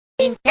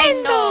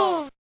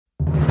Nintendo!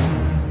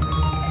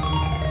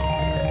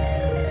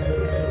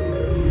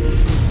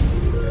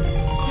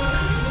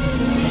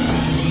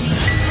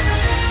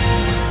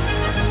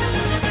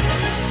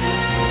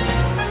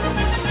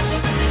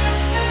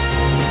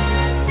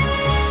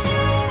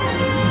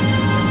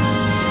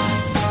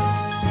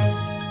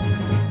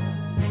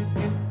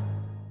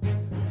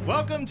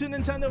 Welcome to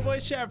Nintendo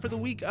Voice Chat for the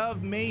week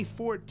of May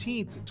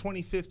 14th,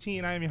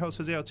 2015. I am your host,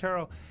 Jose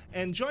Otero,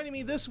 and joining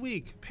me this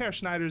week, Per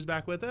Schneider is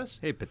back with us.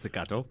 Hey,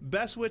 Pizzicato.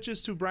 Best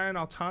wishes to Brian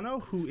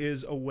Altano, who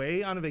is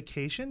away on a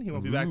vacation. He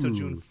won't be back till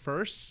June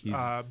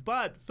 1st,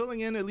 but filling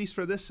in, at least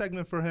for this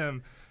segment for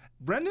him,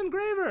 Brendan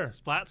Graver.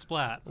 Splat,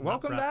 splat.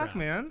 Welcome back,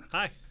 man.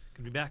 Hi,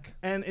 good to be back.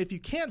 And if you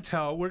can't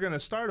tell, we're going to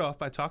start off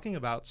by talking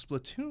about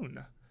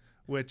Splatoon.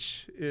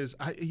 Which is,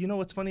 you know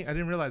what's funny? I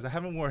didn't realize I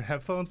haven't worn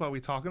headphones while we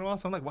talking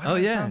about, so I'm like, why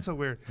does that sound so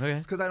weird? Okay.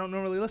 It's because I don't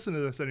normally listen to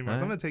this anymore,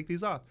 so I'm going to take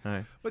these off.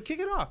 Right. But kick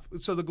it off.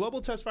 So the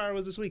Global Test Fire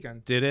was this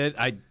weekend. Did it?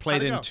 I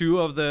played in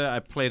two of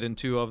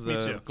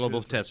the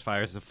global too. test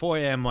fires. The 4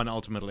 a.m. one,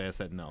 ultimately, I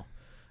said no.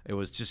 It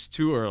was just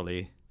too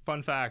early.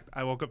 Fun fact,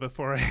 I woke up at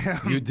 4 a.m.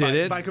 You did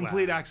it? By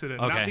complete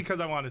accident, not Okay. because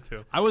I wanted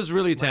to. I was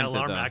really My tempted,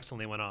 alarm though.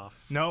 accidentally went off.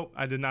 No,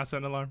 I did not set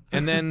an alarm.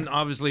 And then,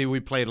 obviously,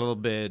 we played a little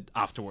bit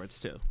afterwards,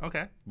 too,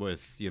 Okay.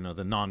 with, the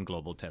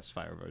non-global test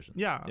fire version.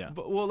 Yeah.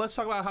 But, well, let's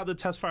talk about how the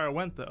test fire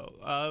went,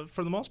 though.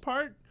 For the most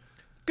part,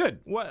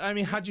 Good.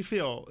 how'd you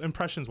feel,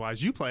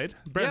 impressions-wise? You played.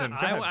 Brendan, go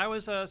ahead. I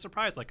was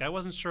surprised. Like, I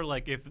wasn't sure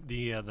if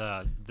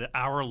the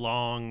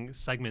hour-long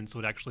segments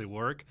would actually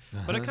work,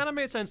 but it kind of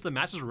made sense. The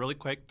matches were really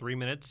quick, 3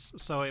 minutes,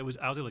 so I was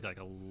like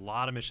a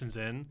lot of missions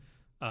in,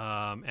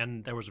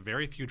 and there was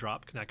very few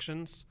drop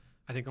connections.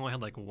 I think I only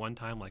had one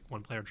time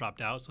one player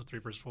dropped out, so 3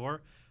 versus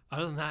 4.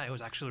 Other than that, it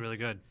was actually really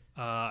good.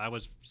 I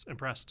was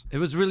impressed. It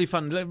was really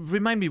fun.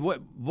 Remind me,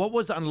 what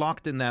was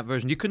unlocked in that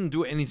version? You couldn't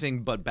do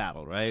anything but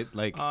battle, right?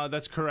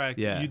 That's correct.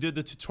 Yeah. You did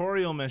the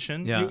tutorial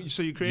mission. Yeah.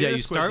 So you created a you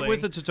start Squidling.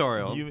 with the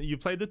tutorial. You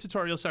played the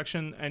tutorial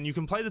section, and you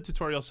can play the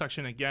tutorial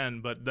section again,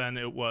 but then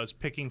it was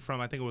picking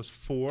from, I think it was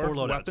four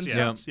loadouts, weapon yeah.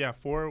 sets. Yeah,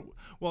 4.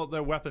 Well,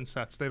 they're weapon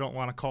sets. They don't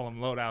want to call them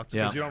loadouts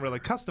because you don't really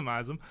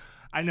customize them.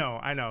 I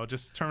know,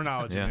 just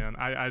terminology, man.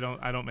 I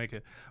don't make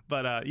it.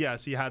 But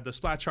so you had the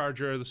Splat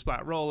Charger, the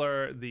Splat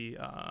Roller, the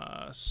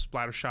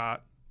Splatter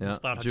Shot,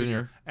 Splattershot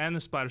Junior. and the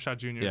Splattershot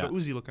Junior, Yeah. the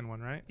Uzi-looking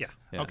one, right? Yeah.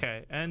 Yeah.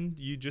 Okay, and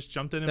you just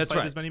jumped in and That's played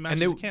right. as many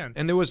matches as you can.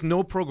 And there was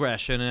no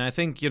progression. And I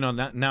think,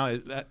 now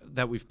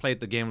that we've played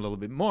the game a little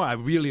bit more, I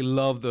really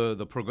love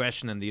the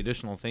progression and the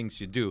additional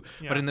things you do.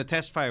 Yeah. But in the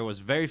test fire, it was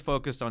very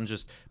focused on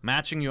just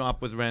matching you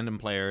up with random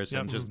players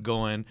and just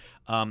going.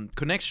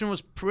 Connection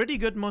was pretty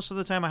good most of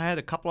the time. I had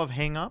a couple of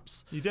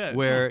hang-ups. You did.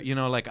 Where,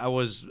 I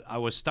was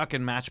stuck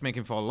in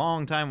matchmaking for a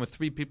long time with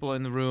 3 people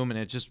in the room, and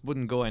it just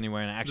wouldn't go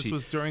anywhere. And actually, This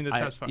was during the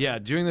test fire. Yeah,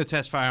 during the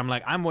test fire, I'm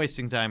like, I'm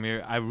wasting time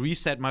here. I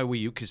reset my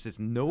Wii U because there's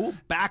no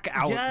back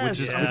out, Yes,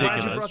 which is I'm glad you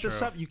ridiculous. brought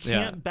this up. You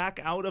can't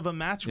back out of a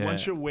match Yeah.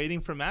 once you're waiting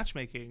for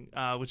matchmaking,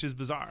 which is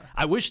bizarre.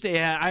 I wish they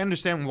had. I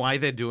understand why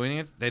they're doing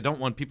it. They don't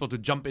want people to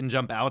jump in,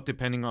 jump out,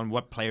 depending on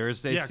what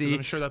players they 'cause see.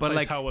 I'm sure that but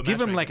plays how with give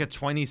them matchmaking.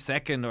 a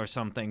 20-second or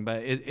something.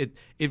 But it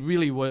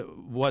really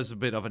was a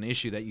bit of an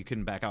issue that you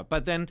couldn't back out.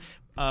 But then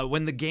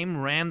when the game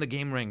ran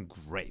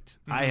great.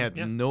 I had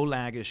no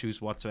lag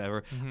issues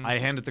whatsoever. I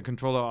handed the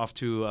controller off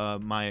to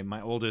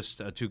my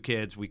oldest 2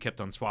 kids. We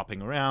kept on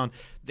swapping around.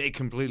 They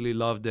completely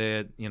loved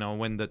it.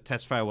 When the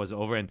test fire was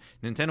over, and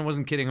Nintendo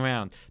wasn't kidding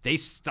around. They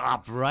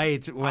stopped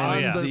right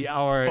when the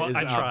hour is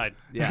I up. tried.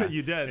 Yeah.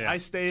 You did. Yeah. I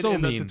stayed So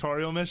in the mean.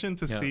 tutorial mission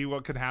to see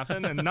what could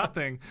happen, and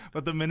nothing.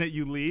 But the minute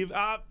you leave,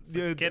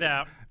 Get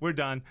out. We're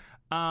done.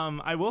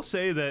 I will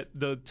say that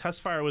the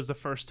test fire was the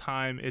first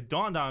time it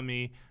dawned on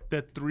me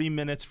that 3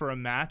 minutes for a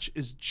match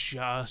is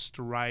just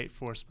right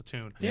for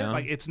Splatoon. Yeah.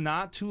 It's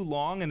not too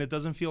long, and it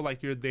doesn't feel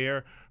like you're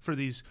there for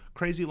these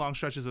crazy long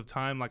stretches of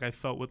time like I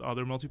felt with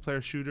other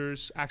multiplayer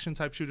shooters,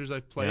 action-type shooters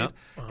I've played.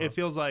 It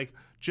feels like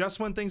just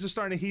when things are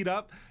starting to heat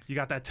up, you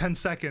got that 10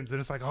 seconds, and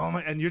it's like, oh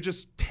my, and you're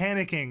just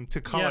panicking to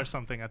color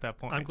something at that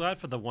point. I'm glad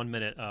for the 1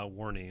 minute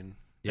warning.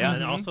 Yeah.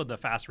 And then also the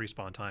fast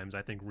respawn times,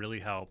 I think, really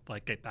help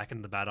get back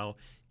into the battle.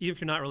 Even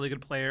if you're not a really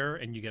good player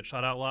and you get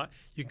shot out a lot,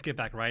 you can get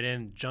back right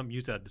in, jump,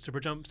 use the super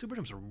jump. Super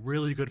jump's a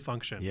really good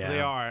function. Yeah.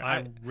 They are.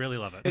 I really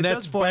love it. And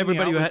that's does for bum me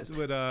everybody out who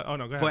with, oh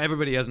no, go ahead. For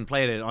everybody who hasn't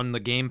played it, on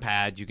the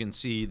gamepad, you can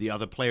see the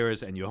other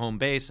players and your home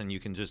base, and you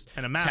can just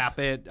And a map. tap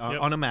it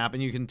Yep. on a map,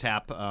 and you can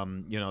tap,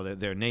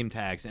 their name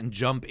tags and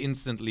jump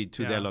instantly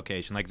to their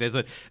location. Like there's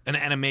an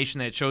animation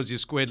that shows you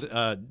Squid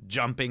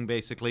jumping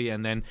basically,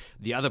 and then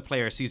the other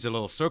player sees a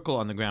little circle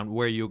on the ground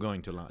where you're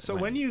going to land. So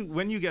when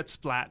you get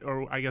splat,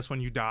 or I guess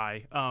when you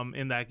die,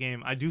 in that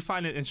game, I do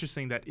find it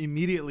interesting that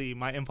immediately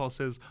my impulse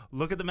is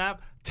look at the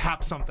map,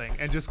 tap something,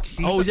 and just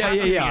keep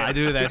tapping it I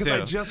do that because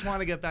too. I just want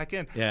to get back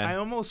in. Yeah. I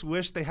almost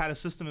wish they had a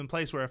system in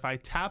place where if I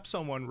tap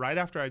someone right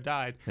after I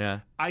died,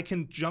 I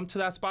can jump to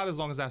that spot as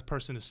long as that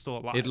person is still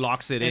alive. It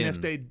locks it in. And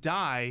if they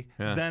die,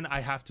 then I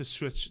have to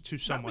switch to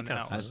someone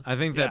else. I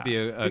think that'd be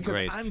a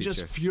great I'm feature.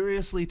 just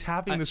furiously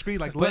tapping the screen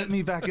like, let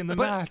me back in the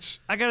match.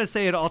 I gotta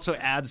say, it also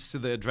adds to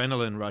the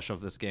adrenaline rush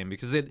of this game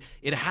because it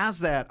has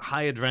that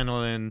high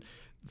adrenaline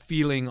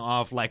feeling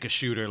of like a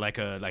shooter, like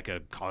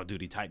a Call of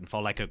Duty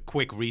Titanfall, like a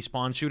quick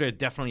respawn shooter. It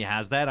definitely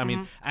has that. I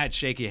mean, I had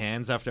shaky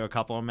hands after a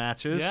couple of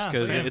matches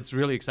because it's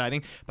really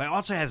exciting. But it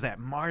also has that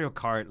Mario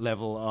Kart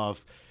level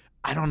of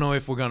I don't know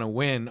if we're gonna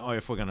win or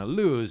if we're gonna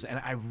lose, and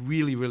I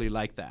really, really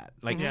like that.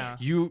 Like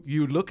you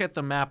look at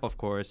the map, of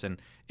course,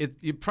 and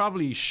you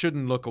probably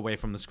shouldn't look away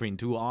from the screen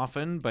too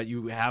often, but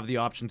you have the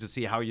option to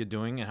see how you're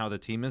doing and how the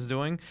team is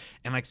doing.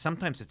 And like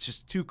sometimes it's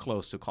just too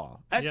close to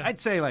call.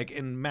 I'd say like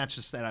in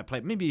matches that I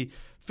played, maybe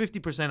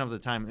 50% of the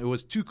time it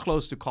was too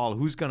close to call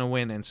who's gonna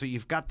win, and so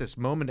you've got this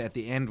moment at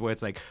the end where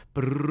it's like,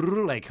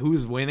 brrr, like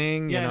who's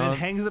winning? You know? And it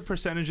hangs the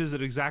percentages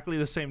at exactly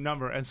the same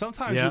number. And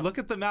sometimes you look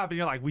at the map and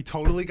you're like, we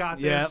totally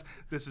got this.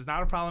 This is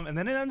not a problem. And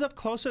then it ends up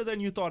closer than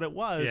you thought it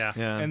was.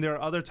 And there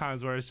are other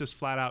times where it's just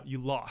flat out you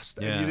lost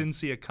and you didn't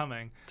see it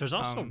coming. There's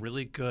also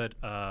really good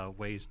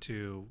ways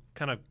to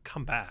kind of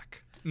come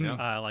back.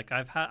 Like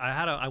I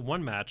had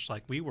one match,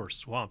 like we were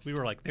swamped. We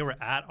were like, they were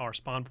at our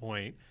spawn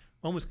point,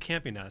 almost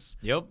camping us.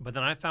 But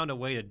then I found a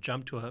way to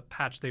jump to a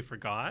patch they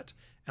forgot,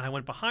 and I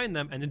went behind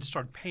them and then just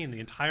started paying the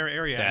entire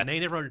area. And they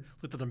never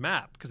looked at the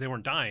map because they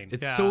weren't dying.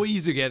 It's so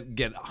easy to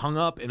get hung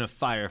up in a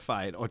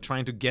firefight or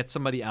trying to get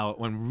somebody out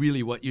when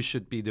really what you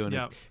should be doing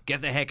is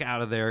get the heck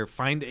out of there,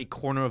 find a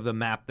corner of the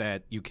map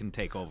that you can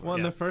take over. Well,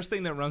 and the first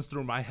thing that runs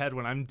through my head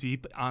when I'm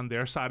deep on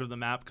their side of the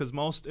map, because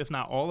most, if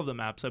not all of the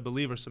maps, I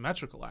believe are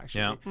symmetrical,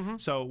 actually.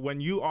 So when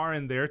you are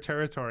in their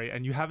territory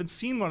and you haven't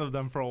seen one of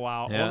them for a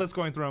while, all that's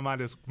going through my mind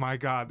is, my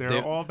God,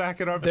 they're all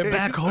back at our base. They're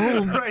back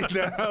home right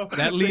now.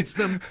 That leads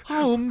them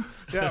home.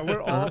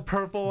 We're all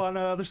purple on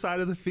the other side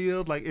of the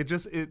field. Like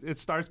it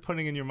starts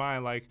putting in your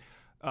mind like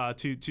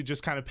to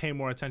just kind of pay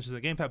more attention to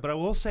the gamepad. But I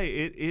will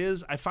say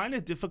I find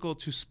it difficult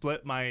to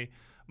split my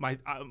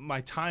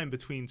time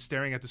between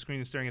staring at the screen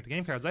and staring at the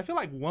game cards. I feel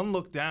like one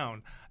look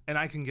down and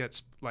I can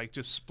get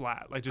just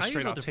splat, like just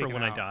straight out taken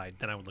when out. I died,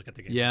 then I would look at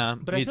the game. Yeah,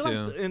 but I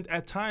feel like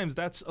at times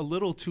that's a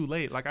little too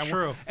late. Like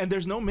and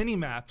there's no mini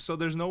map, so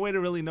there's no way to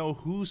really know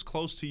who's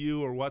close to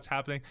you or what's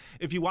happening.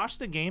 If you watch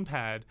the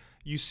gamepad,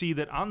 you see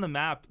that on the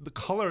map the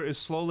color is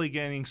slowly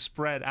getting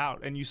spread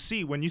out, and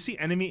when you see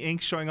enemy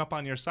ink showing up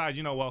on your side,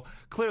 you know, well,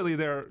 clearly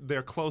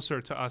they're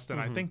closer to us than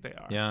I think they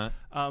are. Yeah.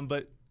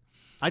 But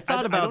I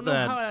thought about I don't know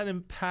that. how that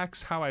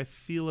impacts how I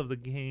feel of the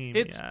game.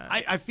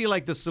 I feel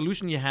like the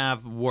solution you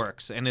have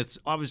works, and it's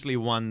obviously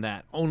one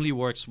that only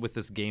works with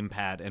this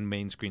gamepad and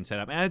main screen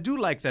setup. And I do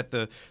like that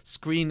the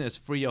screen is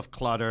free of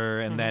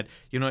clutter, and that,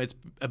 you know, it's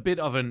a bit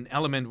of an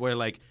element where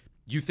like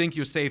you think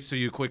you're safe, so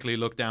you quickly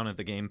look down at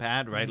the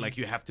gamepad, right? Like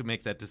you have to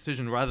make that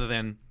decision rather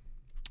than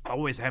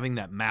always having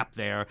that map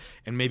there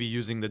and maybe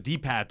using the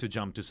D-pad to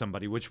jump to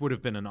somebody, which would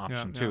have been an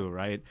option too,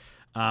 right?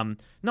 No,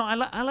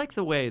 I like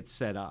the way it's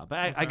set up.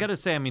 I gotta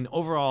say, I mean,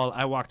 overall,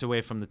 I walked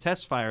away from the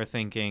test fire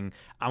thinking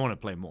I want to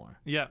play more.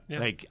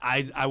 Like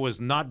I was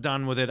not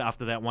done with it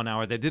after that 1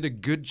 hour. They did a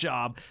good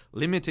job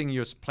limiting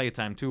your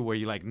playtime too, where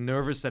you're like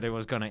nervous that it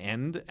was gonna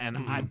end, and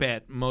I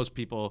bet most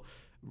people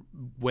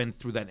went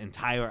through that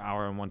entire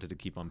hour and wanted to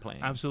keep on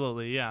playing.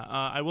 Absolutely, yeah.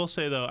 I will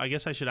say though, I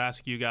guess I should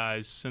ask you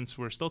guys, since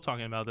we're still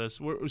talking about this.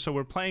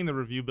 We're playing the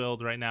review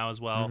build right now as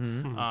well.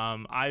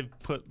 I've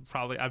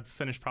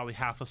finished probably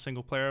half of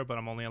single player, but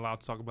I'm only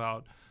allowed to talk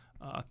about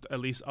at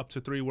least up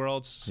to 3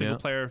 worlds. Single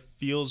player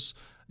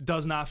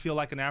does not feel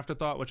like an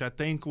afterthought, which I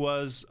think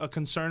was a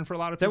concern for a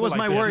lot of people. That was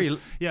my worry.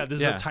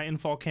 This is a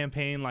Titanfall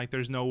campaign. Like,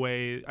 there's no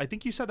way. I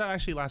think you said that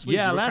actually last week.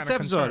 Yeah, last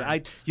episode.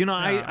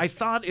 I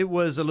thought it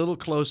was a little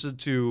closer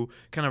to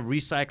kind of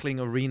recycling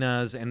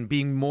arenas and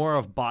being more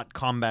of bot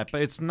combat,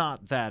 but it's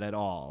not that at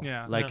all.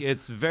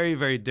 It's very,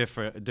 very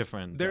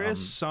different. There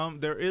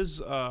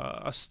is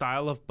a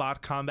style of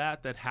bot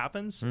combat that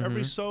happens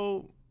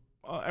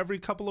every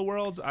couple of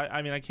worlds.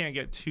 I mean, I can't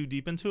get too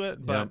deep into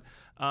it, but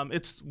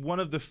it's one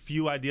of the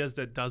few ideas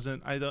that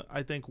doesn't,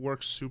 I think,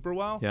 work super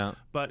well.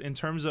 But in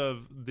terms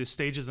of the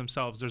stages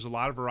themselves, there's a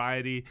lot of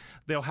variety.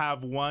 They'll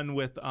have one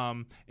with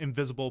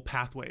invisible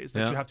pathways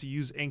that you have to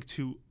use ink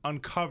to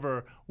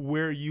uncover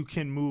where you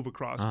can move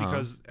across,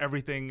 because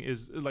everything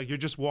is like you're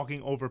just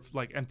walking over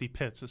like empty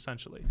pits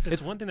essentially.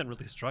 It's one thing that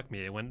really struck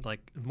me when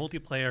like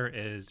multiplayer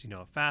is, you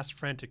know, fast,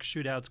 frantic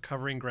shootouts,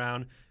 covering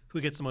ground. Who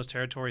gets the most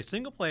territory?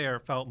 Single player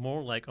felt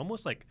more like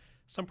almost like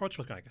some parts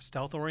were like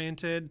stealth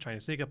oriented, trying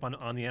to sneak up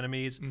on the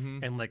enemies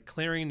and like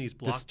clearing these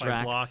block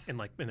by block, and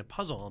like in a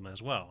puzzle element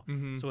as well.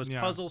 So it's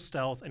puzzle,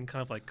 stealth, and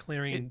kind of like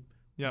clearing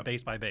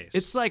base by base.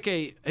 It's like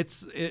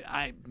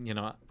I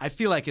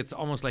feel like it's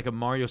almost like a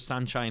Mario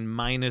Sunshine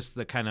minus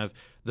the kind of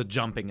the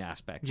jumping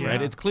aspect,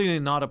 right? It's clearly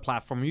not a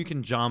platform. You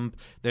can jump.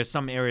 There's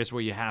some areas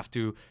where you have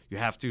to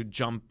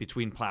jump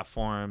between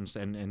platforms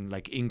and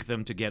like ink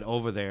them to get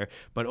over there.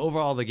 But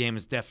overall, the game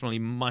is definitely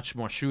much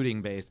more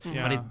shooting based.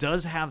 Yeah. But it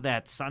does have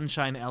that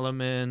sunshine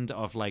element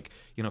of like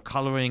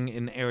coloring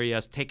in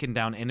areas, taking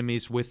down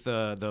enemies with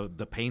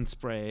the paint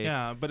spray.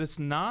 Yeah, but it's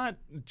not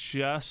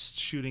just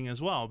shooting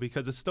as well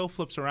because it still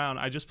flips around.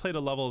 I just played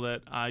a level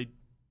that I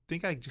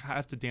think I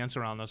have to dance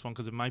around this one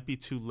because it might be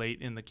too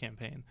late in the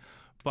campaign.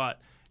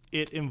 But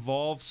it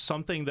involved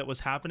something that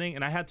was happening,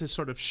 and I had to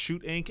sort of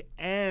shoot ink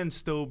and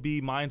still be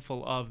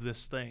mindful of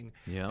this thing.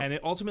 Yeah. And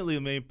it ultimately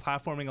made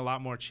platforming a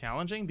lot more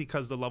challenging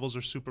because the levels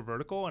are super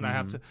vertical, and I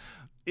have to.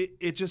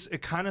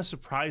 It kind of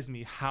surprised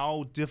me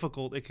how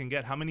difficult it can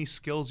get, how many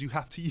skills you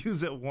have to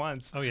use at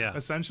once. Oh, yeah.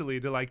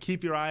 Essentially to like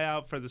keep your eye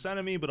out for this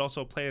enemy, but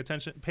also pay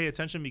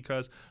attention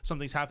because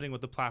something's happening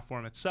with the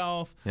platform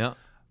itself. Yeah.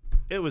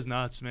 It was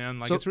nuts, man.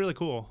 Like, So- it's really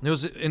cool. It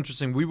was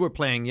interesting. We were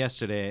playing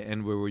yesterday,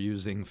 and we were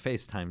using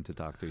FaceTime to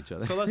talk to each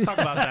other. So let's talk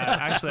about that.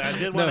 Actually, I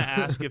did want to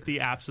ask if the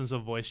absence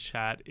of voice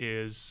chat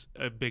is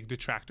a big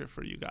detractor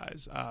for you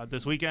guys.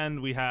 This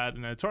weekend, we had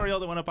an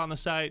editorial that went up on the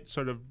site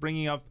sort of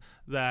bringing up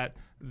that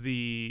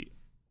the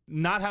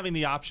not having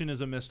the option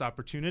is a missed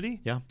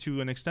opportunity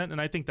to an extent, and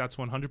I think that's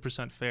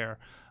 100% fair.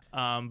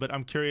 But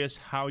I'm curious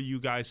how you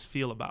guys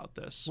feel about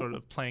this, sort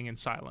of playing in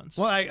silence.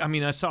 Well, I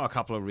mean, I saw a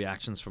couple of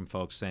reactions from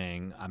folks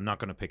saying, I'm not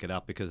going to pick it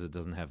up because it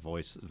doesn't have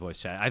voice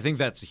chat. I think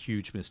that's a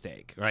huge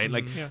mistake, right?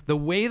 Like, the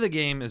way the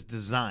game is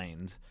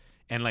designed,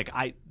 and like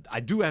I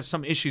do have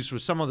some issues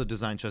with some of the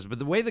design choices, but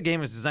the way the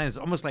game is designed is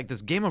almost like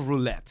this game of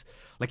roulette.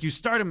 Like, you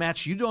start a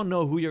match, you don't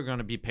know who you're going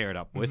to be paired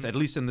up with, at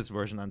least in this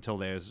version, until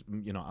there's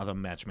other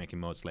matchmaking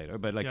modes later.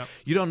 But like,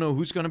 you don't know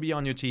who's going to be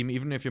on your team,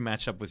 even if you're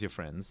matched up with your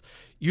friends.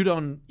 You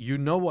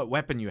know what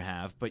weapon you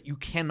have, but you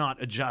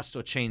cannot adjust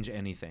or change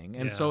anything.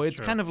 And so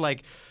it's kind of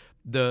like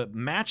the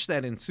match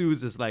that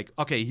ensues is like,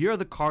 okay, here are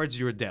the cards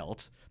you're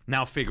dealt.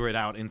 Now figure it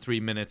out in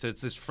 3 minutes.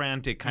 It's this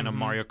frantic kind of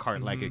Mario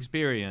Kart-like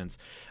experience.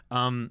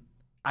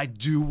 I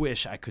do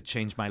wish I could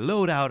change my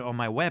loadout or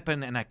my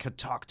weapon, and I could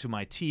talk to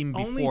my team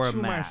before Only a to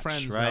match. my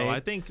friends, right? though. I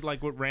think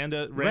like with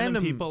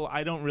random people,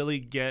 I don't really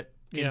get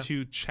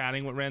into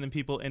chatting with random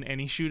people in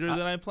any shooter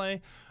that I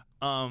play.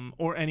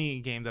 Or any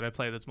game that I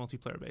play that's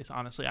multiplayer based.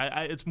 Honestly,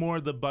 it's more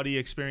the buddy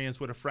experience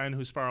with a friend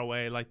who's far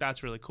away. Like,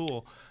 that's really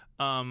cool.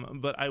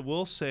 But I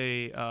will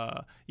say,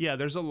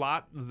 there's a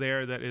lot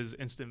there that is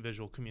instant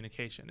visual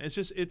communication. It's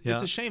just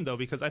it's a shame though,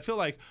 because I feel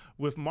like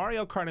with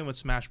Mario Kart and with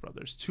Smash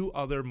Brothers, two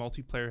other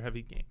multiplayer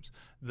heavy games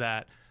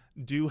that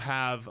do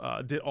have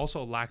did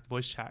also lacked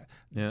voice chat,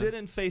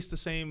 didn't face the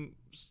same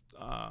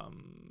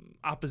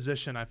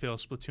opposition I feel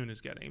Splatoon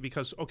is getting,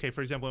 because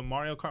for example, in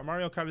Mario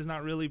Kart is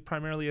not really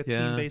primarily a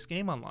team-based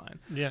game online.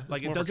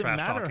 Like, it doesn't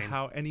matter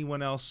how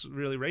anyone else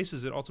really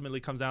races. It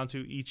ultimately comes down to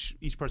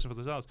each person for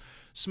themselves.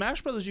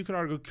 Smash Brothers, you can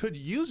argue, could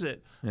use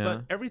it,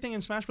 but everything in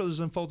Smash Brothers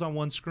unfolds on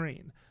one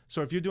screen.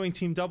 So if you're doing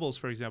team doubles,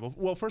 for example,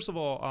 well, first of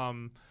all,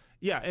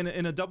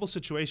 in a double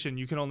situation,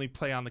 you can only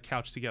play on the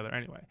couch together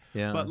anyway.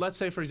 But let's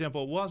say, for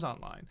example, it was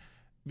online.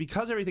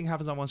 Because everything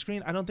happens on one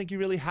screen, I don't think you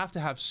really have to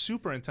have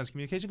super intense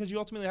communication, because you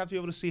ultimately have to be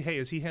able to see, hey,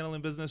 is he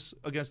handling business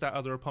against that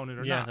other opponent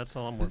or not? Yeah, that's a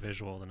lot more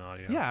visual than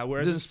audio. Yeah,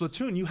 whereas in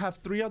Splatoon, you have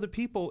 3 other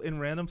people in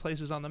random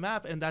places on the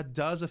map, and that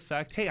does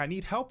affect, hey, I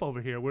need help over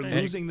here. We're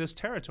losing this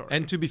territory.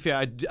 And to be fair,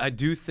 I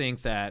do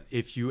think that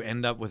if you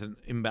end up with an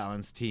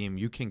imbalanced team,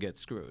 you can get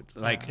screwed.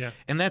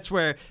 And that's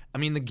where, I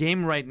mean, the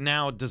game right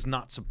now does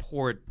not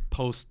support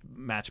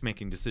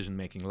post-matchmaking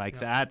decision-making like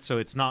that, so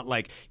it's not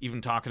like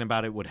even talking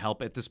about it would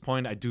help at this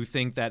point. I do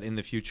think that in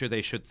the future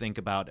they should think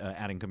about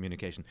adding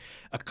communication.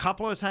 A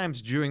couple of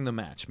times during the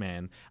match,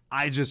 man,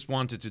 I just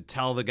wanted to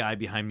tell the guy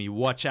behind me,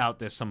 watch out,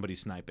 there's somebody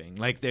sniping.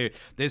 Like,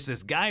 there's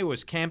this guy who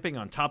was camping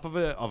on top of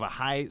a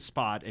high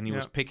spot, and he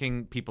was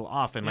picking people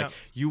off, and like,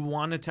 you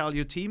want to tell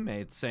your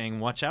teammates saying,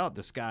 watch out,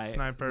 this guy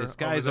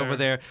is over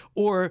there.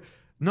 Or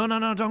no,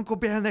 don't go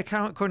behind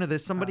that corner.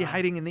 There's somebody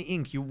hiding in the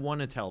ink. You want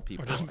to tell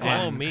people. Or just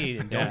follow me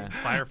and don't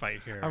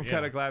firefight here. I'm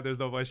kind of glad there's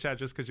no voice chat,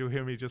 just because you'll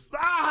hear me just when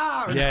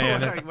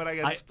I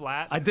get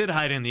splat. I did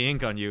hide in the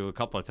ink on you a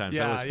couple of times.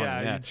 That was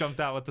funny. You jumped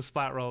out with the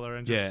splat roller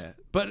and just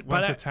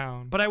went to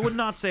town. But I would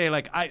not say,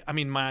 like, I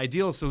mean, my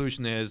ideal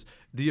solution is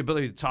the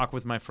ability to talk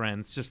with my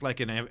friends, just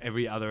like in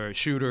every other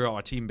shooter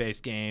or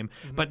team-based game,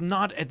 but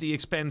not at the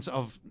expense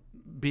of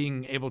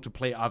being able to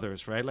play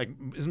others, right? Like,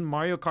 isn't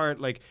Mario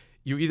Kart like,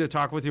 you either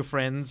talk with your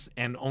friends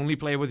and only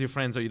play with your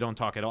friends, or you don't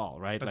talk at all,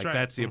 right?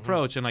 That's the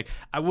approach. And like,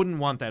 I wouldn't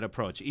want that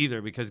approach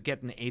either, because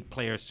getting 8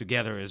 players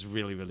together is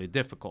really, really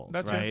difficult,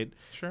 right?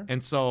 Sure.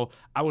 And so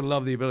I would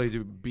love the ability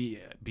to be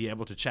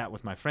able to chat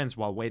with my friends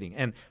while waiting.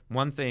 And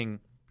one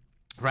thing,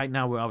 right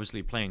now we're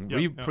obviously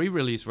playing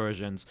pre-release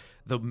versions.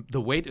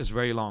 The wait is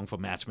very long for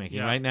matchmaking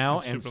right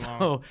now, and so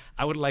long.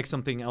 I would like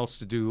something else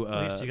to do.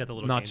 At least you got the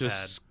little not game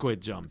just pad.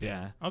 Squid Jump.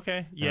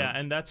 Okay.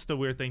 And that's the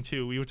weird thing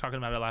too. We were talking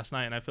about it last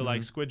night, and I feel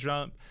like Squid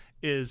Jump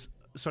is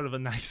sort of a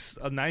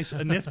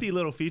nifty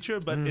little feature,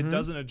 but it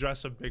doesn't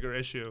address a bigger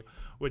issue,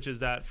 which is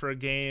that for a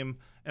game,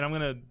 and I'm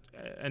going to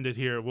end it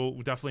here. We'll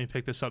definitely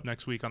pick this up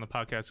next week on the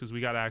podcast because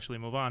we got to actually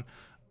move on.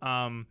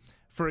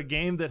 For a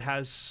game that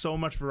has so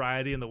much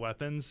variety in the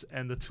weapons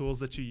and the tools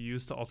that you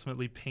use to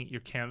ultimately paint your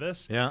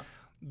canvas,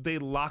 they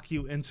lock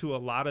you into a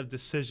lot of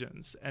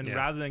decisions. And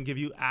rather than give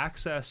you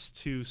access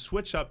to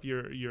switch up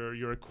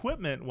your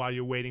equipment while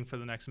you're waiting for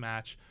the next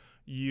match,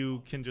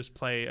 you can just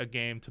play a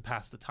game to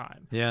pass the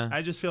time. Yeah.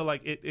 I just feel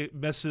like it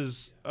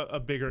misses a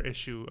bigger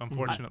issue,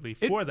 unfortunately,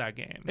 for that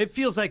game. It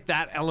feels like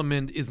that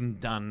element isn't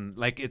done.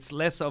 Like, it's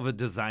less of a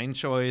design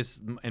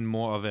choice and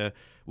more of a,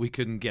 we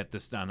couldn't get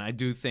this done. I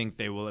do think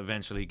they will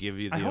eventually give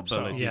you the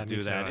ability to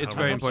do that. It's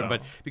very important.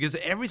 But because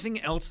everything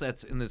else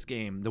that's in this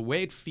game, the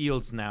way it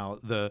feels now,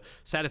 the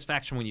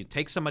satisfaction when you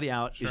take somebody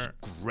out is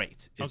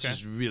great. It's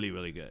just really,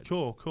 really good.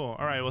 Cool. All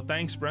right. Well,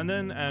 thanks,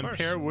 Brendan. And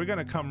Per, we're going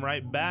to come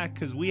right back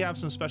because we have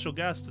some special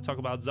guests to talk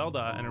about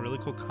Zelda and a really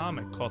cool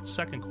comic called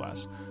Second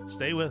Quest.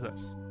 Stay with us.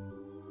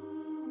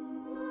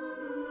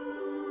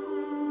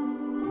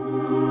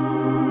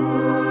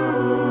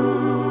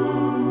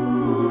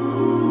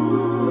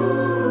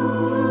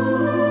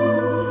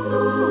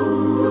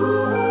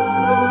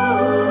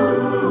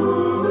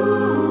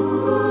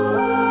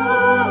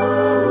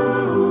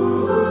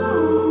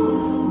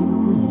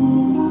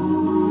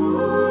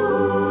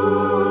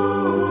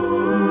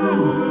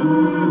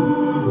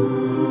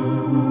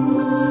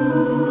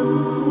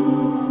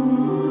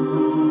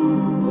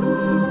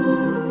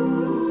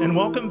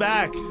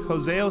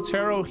 Jose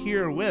Otero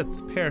here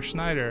with Per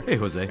Schneider. Hey,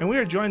 Jose. And we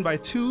are joined by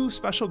two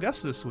special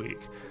guests this week.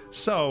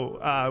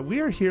 So we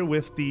are here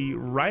with the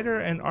writer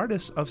and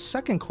artist of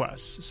Second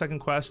Quest. Second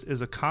Quest is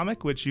a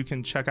comic which you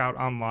can check out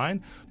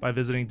online by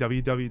visiting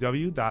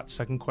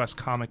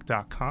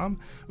www.secondquestcomic.com.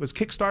 It was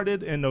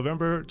kickstarted in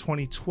November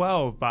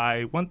 2012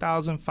 by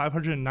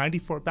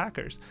 1,594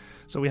 backers.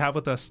 So we have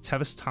with us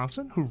Tevis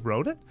Thompson, who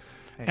wrote it,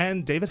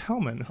 and David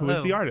Hellman, who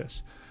is the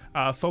artist.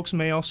 Folks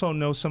may also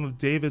know some of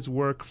David's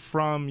work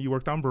from, you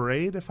worked on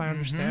Braid, if I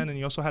understand, and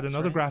you also had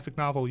another graphic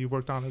novel you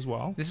worked on as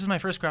well. This is my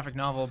first graphic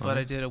novel, but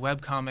I did a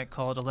webcomic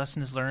called A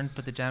Lesson is Learned,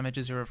 but the Damage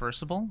is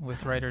Irreversible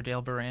with writer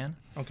Dale Baran.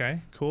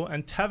 Okay, cool.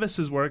 And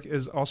Tevis's work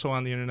is also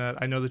on the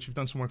internet. I know that you've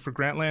done some work for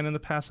Grantland in the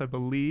past, I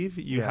believe.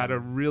 You had a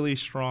really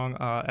strong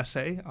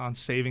essay on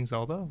Saving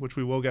Zelda, which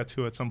we will get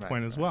to at some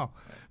point as well.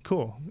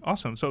 Cool.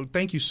 Awesome. So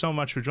thank you so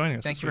much for joining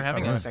us. Thank you for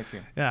having us. Thank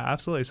you. Yeah,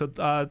 absolutely.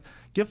 So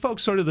give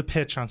folks sort of the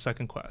pitch on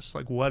Second Quest.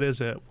 Like, what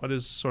is it? What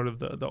is sort of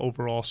the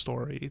overall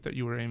story that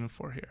you were aiming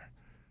for here?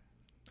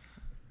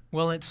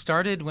 Well, it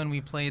started when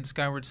we played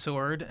Skyward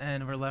Sword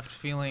and were left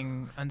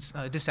feeling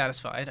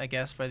dissatisfied, I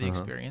guess, by the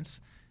experience.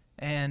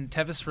 And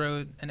Tevis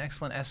wrote an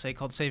excellent essay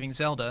called Saving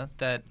Zelda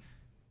that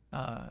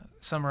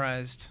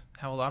summarized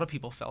how a lot of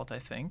people felt, I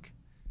think.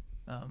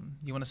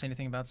 You want to say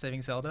anything about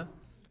Saving Zelda?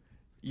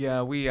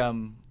 Yeah, we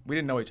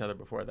didn't know each other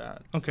before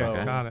that. Okay,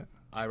 got it.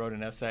 I wrote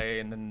an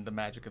essay, and then the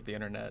magic of the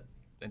internet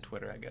and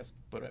Twitter, I guess,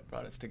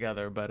 brought us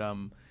together. But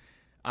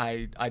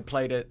I'd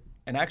played it,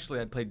 and actually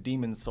I'd played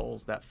Demon's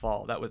Souls that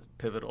fall. That was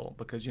pivotal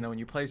because, when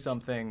you play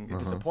something, it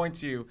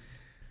disappoints you,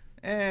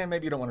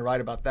 maybe you don't want to write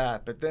about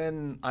that. But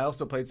then I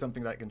also played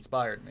something that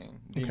inspired me.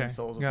 Demon's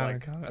Souls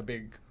was a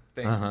big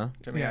thing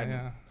to me.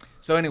 Yeah.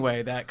 So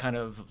anyway, that kind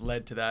of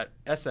led to that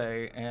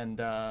essay, and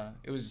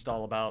it was just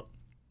all about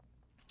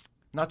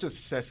not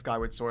just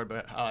Skyward Sword,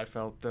 but how I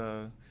felt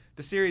the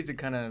series had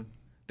kind of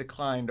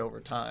declined over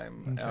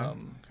time.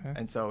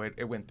 And so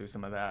it went through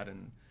some of that,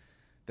 and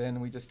then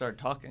we just started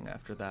talking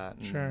after that.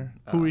 And,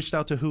 who reached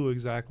out to who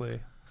exactly?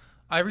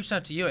 I reached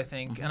out to you, I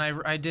think, and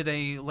I did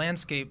a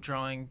landscape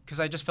drawing because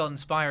I just felt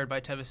inspired by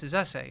Tevis's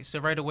essay. So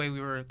right away we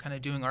were kind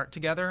of doing art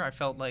together. I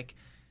felt like,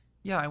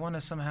 I want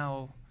to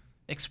somehow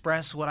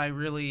express what I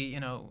really,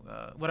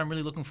 what I'm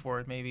really looking for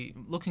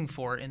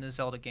in the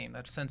Zelda game,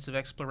 that sense of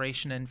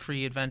exploration and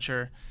free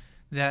adventure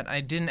that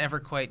I didn't ever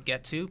quite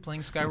get to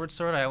playing Skyward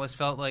Sword. I always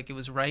felt like it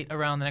was right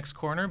around the next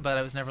corner, but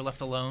I was never left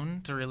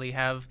alone to really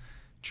have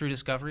true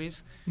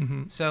discoveries.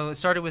 So it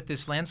started with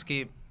this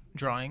landscape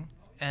drawing,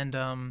 and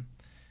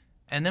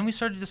then we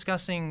started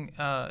discussing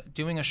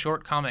doing a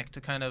short comic to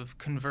kind of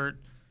convert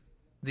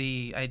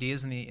the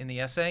ideas in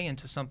the essay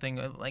into something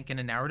like in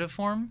a narrative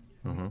form.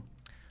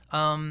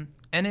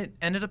 And it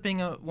ended up being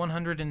a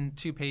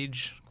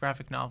 102-page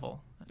graphic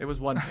novel. It was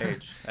one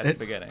page at the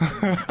beginning.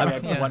 I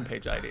had a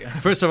one-page idea.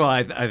 First of all,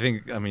 I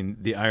think,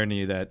 the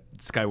irony that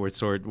Skyward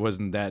Sword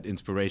wasn't that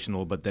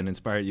inspirational, but then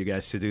inspired you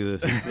guys to do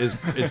this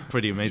is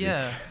pretty amazing.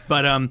 Yeah.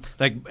 But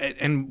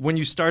and when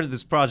you started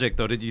this project,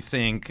 though, did you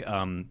think,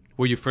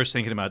 were you first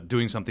thinking about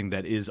doing something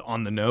that is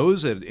on the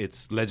nose?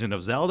 It's Legend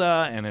of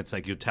Zelda, and it's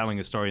like you're telling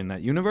a story in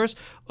that universe,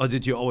 or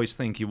did you always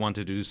think you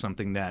wanted to do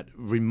something that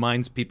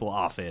reminds people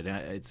of it?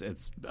 It's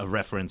a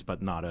reference,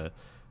 but not a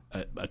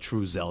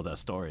true Zelda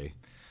story.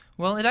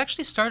 Well, it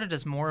actually started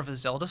as more of a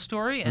Zelda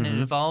story, and it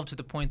evolved to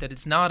the point that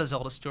it's not a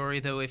Zelda story,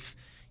 though if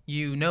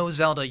you know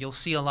Zelda, you'll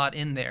see a lot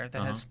in there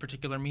that has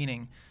particular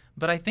meaning.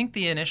 But I think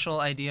the initial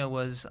idea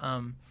was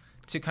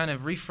to kind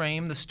of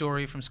reframe the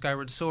story from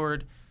Skyward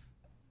Sword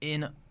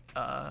in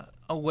a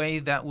way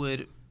that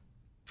would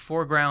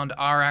foreground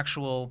our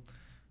actual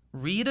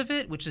read of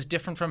it, which is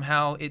different from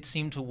how it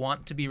seemed to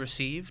want to be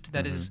received.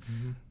 That is,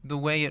 the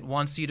way it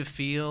wants you to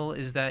feel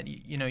is that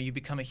you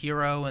become a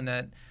hero, and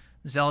that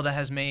Zelda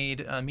has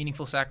made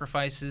meaningful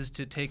sacrifices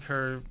to take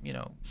her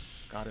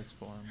goddess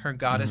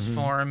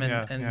form,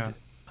 and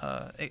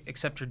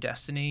accept her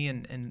destiny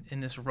and in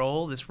this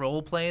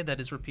role play that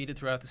is repeated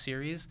throughout the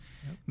series.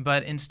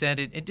 But instead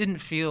it didn't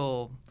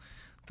feel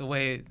the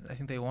way I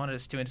think they wanted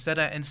us to. Instead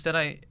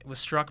I was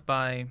struck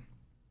by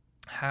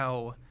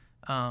how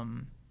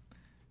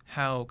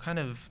kind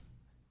of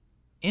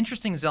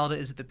interesting Zelda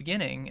is at the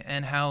beginning,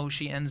 and how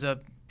she ends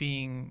up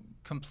being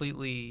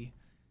completely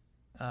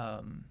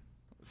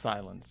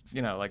silenced.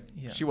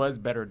 She was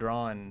better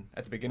drawn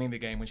at the beginning of the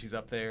game when she's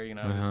up there,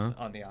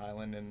 on the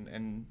island,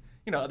 and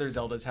other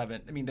Zeldas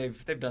haven't. I mean,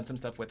 they've done some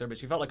stuff with her, but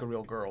she felt like a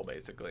real girl,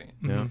 basically.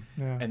 Yeah.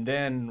 And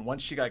then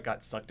once she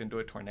got sucked into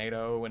a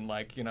tornado and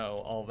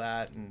all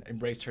that, and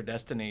embraced her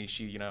destiny,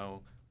 she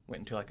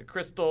went into like a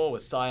crystal,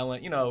 was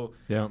silent.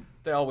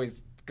 They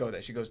always go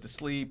that she goes to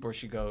sleep, or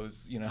she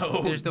goes.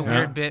 There's the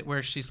weird bit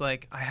where she's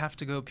like, I have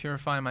to go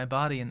purify my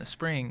body in the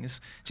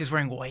springs. She's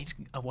wearing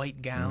a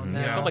white gown.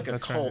 Yeah, it felt like a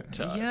cult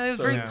to us. Yeah, it was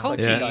very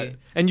culty. Yeah.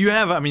 And you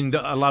have,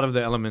 a lot of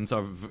the elements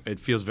it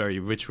feels very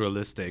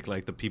ritualistic,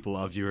 like the people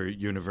of your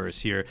universe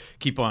here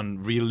keep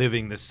on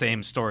reliving the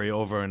same story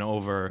over and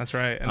over. That's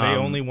right, and they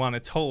only want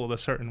it told a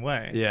certain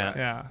way.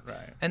 Yeah.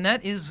 Right. And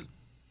that is,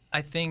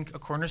 I think, a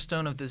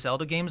cornerstone of the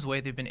Zelda games, the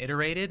way they've been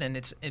iterated, and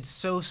it's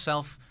so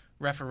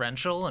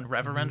self-referential and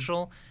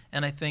reverential,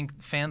 and I think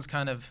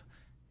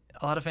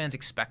a lot of fans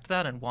expect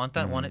that and want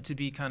it to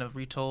be kind of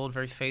retold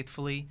very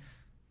faithfully,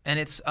 and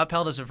it's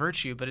upheld as a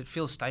virtue, but it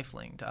feels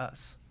stifling to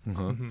us.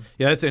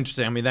 Yeah, that's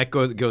interesting. I mean, that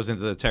goes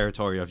into the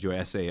territory of your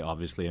essay,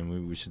 obviously,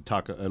 and we should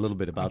talk a little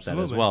bit about that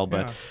as well.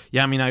 But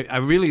I mean, I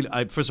really,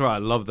 first of all, I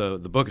love the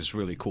book. It's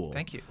really cool.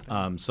 Thank you.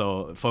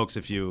 So, folks,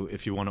 if you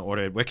want to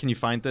order it, where can you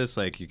find this?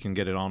 Like, you can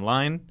get it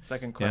online.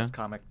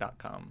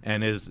 SecondQuestComic.com.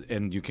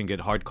 And you can get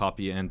hard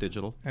copy and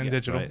digital.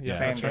 Digital. Right?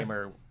 Yeah.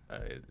 Fangamer.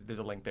 There's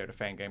a link there to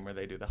Fangamer.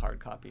 They do the hard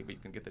copy, but you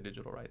can get the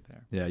digital right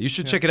there. Yeah, you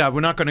should check it out.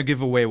 We're not going to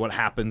give away what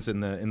happens in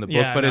the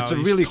book, but it's a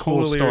really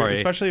cool story.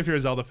 Especially if you're a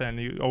Zelda fan,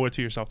 you owe it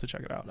to yourself to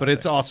check it out. But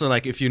it's also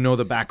like, if you know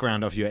the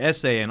background of your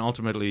essay and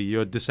ultimately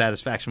your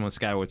dissatisfaction with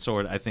Skyward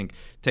Sword, I think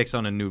takes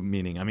on a new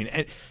meaning. I mean,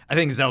 I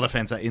think Zelda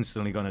fans are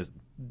instantly going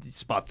to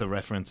spot the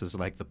references,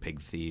 like the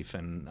pig thief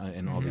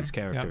and all these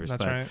characters. Yeah,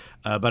 that's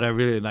right. But I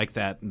really like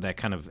that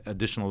kind of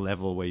additional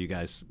level where you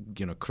guys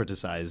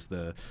criticize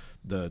the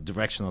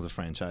direction of the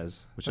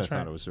franchise, which I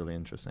thought was really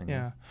interesting.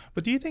 Yeah.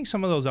 But do you think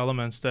some of those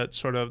elements, that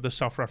sort of the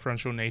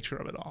self-referential nature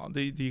of it all,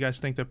 do you guys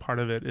think that part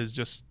of it is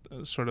just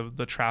sort of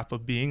the trap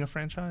of being a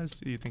franchise?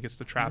 Do you think it's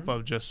the trap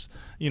of just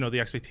the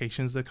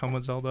expectations that come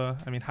with Zelda?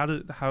 I mean,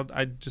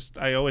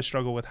 I always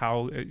struggle with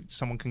how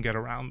someone can get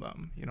around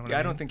them. You know what I mean?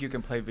 I don't think you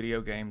can play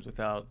video games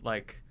without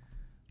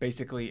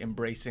basically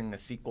embracing the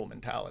sequel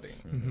mentality,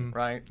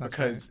 right? That's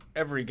because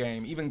every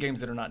game, even games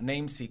that are not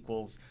named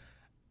sequels,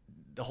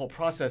 the whole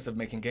process of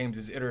making games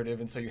is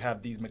iterative, and so you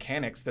have these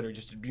mechanics that are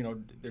just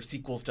they're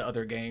sequels to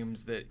other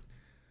games that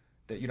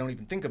you don't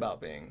even think about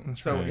being.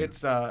 That's so right.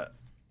 It's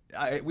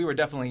we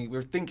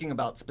were thinking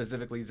about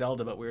specifically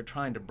Zelda, but we were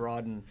trying to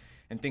broaden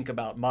and think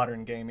about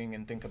modern gaming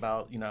and think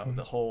about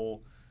the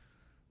whole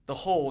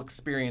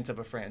experience of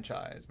a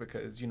franchise,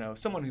 because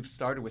someone who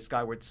started with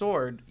Skyward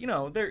Sword,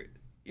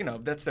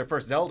 that's their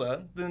first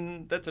Zelda,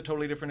 then that's a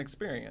totally different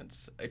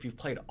experience. If you've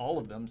played all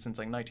of them since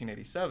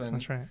 1987,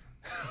 that's right.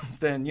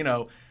 Then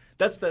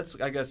that's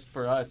I guess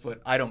for us,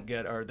 what I don't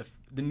get are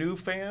the new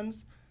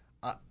fans.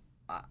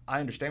 I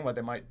understand why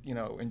they might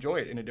enjoy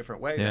it in a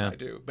different way than I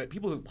do, but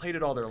people who've played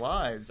it all their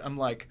lives, I'm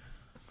like,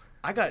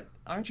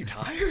 aren't you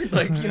tired?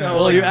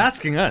 Well, you're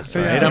asking us,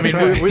 right? Yeah, I mean,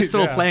 right. we're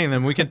still playing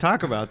them. We can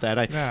talk about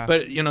that.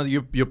 But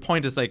your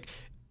point is like,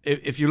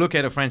 if you look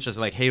at a franchise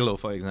like Halo,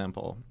 for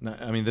example,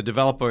 I mean, the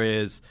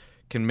developer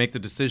can make the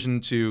decision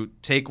to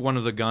take one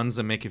of the guns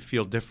and make it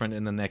feel different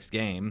in the next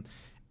game,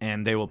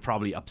 and they will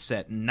probably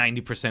upset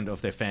 90%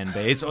 of their fan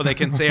base. Or they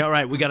can say, all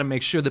right, we got to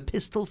make sure the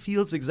pistol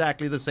feels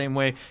exactly the same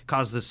way,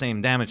 causes the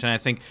same damage. And I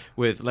think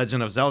with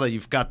Legend of Zelda,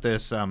 you've got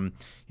this,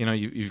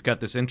 you've got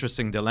this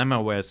interesting dilemma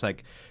where it's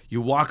like,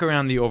 you walk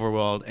around the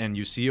overworld and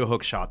you see a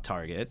hookshot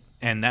target,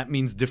 and that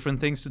means different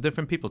things to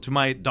different people. To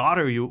my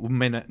daughter, who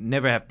may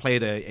never have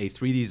played a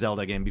 3D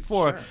Zelda game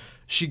before,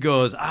 she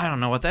goes, I don't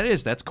know what that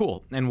is. That's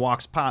cool. And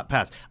walks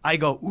past. I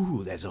go,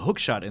 ooh, there's a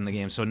hookshot in the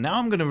game. So now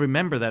I'm going to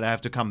remember that I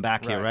have to come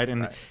back here, right?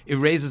 And it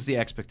raises the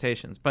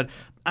expectations. But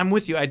I'm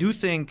with you. I do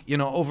think,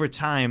 over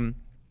time,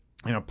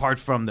 apart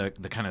from the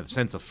kind of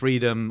sense of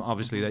freedom,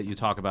 obviously, that you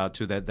talk about,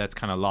 too, that's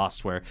kind of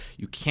lost, where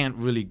you can't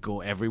really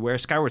go everywhere.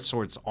 Skyward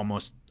Sword's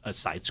almost a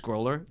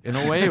side-scroller in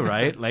a way,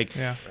 right?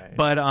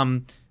 But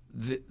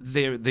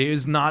there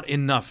is not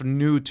enough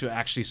new to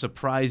actually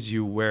surprise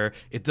you, where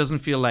it doesn't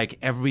feel like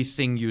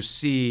everything you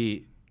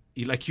see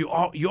you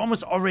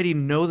almost already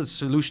know the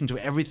solution to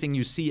everything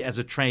you see as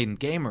a trained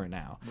gamer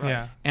now.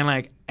 Yeah.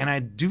 And I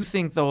do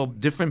think, though,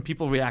 different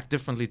people react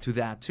differently to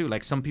that too.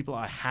 Like, some people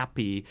are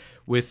happy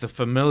with the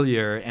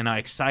familiar and are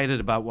excited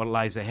about what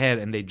lies ahead,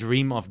 and they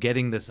dream of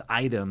getting this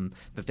item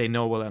that they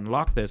know will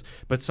unlock this.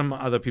 But some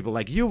other people,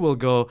 like you, will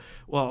go,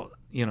 well,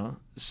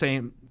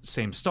 same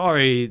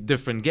story,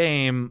 different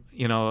game,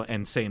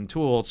 and same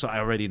tool, so I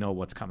already know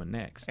what's coming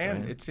next.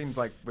 And right? it seems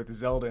like with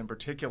Zelda in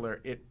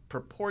particular, it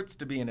purports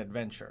to be an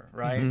adventure,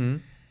 right? Mm-hmm.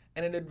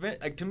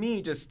 And to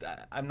me, just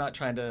I'm not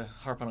trying to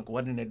harp on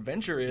what an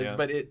adventure is,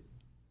 but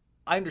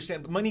I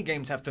understand many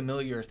games have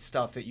familiar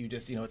stuff that you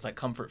just, it's like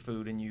comfort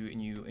food, and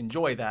you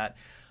enjoy that.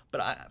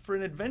 But for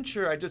an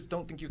adventure, I just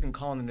don't think you can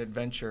call it an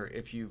adventure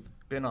if you've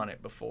been on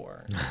it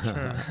before.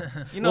 Sure.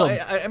 I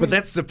mean, but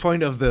that's the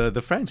point of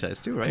the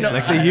franchise too, right? No,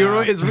 like, the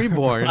hero is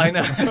reborn. I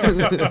know.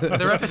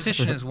 The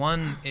repetition is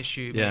one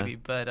issue, Yeah. maybe,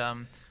 but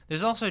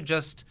there's also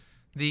just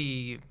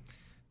the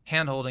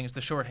hand holding is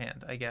the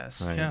shorthand, I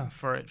guess, Right. Yeah.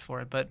 for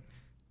it.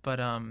 But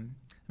I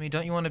mean,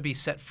 don't you want to be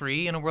set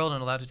free in a world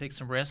and allowed to take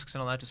some risks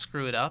and allowed to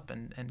screw it up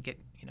and get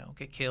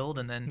killed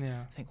and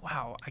then think,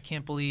 wow, I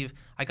can't believe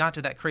I got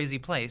to that crazy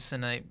place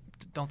and I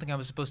don't think I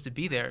was supposed to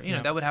be there.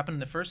 That would happen in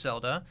the first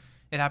Zelda.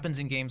 It happens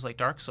in games like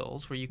Dark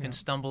Souls, where you can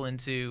stumble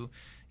into,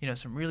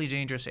 some really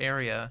dangerous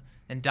area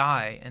and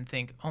die and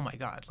think, oh my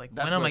God, like,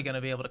 when am I going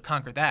to be able to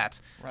conquer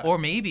that? Right. Or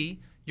maybe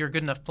you're a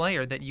good enough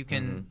player that you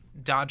can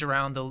dodge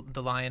around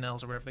the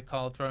lionels or whatever they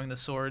call it, throwing the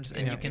swords,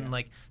 and you can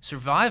like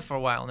survive for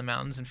a while in the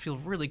mountains and feel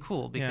really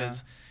cool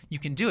because you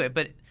can do it.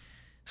 But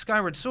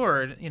Skyward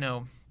Sword,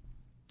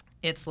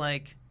 it's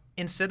like,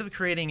 instead of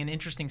creating an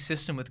interesting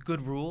system with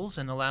good rules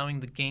and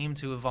allowing the game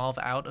to evolve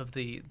out of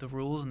the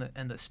rules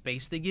and the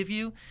space they give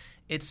you,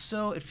 it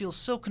feels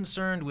so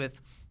concerned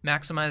with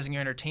maximizing your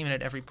entertainment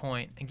at every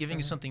point and giving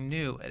you something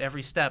new at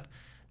every step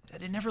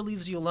that it never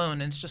leaves you alone,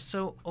 and it's just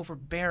so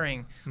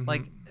overbearing.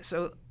 Like,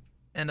 so,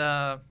 and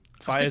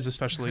Fi is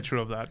especially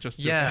true of that.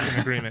 Just in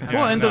agreement.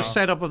 Well, and the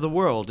setup of the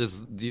world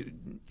is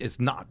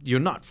not, you're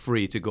not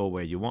free to go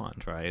where you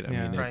want, right? I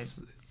mean, Right.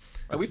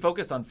 We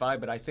focused on Fi,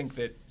 but I think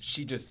that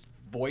she just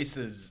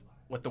voices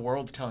what the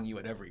world's telling you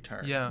at every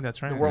turn. Yeah.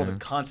 That's right. The world is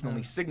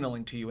constantly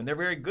signaling to you, and they're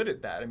very good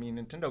at that. I mean,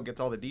 Nintendo gets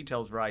all the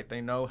details right.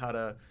 They know how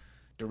to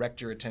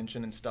direct your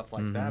attention and stuff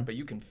like that, but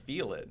you can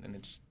feel it, and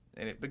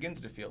it begins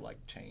to feel like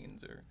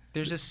chains. Or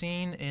There's a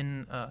scene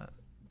in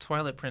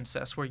Twilight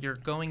Princess where you're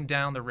going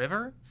down the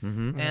river,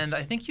 and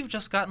I think you've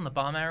just gotten the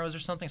bomb arrows or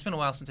something. It's been a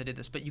while since I did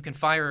this, but you can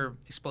fire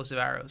explosive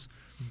arrows,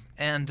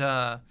 and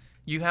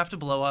you have to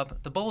blow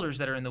up the boulders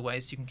that are in the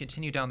way so you can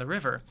continue down the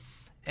river.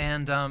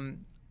 And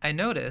I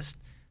noticed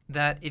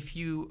that if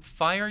you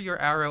fire your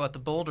arrow at the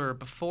boulder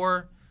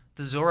before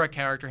the Zora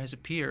character has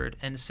appeared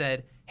and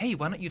said, hey,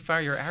 why don't you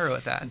fire your arrow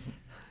at that?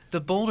 The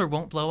boulder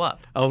won't blow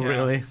up. Oh,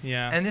 really?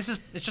 Yeah. And it's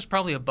just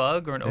probably a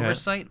bug or an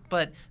oversight,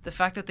 but the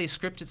fact that they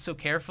scripted so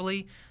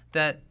carefully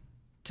that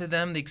to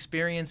them the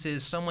experience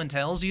is someone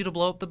tells you to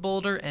blow up the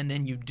boulder and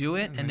then you do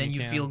it and then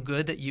you feel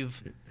good that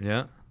you've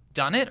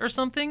done it or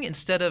something,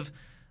 instead of,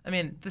 I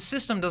mean, the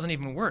system doesn't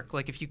even work.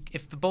 Like,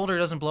 if the boulder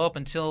doesn't blow up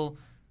until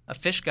a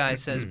fish guy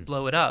says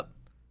blow it up.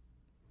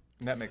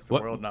 And that makes the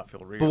world not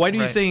feel real. But why do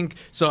you Right. think?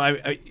 So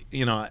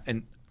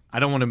and I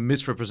don't want to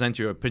misrepresent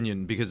your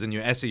opinion, because in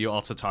your essay you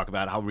also talk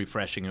about how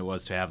refreshing it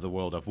was to have the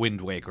world of Wind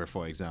Waker,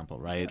 for example,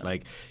 right? Yeah.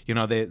 Like,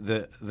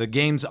 the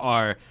games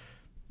are.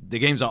 The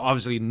games are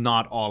obviously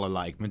not all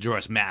alike.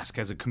 Majora's Mask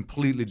has a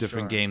completely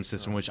different game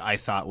system, which I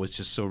thought was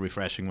just so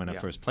refreshing when I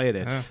first played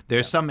it.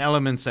 There's some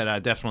elements that are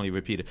definitely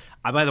repeated.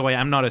 By the way,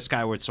 I'm not a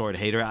Skyward Sword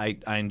hater. I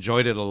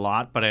enjoyed it a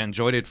lot, but I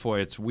enjoyed it for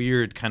its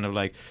weird kind of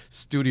like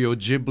Studio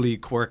Ghibli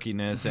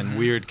quirkiness and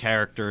weird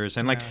characters.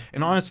 And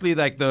and honestly,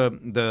 like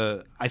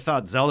I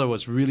thought Zelda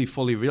was really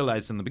fully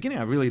realized in the beginning.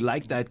 I really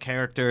liked that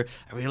character.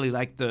 I really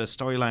liked the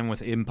storyline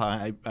with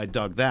Impa. I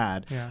dug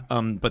that. Yeah.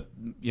 But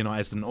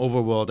as an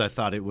overworld, I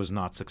thought it was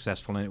not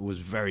successful, and it was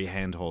very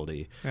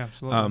hand-holdy. Yeah,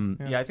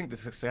 absolutely. Yeah, I think the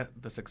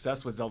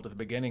success with Zelda at the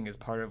beginning is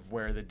part of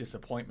where the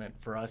disappointment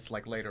for us,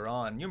 like later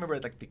on. You remember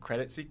like the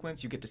credit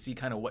sequence? You get to see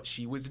kind of what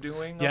she was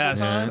doing.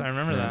 Yes, all the time. I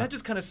remember that. And that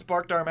just kind of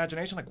sparked our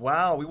imagination. Like,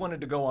 wow, we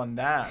wanted to go on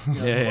that.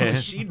 What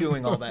was she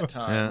doing all that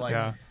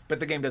time? But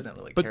the game doesn't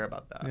really care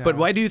about that. But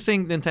why do you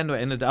think Nintendo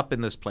ended up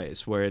in this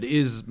place where it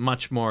is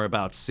much more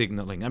about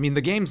signaling? I mean,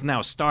 the games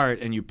now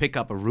start and you pick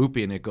up a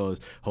rupee and it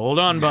goes, hold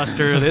on,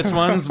 Buster, this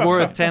one's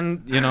worth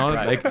 10,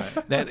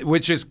 that,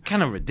 which is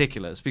kind of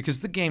ridiculous, because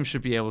the game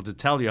should be able to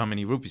tell you how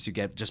many rupees you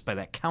get just by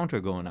that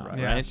counter going on, right?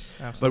 Yes,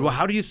 absolutely. But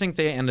how do you think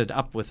they ended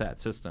up with that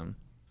system?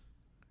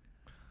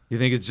 You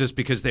think it's just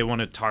because they want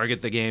to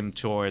target the game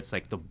towards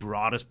like the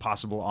broadest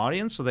possible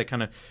audience, so they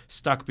kind of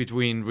stuck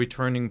between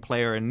returning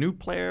player and new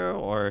player,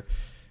 or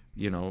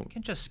You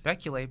can just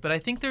speculate, but I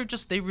think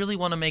they really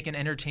want to make an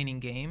entertaining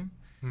game.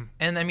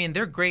 And I mean,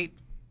 they're great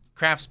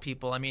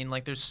craftspeople. I mean,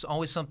 like, there's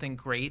always something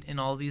great in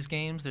all these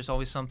games. There's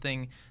always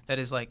something that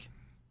is like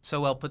so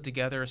well put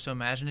together, so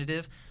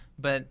imaginative.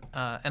 But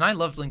and I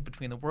loved Link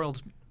Between the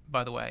Worlds,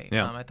 by the way.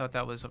 Yeah. I thought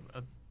that was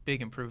a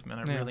big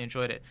improvement. I really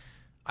enjoyed it.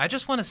 I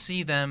just want to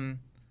see them.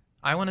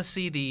 I want to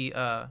see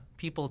the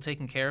people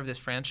taking care of this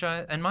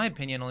franchise. And my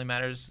opinion only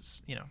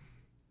matters,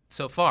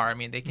 so far. I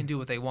mean, they can do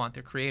what they want.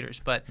 They're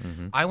creators. But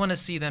I want to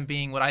see them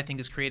being what I think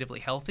is creatively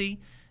healthy.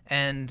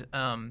 And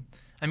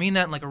I mean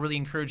that in like a really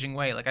encouraging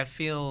way. Like I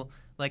feel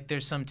like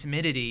there's some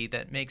timidity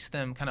that makes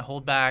them kind of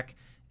hold back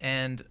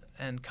and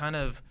kind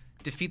of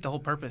defeat the whole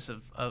purpose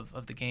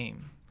of the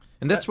game.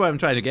 And that's what I'm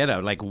trying to get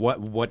at. Like,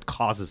 what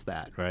causes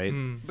that, right?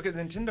 Because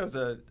Nintendo's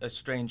a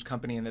strange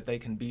company in that they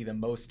can be the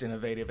most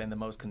innovative and the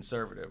most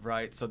conservative,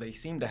 right? So they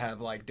seem to have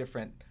like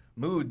different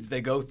moods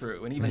they go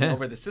through, and even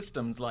over the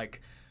systems,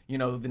 like the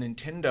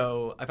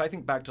Nintendo. If I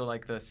think back to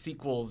like the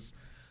sequels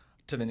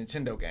to the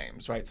Nintendo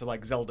games, right? So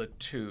like Zelda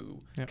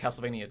 2,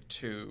 Castlevania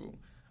 2,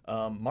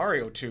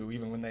 Mario 2,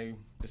 even when they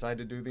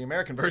decided to do the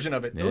American version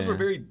of it, those were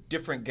very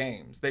different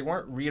games. They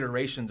weren't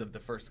reiterations of the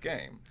first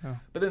game.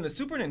 But then the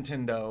Super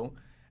Nintendo,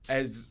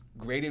 as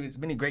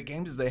many great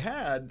games as they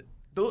had,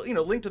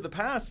 Link to the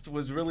Past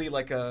was really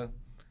like a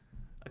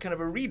kind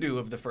of a redo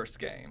of the first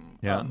game.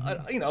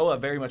 A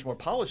very much more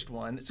polished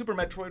one. Super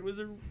Metroid was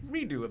a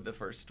redo of the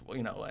first.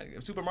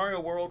 Like Super Mario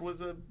World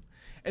was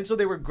and so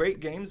they were great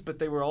games, but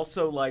they were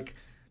also like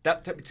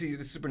that. See,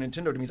 the Super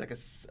Nintendo to me is like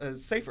a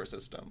safer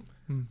system.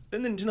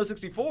 Then the Nintendo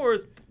 64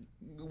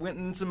 went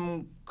in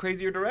some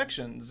crazier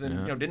directions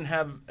and didn't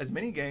have as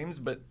many games,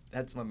 but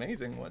had some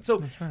amazing ones.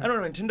 So I don't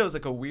know. Nintendo's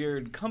like a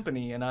weird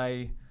company, and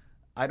I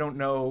don't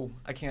know.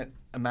 I can't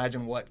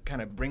imagine what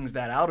kind of brings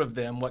that out of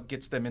them. What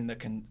gets them in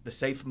the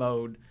safe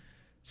mode?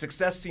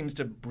 Success seems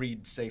to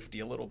breed safety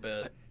a little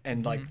bit,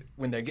 and like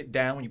when they get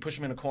down, when you push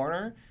them in a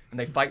corner and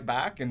they fight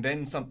back, and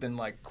then something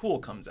like cool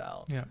comes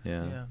out.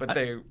 Yeah. But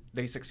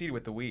they succeeded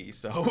with the Wii,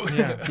 so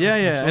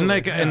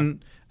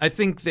and I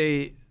think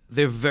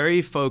they're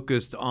very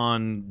focused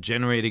on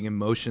generating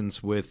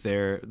emotions with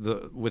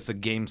the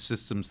game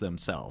systems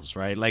themselves,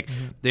 right? Like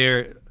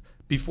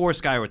before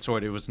Skyward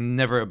Sword, it was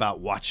never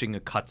about watching a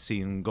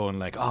cutscene going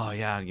like, oh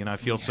yeah, I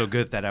feel so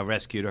good that I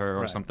rescued her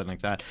or something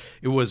like that.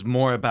 It was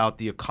more about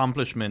the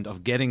accomplishment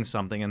of getting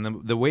something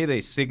and the way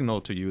they signal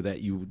to you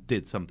that you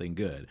did something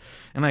good.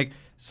 And like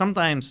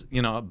sometimes,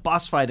 a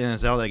boss fight in a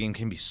Zelda game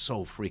can be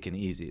so freaking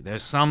easy.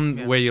 There's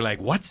some where you're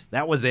like, what?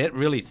 That was it?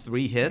 Really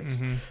 3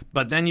 hits?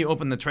 But then you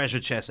open the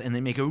treasure chest and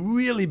they make a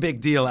really big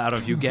deal out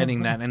of you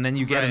getting that. And then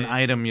you get an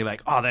item. You're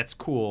like, oh, that's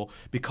cool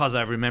because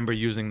I remember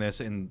using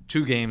this in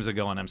 2 games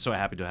ago and I'm so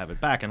happy to have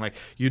it back. And like,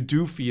 you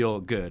do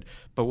feel good.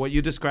 But what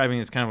you're describing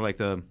is kind of like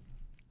the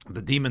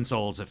Demon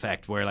Souls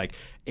effect, where like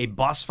a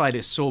boss fight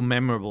is so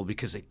memorable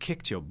because it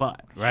kicked your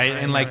butt, right?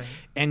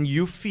 And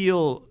you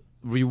feel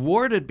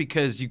rewarded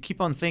because you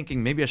keep on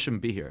thinking, maybe I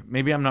shouldn't be here.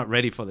 Maybe I'm not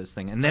ready for this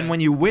thing. And then when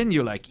you win,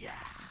 you're like, you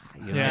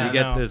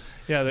get this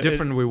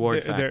different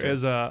reward factor. There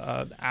is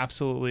a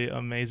absolutely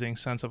amazing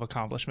sense of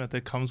accomplishment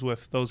that comes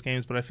with those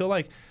games. But I feel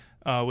like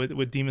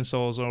with Demon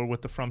Souls or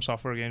with the From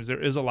Software games,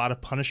 there is a lot of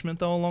punishment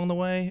though along the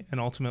way, and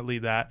ultimately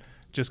that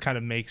just kind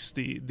of makes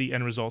the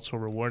end result so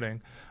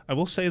rewarding. I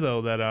will say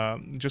though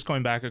that just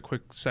going back a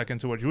quick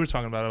second to what you were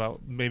talking about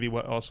maybe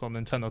what also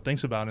Nintendo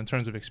thinks about in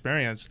terms of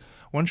experience,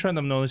 one trend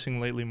I'm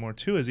noticing lately more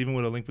too is even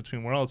with A Link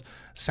Between Worlds,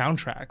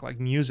 soundtrack, like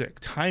music,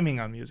 timing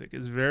on music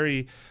is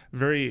very,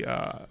 very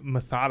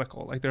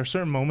methodical. Like there are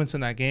certain moments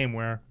in that game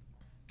where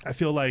I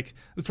feel like,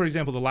 for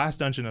example, the last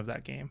dungeon of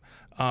that game,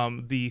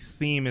 the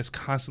theme is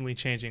constantly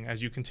changing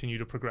as you continue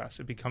to progress.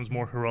 It becomes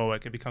more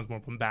heroic. It becomes more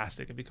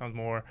bombastic. It becomes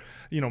more,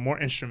 more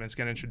instruments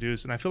get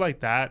introduced. And I feel like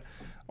that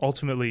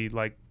ultimately,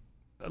 like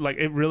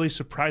it really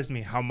surprised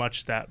me how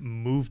much that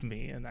moved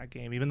me in that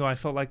game, even though I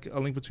felt like A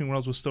Link Between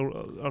Worlds was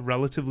still a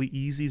relatively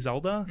easy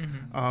Zelda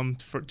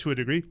to a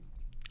degree.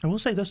 I will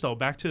say this, though,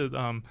 back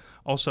to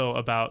also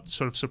about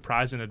sort of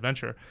surprise and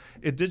adventure.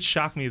 It did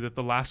shock me that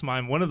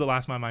one of the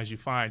last mines you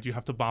find, you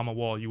have to bomb a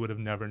wall you would have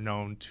never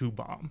known to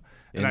bomb.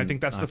 And I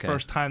think that's the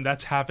first time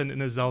that's happened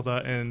in a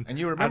Zelda. And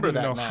you remember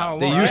that now. How long,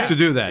 they used to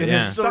do that,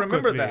 I still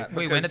remember that.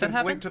 Wait, when did that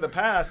happen? Link to the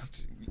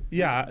Past,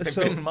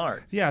 been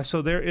marked. Yeah,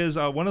 so there is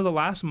one of the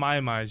last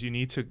Mai-Mais you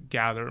need to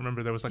gather.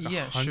 Remember, there was like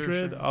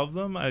 100 of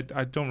them. I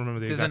don't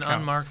remember the exact count. There's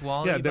an unmarked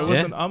wall. Yeah, there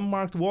was an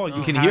unmarked wall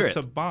you can had hear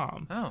to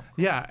bomb. Oh.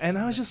 Yeah, and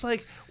I was just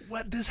like,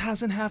 what? This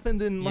hasn't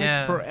happened in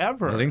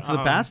forever. A Link to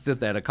the Past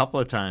did that a couple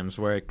of times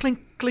where clink,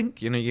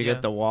 clink, you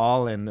get the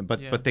wall,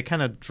 but they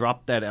kind of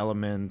dropped that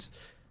element.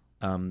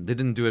 They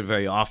didn't do it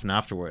very often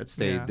afterwards.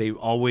 They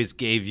always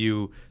gave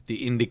you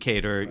the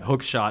indicator,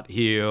 hook shot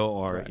here,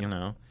 or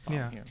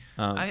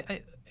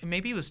I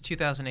maybe it was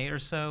 2008 or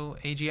so.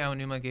 Eiji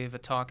Aonuma gave a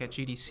talk at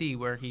GDC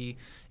where he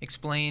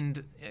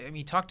explained.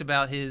 He talked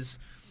about his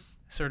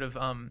sort of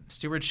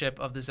stewardship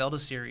of the Zelda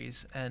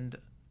series and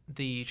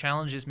the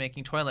challenges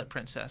making Twilight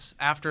Princess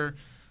after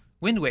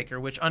Wind Waker,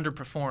 which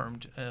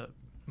underperformed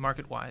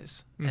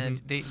market-wise,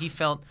 and he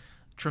felt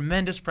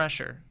tremendous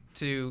pressure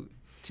to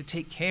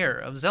take care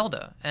of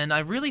Zelda, and I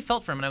really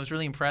felt for him, and I was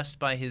really impressed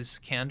by his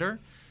candor.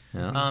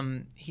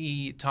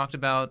 He talked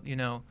about,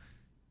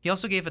 he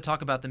also gave a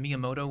talk about the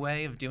Miyamoto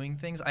way of doing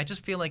things. I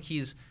just feel like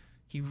he's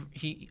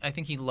I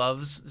think he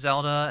loves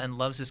Zelda and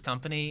loves his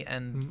company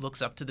and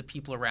looks up to the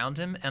people around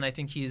him, and I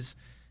think he's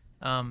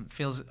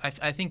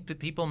I think the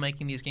people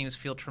making these games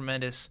feel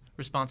tremendous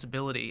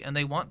responsibility, and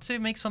they want to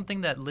make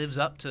something that lives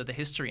up to the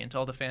history and to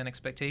all the fan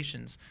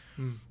expectations.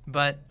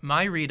 But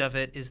my read of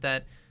it is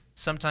that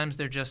sometimes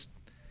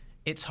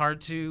it's hard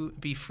to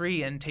be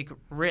free and take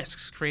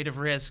risks, creative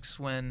risks,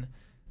 when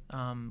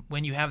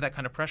you have that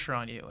kind of pressure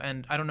on you.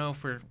 And I don't know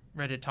if we're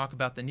ready to talk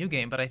about the new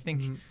game, but I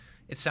think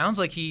it sounds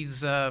like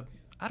he's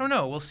I don't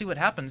know. We'll see what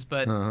happens,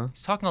 but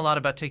he's talking a lot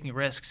about taking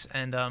risks.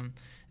 And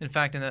in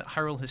fact, in the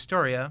Hyrule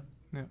Historia,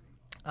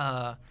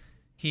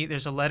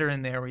 there's a letter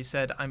in there where he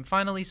said, "I'm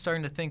finally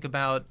starting to think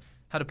about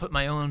how to put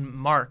my own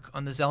mark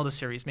on the Zelda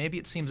series. Maybe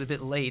it seems a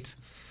bit late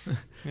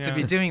to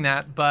be doing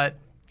that, but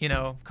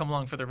come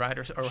along for the ride,"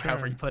 or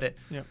however you put it.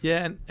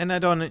 Yeah, and I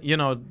don't,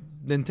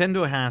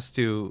 Nintendo has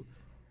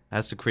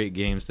to create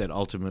games that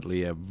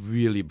ultimately a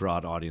really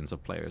broad audience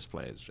of players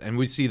plays. And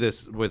we see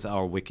this with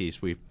our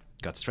wikis. We've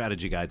got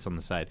strategy guides on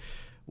the side.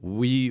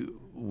 We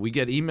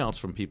get emails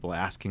from people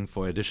asking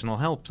for additional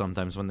help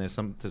sometimes when there's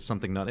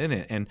something not in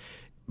it. And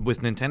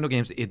with Nintendo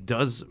games, it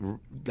does,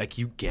 like,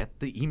 you get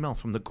the email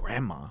from the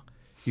grandma.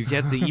 You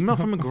get the email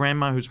from a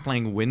grandma who's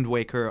playing Wind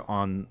Waker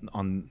on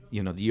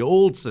the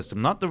old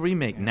system, not the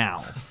remake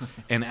now,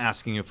 and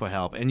asking you for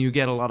help. And you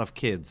get a lot of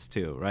kids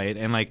too, right?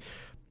 And like,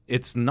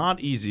 it's not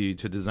easy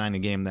to design a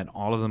game that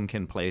all of them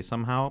can play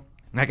somehow.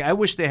 Like, I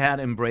wish they had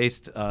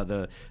embraced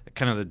the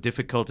kind of the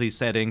difficulty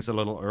settings a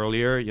little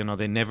earlier.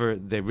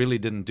 They really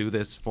didn't do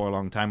this for a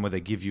long time, where they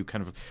give you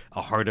kind of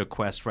a harder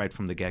quest right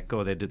from the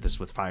get-go. They did this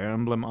with Fire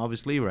Emblem,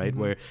 obviously, right,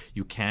 where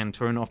you can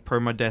turn off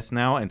permadeath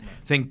now. And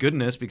thank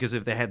goodness, because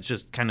if they had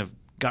just kind of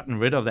gotten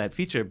rid of that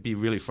feature, it'd be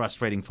really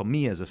frustrating for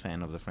me as a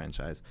fan of the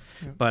franchise.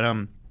 But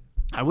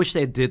I wish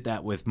they did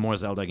that with more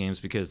Zelda games,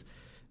 because,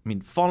 I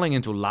mean, falling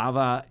into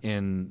lava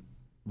in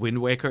Wind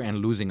Waker and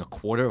losing a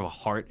quarter of a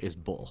heart is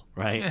bull,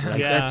 right? Like,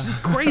 that's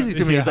just crazy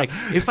to me. It's like,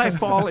 if I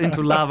fall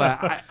into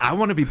lava, I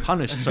want to be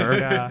punished,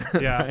 sir.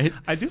 Right?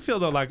 I do feel,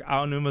 though, like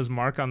Aonuma's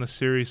mark on the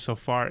series so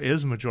far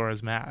is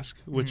Majora's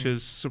Mask, which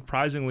is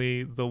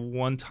surprisingly the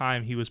one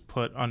time he was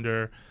put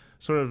under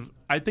sort of,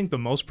 I think, the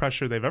most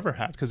pressure they've ever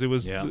had, because it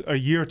was a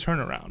year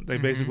turnaround. They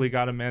basically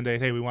got a mandate,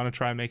 hey, we want to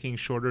try making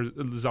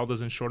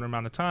Zeldas in shorter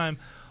amount of time.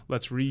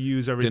 Let's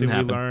reuse everything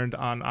we learned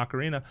on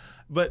Ocarina.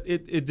 But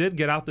it did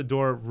get out the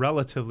door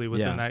relatively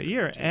within that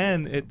year.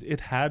 And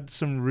it had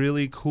some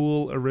really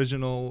cool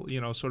original,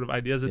 sort of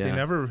ideas that they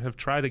never have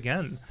tried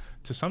again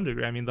to some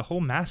degree. I mean, the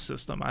whole mass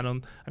system,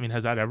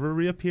 has that ever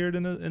reappeared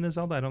in a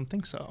Zelda? I don't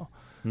think so.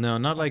 No,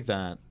 not like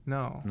that.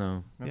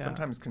 No. And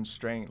sometimes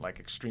constraint, like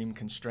extreme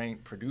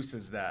constraint,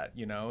 produces that,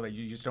 that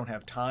you just don't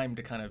have time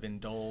to kind of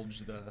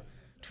indulge the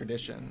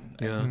tradition.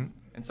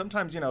 And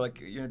sometimes,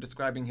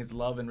 describing his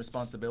love and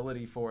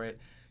responsibility for it,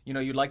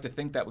 you'd like to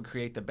think that would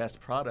create the best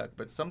product,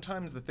 but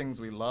sometimes the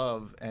things we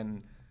love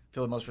and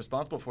feel the most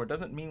responsible for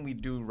doesn't mean we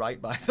do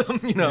right by them,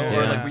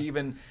 or like we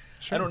even,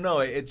 I don't know,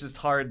 it's just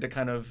hard to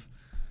kind of,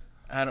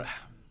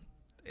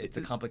 it's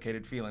a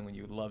complicated feeling when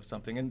you love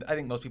something. And I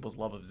think most people's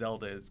love of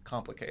Zelda is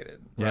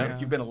complicated, right? If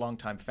you've been a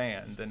longtime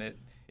fan, then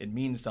it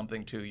means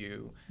something to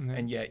you.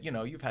 And yet,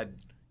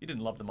 you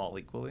didn't love them all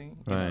equally.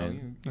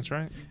 That's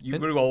right. You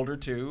grew older,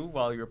 too,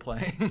 while you were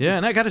playing. Yeah,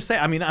 and I got to say,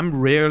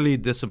 I'm rarely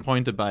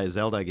disappointed by a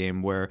Zelda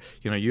game where,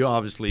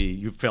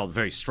 you felt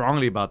very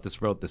strongly about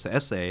this, wrote this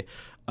essay.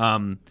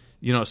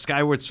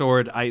 Skyward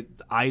Sword,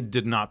 I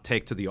did not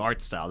take to the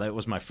art style. That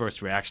was my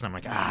first reaction. I'm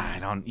like, I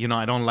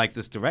don't like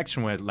this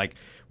direction. Where, like,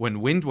 when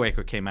Wind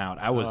Waker came out,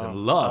 I was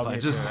in love.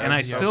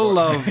 I still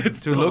love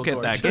to look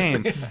at that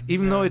game,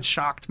 even though it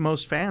shocked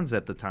most fans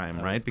at the time,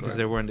 right? Because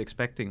they weren't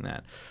expecting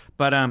that.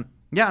 But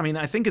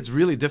I think it's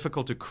really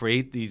difficult to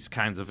create these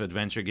kinds of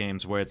adventure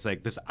games where it's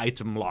like this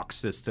item lock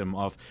system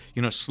of,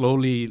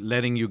 slowly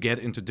letting you get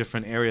into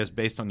different areas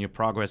based on your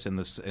progress in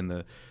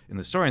the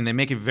story, and they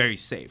make it very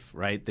safe,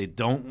 right? They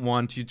don't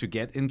want you to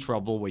get in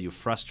trouble where you're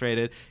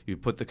frustrated, you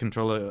put the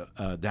controller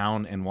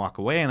down and walk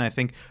away. And I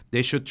think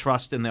they should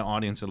trust in their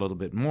audience a little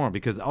bit more,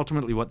 because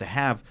ultimately what they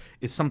have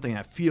is something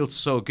that feels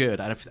so good.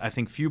 I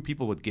think few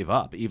people would give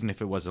up, even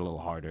if it was a little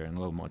harder and a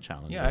little more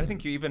challenging. Yeah, I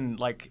think you even,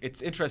 like,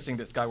 it's interesting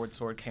that Skyward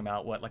Sword came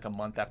out, like a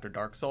month after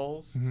Dark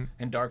Souls,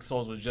 and Dark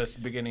Souls was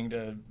just beginning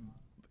to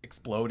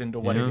explode into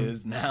what it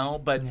is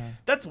now. But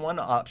that's one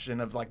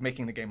option of, like,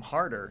 making the game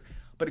harder.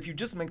 But if you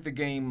just make the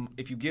game,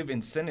 if you give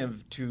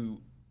incentive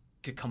to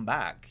come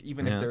back,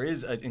 even if there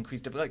is an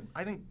increased difficulty, like,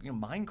 I think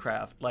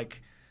Minecraft,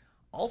 like,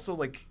 also,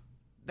 like,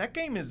 that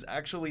game is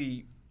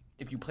actually,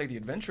 if you play the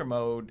adventure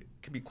mode,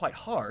 can be quite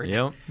hard.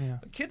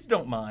 Kids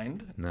don't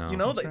mind.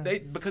 No.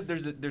 Because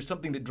there's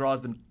something that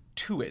draws them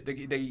to it.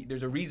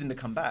 There's a reason to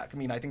come back. I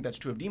mean, I think that's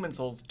true of Demon's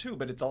Souls too,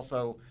 but it's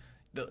also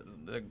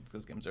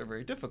those games are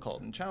very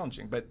difficult and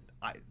challenging. But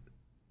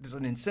there's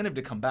an incentive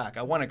to come back.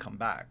 I want to come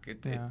back.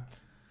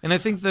 And I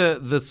think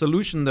the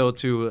solution, though,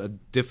 to a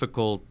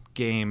difficult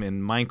game in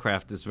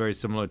Minecraft is very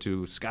similar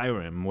to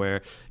Skyrim,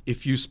 where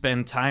if you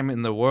spend time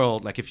in the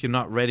world, like if you're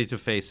not ready to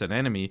face an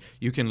enemy,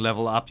 you can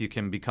level up, you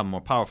can become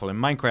more powerful. In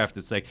Minecraft,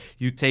 it's like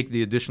you take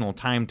the additional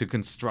time to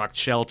construct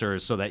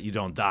shelters so that you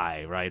don't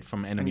die, right,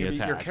 from enemy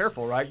attacks. You're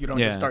careful, right? You don't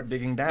just start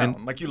digging down.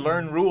 And, like you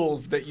learn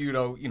rules that you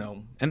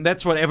know. And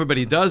that's what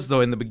everybody does, though,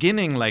 in the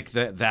beginning, like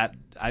that.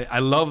 I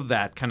love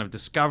that kind of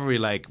discovery,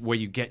 like where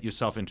you get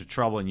yourself into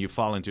trouble and you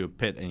fall into a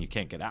pit and you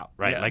can't get out,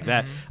 right? Like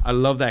that. I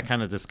love that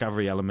kind of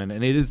discovery element,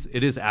 and it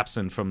is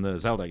absent from the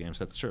Zelda games.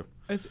 That's true.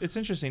 It's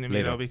interesting to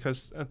me though,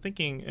 because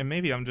thinking, and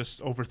maybe I'm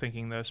just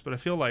overthinking this, but I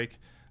feel like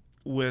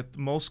with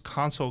most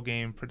console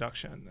game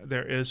production,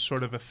 there is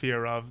sort of a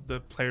fear of the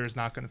player is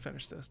not going to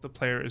finish this. The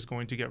player is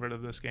going to get rid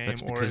of this game,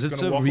 That's or because is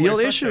it's going to a walk real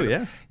away issue.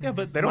 frustrated. Yeah,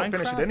 but they don't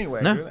finish it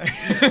anyway, No. do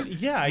they?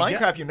 Yeah,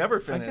 Minecraft you never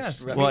finish.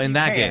 guess. I mean, Well, in you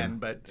that can, game.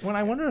 but When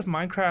I wonder if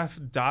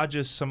Minecraft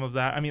dodges some of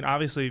that. I mean,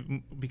 obviously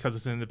because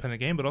it's an independent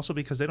game, but also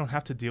because they don't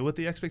have to deal with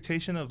the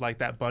expectation of like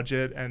that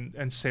budget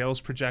and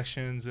sales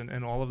projections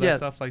and all of that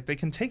stuff. Like they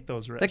can take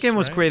those risks. that game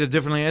was right? created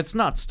differently. It's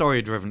not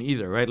story driven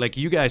either, right? Like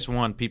you guys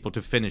want people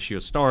to finish your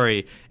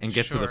story and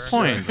get to the Sure.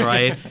 point,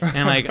 right?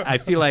 And like I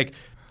feel like,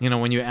 you know,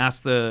 when you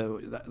ask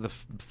the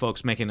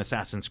folks making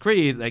Assassin's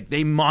Creed, like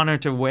they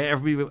monitor where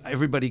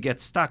everybody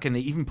gets stuck, and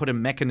they even put a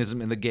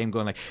mechanism in the game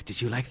going like,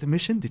 "Did you like the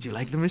mission? Did you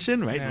like the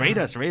mission? Right? Yeah. Rate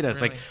us."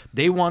 Like Really?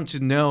 they want to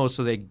know,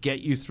 so they get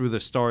you through the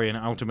story and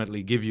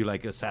ultimately give you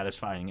like a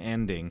satisfying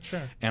ending.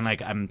 Sure. And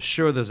like I'm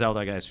sure the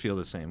Zelda guys feel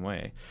the same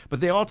way. But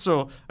they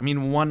also, I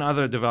mean, one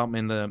other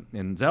development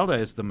in Zelda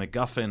is the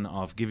MacGuffin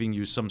of giving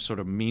you some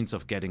sort of means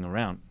of getting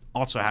around.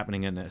 Also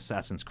happening in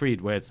Assassin's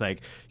Creed, where it's like,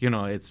 you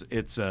know,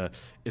 it's a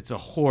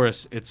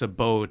horse, it's a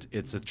boat,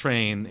 it's a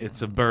train,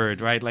 it's a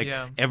bird, right? Like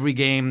every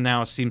game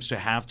now seems to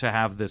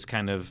have this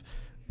kind of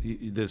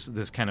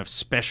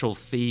special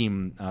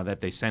theme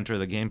that they center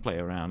the gameplay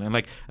around. And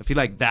like I feel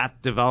like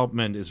that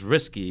development is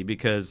risky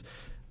because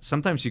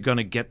sometimes you're going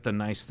to get the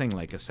nice thing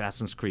like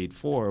Assassin's Creed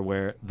 4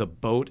 where the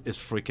boat is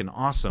freaking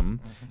awesome.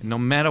 And no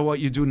matter what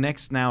you do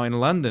next now in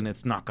London,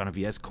 it's not going to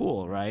be as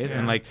cool, right? Yeah.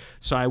 And like,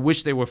 so I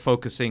wish they were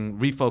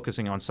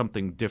refocusing on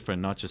something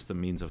different, not just the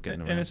means of getting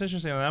around. And it's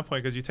interesting on that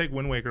point because you take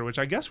Wind Waker, which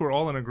I guess we're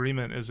all in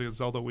agreement is a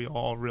Zelda we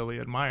all really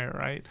admire,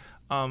 right?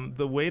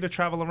 The way to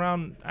travel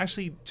around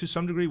actually to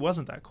some degree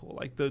wasn't that cool.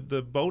 Like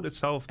the boat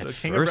itself, the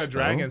King of Red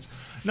Dragons.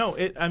 No,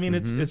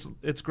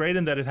 it's great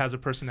in that it has a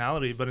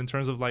personality, but in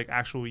terms of like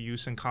actual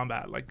use in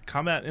combat, like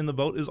combat in the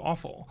boat is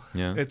awful.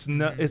 Yeah.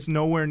 It's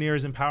nowhere near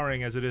as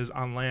empowering as it is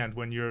on land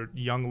when you're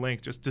young Link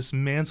just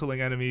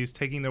dismantling enemies,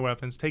 taking their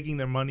weapons, taking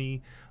their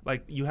money.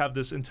 Like you have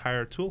this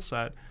entire tool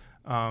set,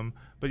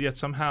 but yet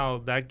somehow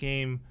that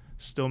game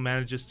still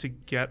manages to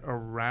get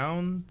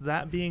around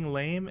that being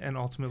lame and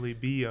ultimately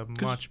be a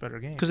much better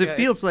game. Because it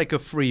feels like a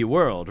free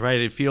world, right?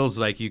 It feels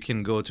like you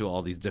can go to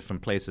all these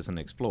different places and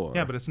explore.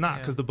 Yeah, but it's not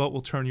because the boat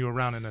will turn you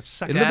around in a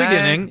second. In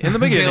the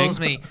beginning. Kills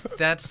me.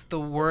 That's the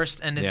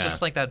worst, and it's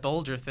just like that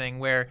Boulder thing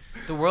where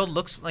the world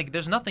looks like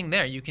there's nothing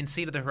there. You can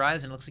see to the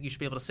horizon. It looks like you should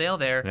be able to sail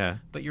there.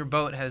 But your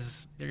boat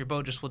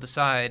just will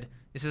decide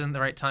this isn't the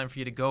right time for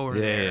you to go over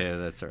there. Yeah,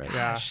 that's right.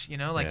 Gosh, you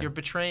know, like you're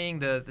betraying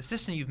the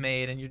system you've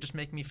made, and you're just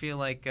making me feel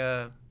like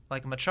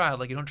I'm a child,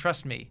 like you don't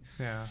trust me.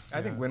 Yeah.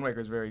 I think Wind Waker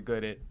is very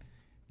good at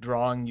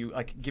drawing you,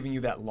 like giving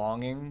you that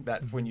longing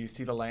that when you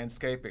see the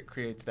landscape, it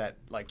creates that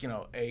like, you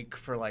know, ache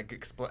for like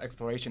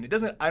exploration. It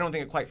doesn't. I don't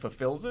think it quite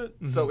fulfills it.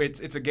 So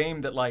it's a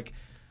game that like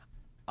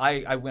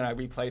I when I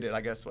replayed it,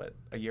 I guess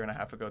a year and a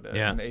half ago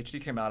when the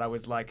HD came out, I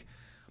was like,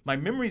 my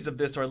memories of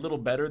this are a little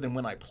better than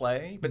when I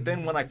play, but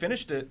then when I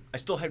finished it, I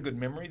still had good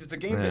memories. It's a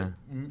game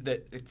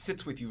that it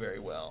sits with you very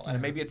well,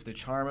 and maybe it's the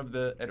charm of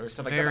or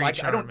stuff like that.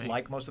 But I don't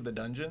like most of the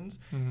dungeons,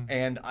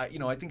 and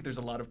I think there's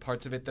a lot of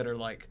parts of it that are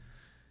like,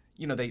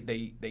 you know,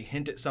 they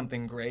hint at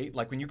something great,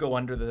 like when you go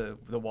under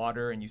the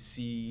water and you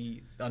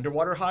see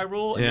underwater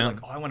Hyrule, and you're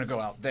like, oh, I want to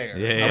go out there.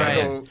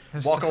 I want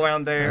to go walk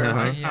around there.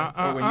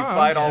 Or when you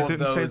fight all of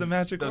those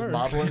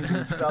moblins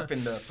and stuff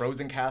in the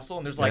frozen castle,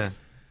 and there's like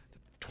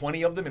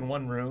 20 of them in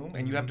one room,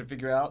 and you have to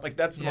figure out, like,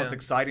 that's the most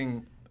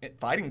exciting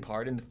fighting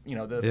part, and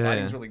the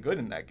fighting's really good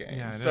in that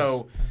game.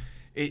 So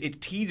it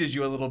teases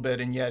you a little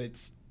bit, and yet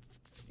it's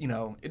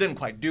it doesn't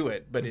quite do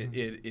it, but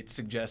it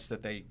suggests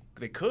that they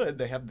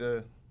have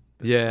the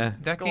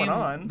that going game,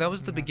 on. That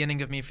was the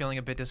beginning of me feeling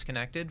a bit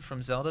disconnected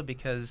from Zelda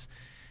because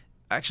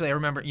actually I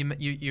remember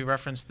you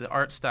referenced the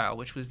art style,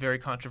 which was very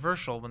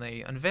controversial when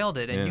they unveiled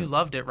it, and you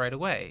loved it right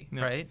away,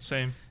 right?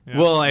 Same. Yeah.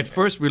 Well, at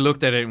first we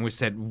looked at it and we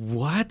said,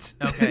 "What?"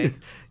 Okay.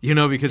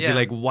 Because you're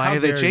like, "Why are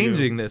they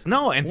changing this?"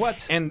 No, and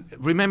what? And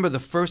remember, the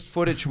first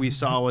footage we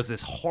saw was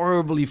this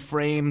horribly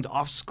framed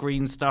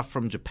off-screen stuff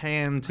from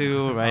Japan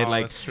too, right?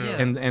 That's true.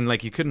 And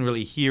like you couldn't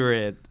really hear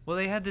it. Well,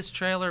 they had this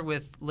trailer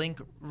with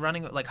Link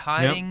running, like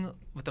hiding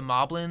with the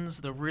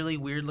moblins, the really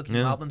weird-looking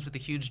moblins with the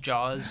huge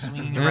jaws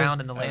swinging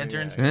around and the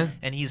lanterns,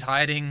 and he's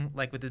hiding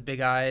like with his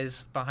big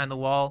eyes behind the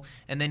wall,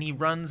 and then he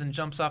runs and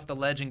jumps off the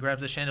ledge and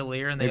grabs the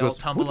chandelier, and they all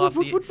tumble off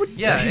the.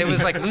 Yeah, it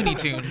was like Looney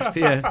Tunes.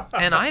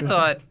 And I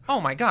thought, oh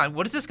my God,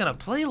 what is this gonna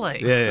play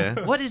like?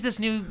 Yeah. What is this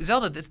new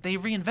Zelda? They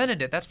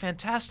reinvented it. That's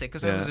fantastic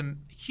because I Yeah. was a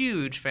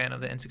huge fan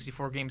of the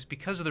N64 games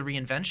because of the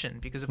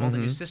reinvention, because of all the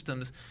new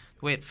systems,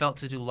 the way it felt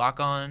to do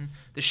lock-on,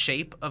 the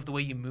shape of the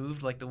way you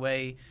moved, like the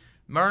way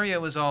Mario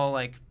was all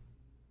like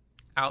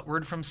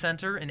outward from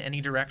center in any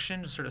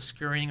direction, just sort of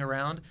scurrying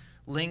around.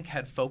 Link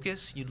had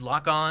focus. You'd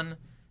lock on,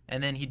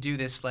 and then he'd do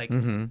this like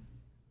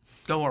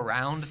go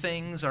around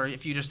things, or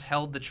if you just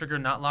held the trigger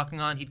not locking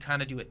on, he'd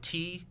kind of do a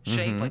T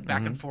shape, like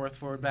back and forth,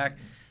 forward, back.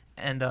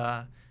 And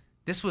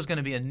this was going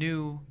to be a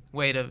new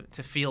way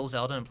to feel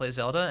Zelda and play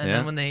Zelda. And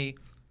then when they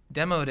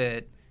demoed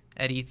it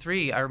at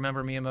E3, I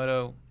remember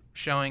Miyamoto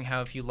showing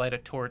how if you light a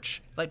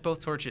torch, light both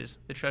torches,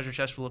 the treasure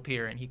chest will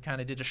appear. And he kind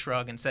of did a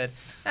shrug and said,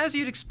 as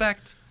you'd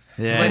expect.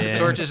 Light the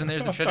torches and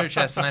there's the treasure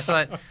chest. And I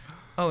thought,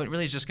 oh, it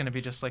really is just going to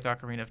be just like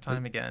Ocarina of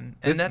Time again.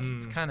 And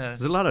that's kind of...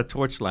 There's a lot of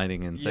torch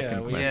lighting in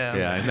Second Quest.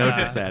 Yeah. I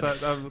noticed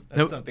that.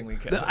 That's something we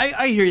can.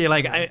 I hear you.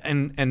 Like,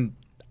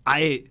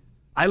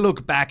 I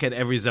look back at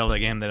every Zelda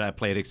game that I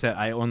played, except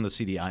I own the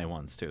CDI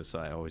ones too, so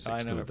I always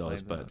exclude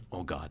those. But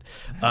oh god,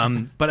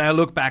 but I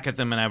look back at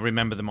them and I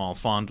remember them all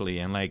fondly.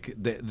 And like,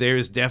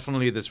 there's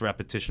definitely this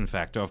repetition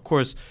factor. Of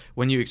course,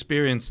 when you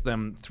experience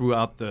them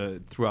throughout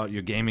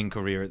your gaming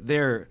career,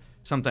 they're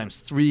sometimes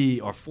 3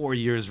 or 4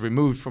 years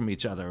removed from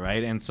each other,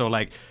 right? And so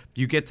like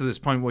you get to this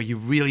point where you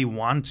really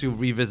want to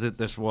revisit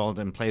this world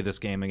and play this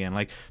game again.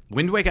 Like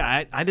Wind Waker,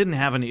 I didn't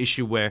have an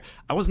issue where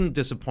I wasn't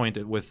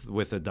disappointed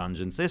with the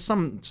dungeons. There's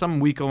some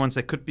weaker ones.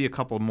 There could be a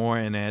couple more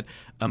in it,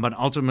 but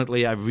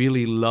ultimately I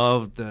really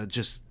loved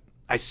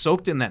I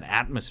soaked in that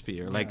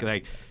atmosphere.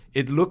 Like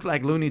it looked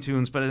like Looney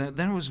Tunes, but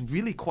then it was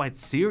really quite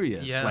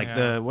serious.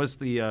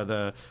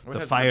 The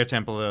fire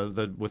temple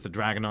with the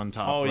dragon on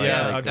top. Oh right?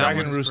 yeah, like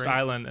Dragon Roost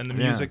Island, and the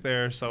music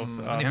there. So and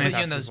they put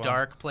you in those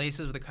dark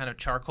places with the kind of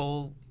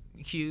charcoal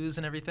hues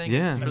and everything.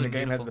 Yeah. It's And really the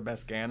game has beautiful. the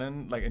best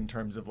Ganon, like in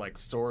terms of like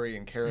story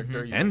and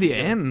character. And the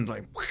end,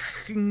 like,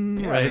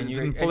 right?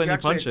 Didn't pull any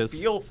punches.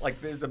 Feel like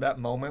there's that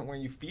moment where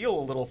you feel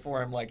a little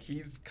for him, like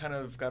he's kind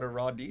of got a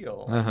raw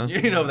deal.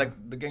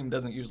 Like the game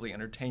doesn't usually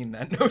entertain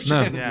that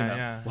notion.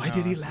 Yeah. Why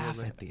did he laugh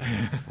at the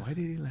end? Why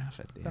did he laugh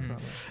at the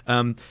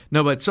end?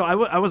 No, but so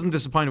I wasn't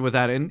disappointed with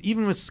that. And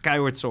even with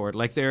Skyward Sword,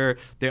 like there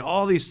are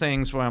all these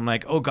things where I'm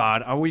like, oh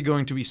God, are we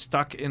going to be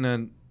stuck in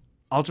an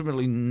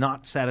ultimately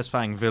not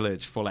satisfying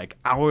village for like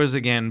hours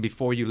again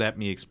before you let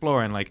me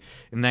explore? And like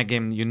in that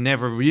game you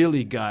never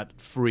really got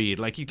freed.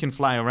 Like you can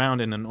fly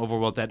around in an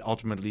overworld that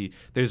ultimately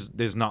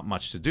there's not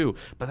much to do,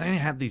 but then you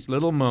have these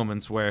little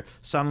moments where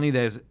suddenly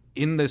there's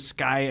in the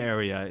sky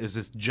area is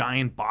this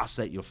giant boss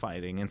that you're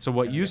fighting, and so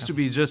what used to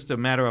be just a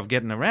matter of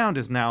getting around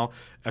is now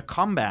a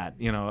combat,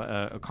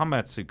 a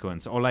combat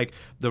sequence, or like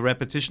the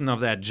repetition of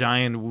that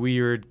giant,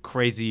 weird,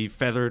 crazy,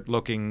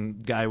 feathered-looking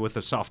guy with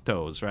the soft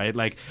toes, right?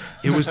 Like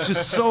it was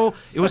just so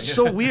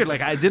weird.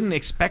 Like I didn't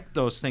expect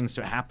those things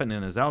to happen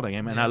in a Zelda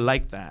game, and I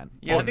like that.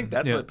 Yeah, I think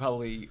that's what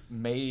probably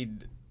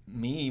made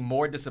me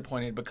more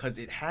disappointed, because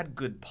it had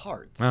good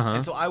parts,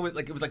 and so I was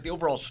like, it was like the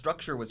overall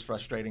structure was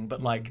frustrating,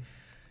 but like,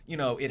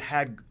 it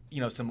had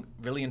some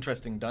really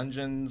interesting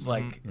dungeons.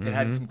 Like it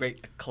had some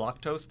great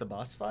Koloktos, the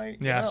boss fight.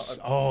 Yes.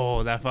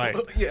 Oh, that fight.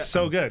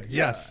 So good.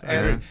 Yes.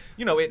 And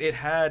it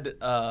had.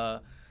 I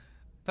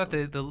thought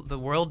the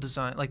world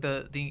design, like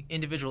the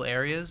individual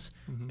areas,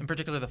 in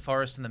particular the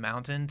forest and the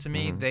mountain, to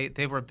me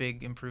they were a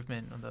big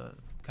improvement on the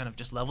kind of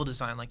just level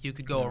design. Like you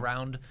could go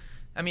around.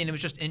 I mean, it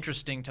was just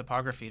interesting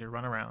topography to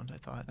run around, I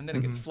thought. And then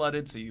it gets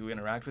flooded, so you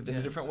interact with it in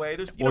a different way.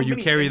 There's, you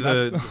carry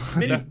the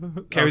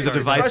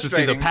device to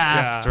see the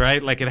past,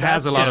 right? Like it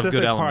has a lot of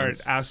good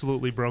elements. Part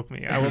absolutely broke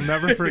me. I will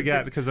never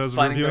forget, because I was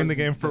reviewing the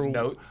game for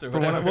notes or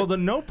whatever. Well, the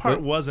note part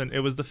wasn't.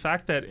 It was the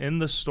fact that in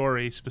the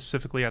story,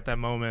 specifically at that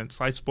moment,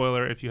 slight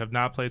spoiler, if you have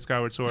not played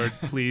Skyward Sword,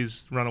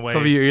 please run away.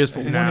 Cover your ears for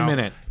 1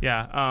 minute.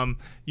 Yeah.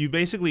 You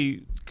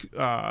basically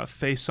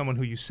face someone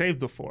who you saved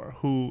before,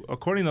 who,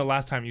 according to the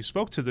last time you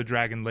spoke to the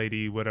dragon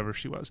lady, whatever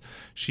she was,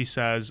 she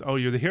says, oh,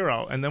 you're the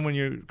hero. And then when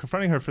you're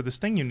confronting her for this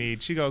thing you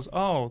need, she goes,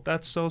 oh,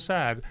 that's so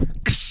sad.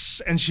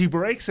 And she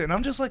breaks it. And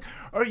I'm just like,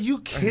 are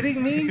you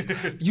kidding me?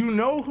 You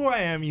know who I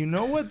am. You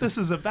know what this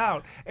is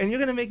about. And you're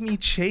going to make me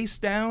chase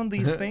down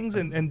these things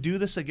and do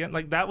this again?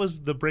 Like, that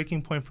was the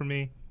breaking point for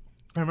me.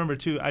 I remember,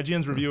 too,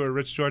 IGN's reviewer,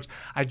 Rich George,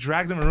 I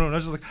dragged him in a room. And I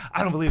was just like,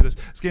 I don't believe this.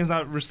 This game's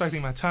not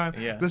respecting my time.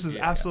 This is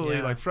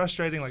absolutely like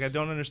frustrating. Like, I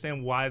don't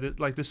understand why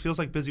this feels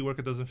like busy work.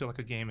 It doesn't feel like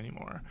a game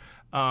anymore.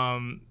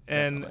 And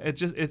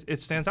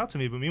it stands out to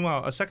me. But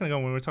meanwhile, a second ago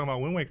when we were talking about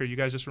Wind Waker, you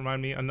guys just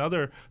remind me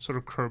another sort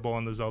of curveball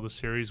in the Zelda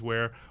series,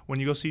 where when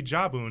you go see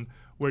Jabun,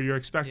 where you're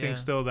expecting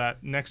still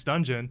that next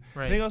dungeon,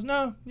 and he goes,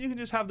 no, you can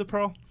just have the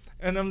pearl.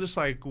 And I'm just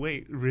like,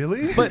 wait,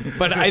 really?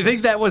 But I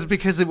think that was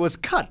because it was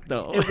cut,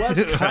 though. It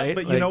was cut, right?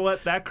 but you know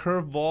what? That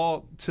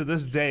curveball to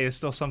this day is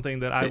still something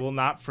that I will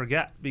not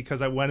forget,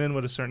 because I went in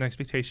with a certain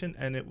expectation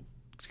and it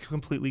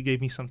completely gave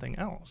me something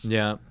else.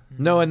 Yeah.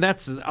 No, and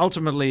that's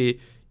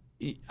ultimately,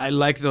 I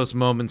like those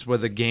moments where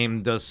the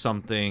game does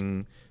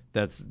something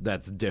that's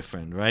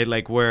different, right?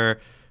 Like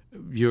where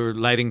you're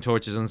lighting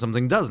torches and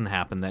something doesn't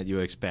happen that you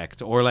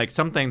expect, or like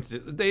sometimes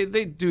they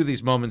do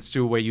these moments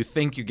too where you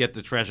think you get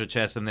the treasure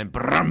chest and then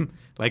brum,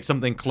 like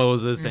something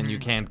closes and you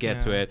can't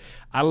get to it.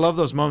 I love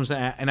those moments,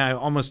 and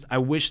I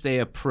wish they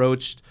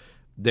approached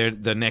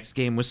the next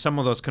game with some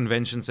of those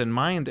conventions in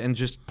mind and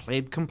just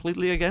played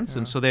completely against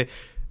them. So they,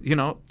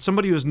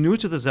 somebody who's new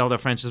to the Zelda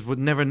franchise would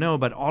never know,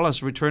 but all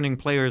us returning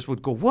players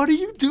would go, "What are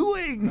you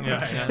doing?"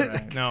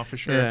 Right. No, for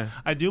sure. Yeah.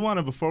 I do want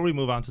to, before we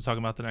move on to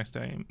talking about the next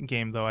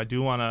game, though, I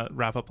do want to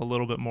wrap up a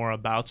little bit more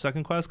about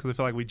Second Quest, because I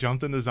feel like we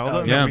jumped into Zelda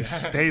and then we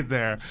stayed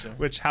there,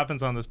 which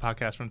happens on this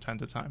podcast from time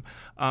to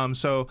time.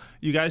 So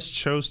you guys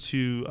chose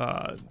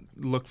to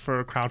look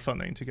for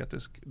crowdfunding to get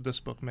this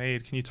book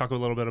made. Can you talk a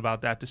little bit about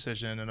that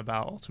decision and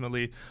about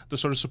ultimately the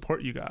sort of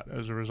support you got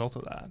as a result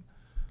of that?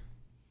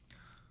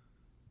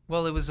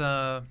 Well, it was,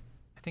 I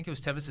think it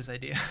was Tevis's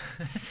idea.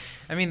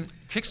 I mean,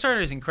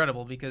 Kickstarter is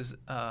incredible because,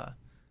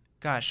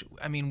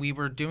 we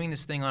were doing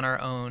this thing on our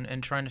own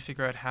and trying to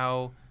figure out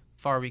how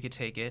far we could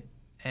take it.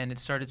 And it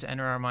started to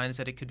enter our minds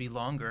that it could be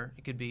longer.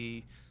 It could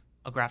be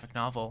a graphic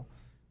novel.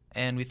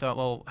 And we thought,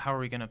 well, how are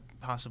we going to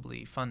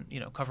possibly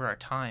cover our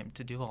time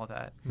to do all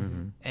that?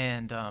 Mm-hmm.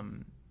 And,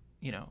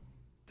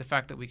 the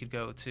fact that we could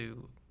go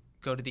to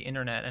the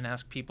internet and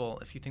ask people,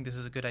 if you think this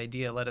is a good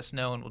idea, let us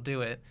know and we'll do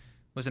it,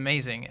 was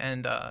amazing.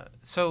 And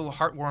so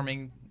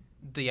heartwarming,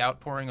 the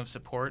outpouring of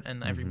support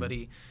and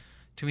everybody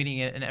tweeting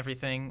it and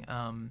everything.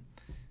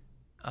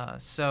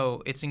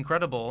 So it's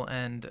incredible.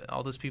 And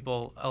all those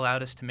people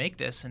allowed us to make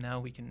this. And now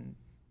we can,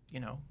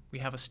 we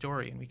have a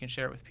story and we can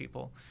share it with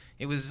people.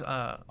 It was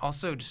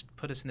also just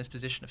put us in this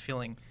position of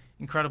feeling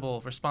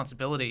incredible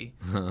responsibility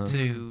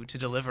to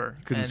deliver.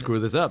 Couldn't screw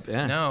this up,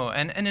 yeah. No,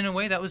 and in a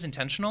way that was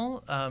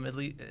intentional, at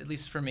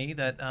least for me,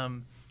 that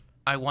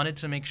I wanted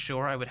to make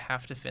sure I would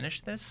have to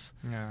finish this.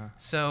 Yeah.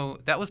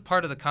 So that was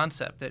part of the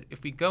concept, that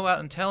if we go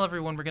out and tell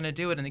everyone we're going to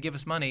do it and they give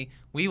us money,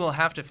 we will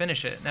have to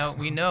finish it. Now,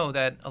 we know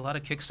that a lot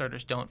of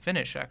Kickstarters don't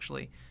finish,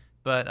 actually.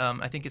 But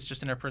I think it's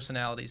just in our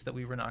personalities that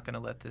we were not going to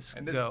let this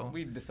go.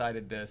 We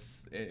decided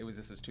this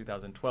was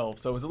 2012,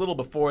 so it was a little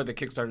before the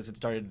Kickstarters had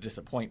started to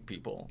disappoint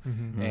people.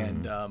 Mm-hmm.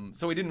 And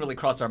so we didn't really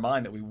cross our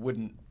mind that we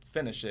wouldn't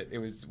finish it.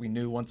 We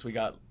knew once we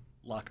got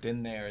locked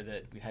in there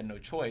that we had no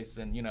choice,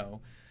 and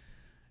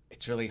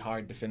it's really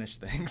hard to finish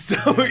things. So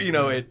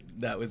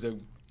that was a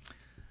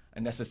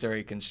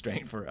necessary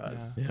constraint for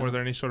us. Yeah. Were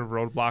there any sort of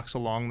roadblocks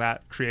along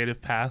that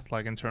creative path,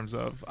 like in terms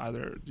of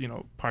either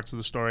parts of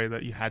the story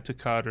that you had to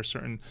cut, or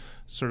certain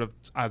sort of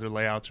either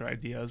layouts or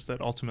ideas that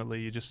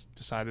ultimately you just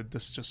decided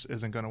this just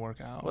isn't going to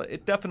work out? Well,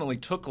 it definitely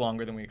took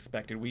longer than we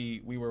expected.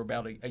 We were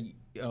about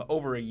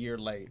over a year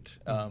late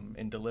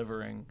in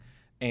delivering.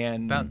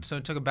 So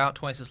it took about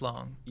twice as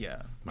long.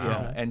 Yeah. Wow.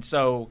 Yeah. And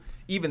so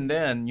even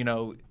then,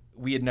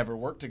 we had never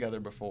worked together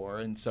before,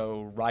 and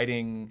so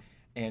writing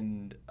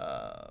and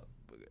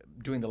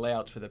doing the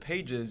layouts for the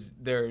pages,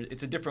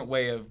 it's a different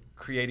way of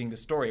creating the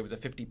story. It was a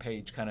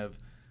 50-page kind of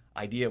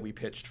idea we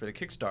pitched for the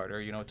Kickstarter.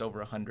 It's over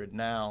 100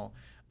 now,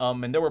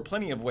 and there were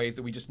plenty of ways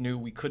that we just knew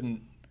we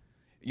couldn't,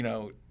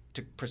 to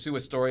pursue a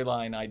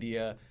storyline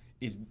idea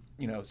is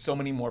so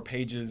many more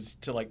pages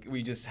to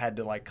we just had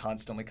to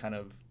constantly kind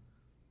of,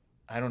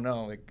 I don't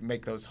know,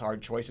 make those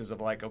hard choices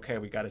of okay,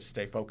 we got to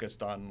stay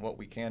focused on what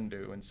we can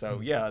do. And so,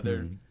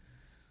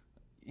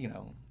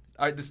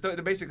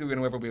 basically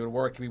whenever we would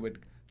work, we would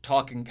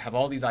talk and have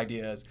all these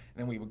ideas,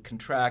 and then we would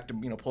contract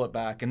and, pull it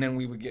back. And then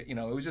we would get, it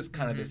was just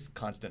kind of this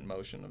constant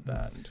motion of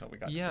that until we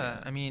got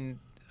to I mean,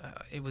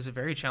 it was a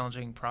very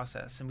challenging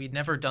process, and we'd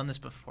never done this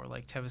before.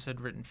 Tevis had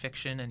written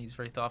fiction, and he's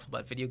very thoughtful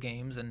about video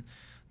games, and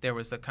there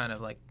was the kind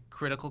of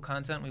critical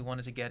content we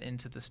wanted to get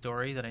into the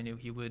story that I knew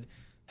he would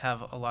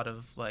have a lot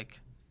of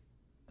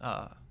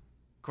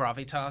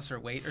gravitas or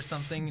weight or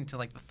something into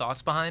the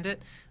thoughts behind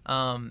it.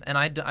 And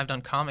I've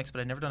done comics,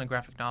 but I'd never done a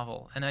graphic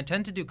novel. And I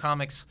tend to do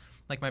comics,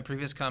 like my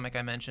previous comic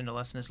I mentioned, A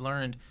Lesson Is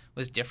Learned,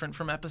 was different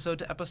from episode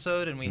to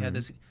episode, and we had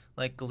this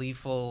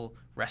gleeful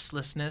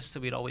restlessness that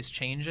we'd always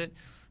change it.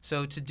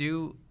 So to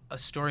do a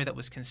story that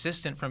was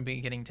consistent from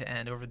beginning to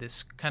end over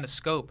this kind of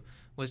scope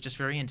was just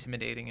very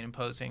intimidating and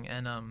imposing.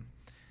 And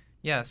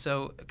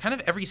so kind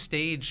of every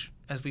stage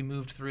as we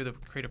moved through the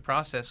creative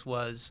process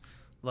was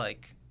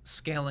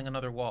scaling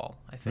another wall,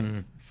 I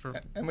think.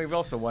 And we've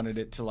also wanted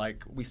it to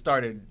we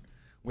started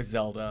with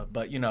Zelda,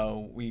 but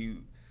we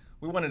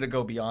wanted to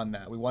go beyond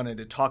that. We wanted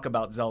to talk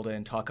about Zelda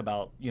and talk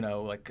about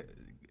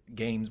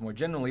games more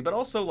generally, but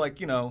also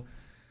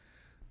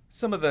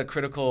some of the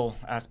critical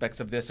aspects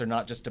of this are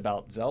not just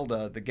about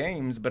Zelda, the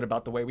games, but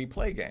about the way we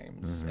play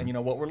games and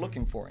what we're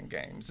looking for in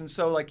games. And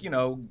so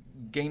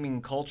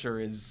gaming culture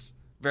is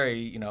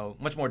very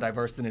much more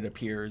diverse than it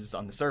appears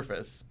on the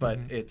surface, but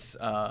it's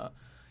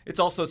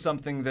also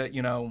something that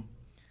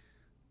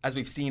as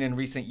we've seen in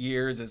recent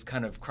years, as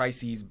kind of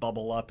crises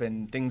bubble up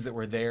and things that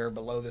were there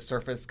below the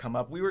surface come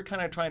up, we were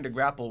kind of trying to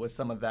grapple with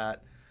some of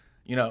that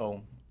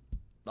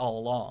all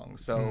along.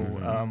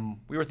 So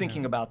we were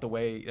thinking about the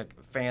way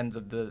fans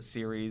of the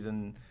series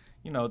and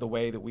the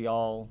way that we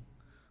all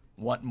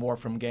want more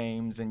from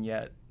games, and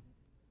yet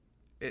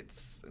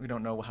we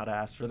don't know how to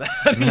ask for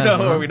that,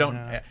 or we don't.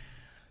 Yeah.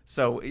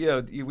 So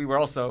we were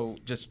also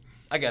just,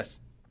 I guess,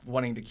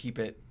 wanting to keep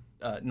it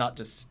not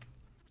just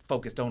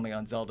focused only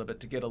on Zelda, but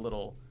to get a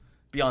little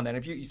beyond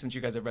that. Since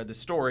you guys have read the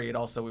story,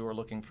 we were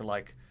looking for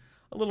like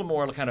a little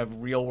more kind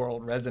of real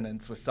world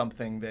resonance with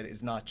something that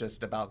is not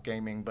just about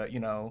gaming, but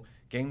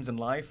games and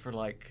life are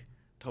like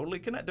totally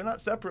connected. They're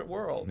not separate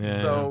worlds.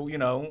 Yeah.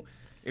 So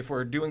if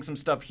we're doing some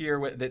stuff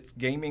here that's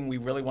gaming, we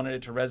really wanted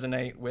it to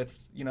resonate with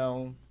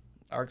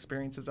our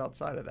experiences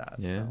outside of that.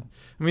 Yeah, so.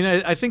 I mean,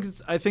 I think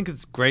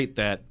it's great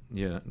that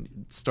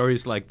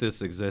stories like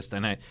this exist,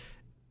 and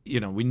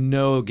we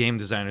know game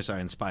designers are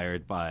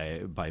inspired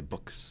by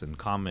books and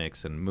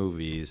comics and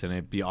movies, and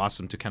it'd be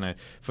awesome to kind of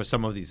for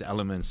some of these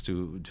elements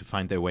to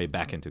find their way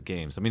back into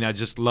games. I mean,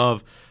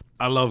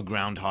 I love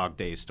Groundhog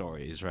Day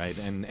stories, right?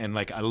 And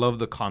like I love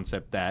the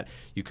concept that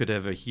you could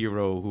have a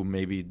hero who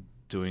maybe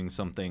doing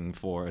something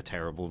for a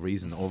terrible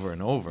reason over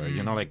and over.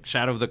 Like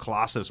Shadow of the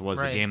Colossus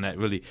was a game that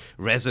really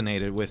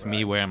resonated with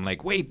me, where I'm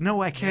like, wait,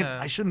 no, I can't,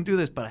 I shouldn't do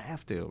this, but I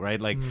have to, right?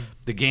 Like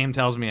the game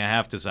tells me I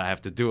have to, so I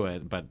have to do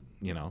it, but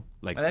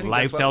like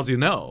life tells you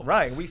no.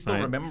 Right. We still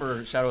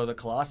remember Shadow of the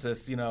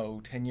Colossus,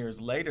 10 years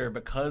later,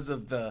 because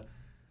of the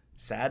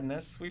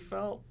sadness we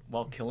felt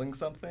while killing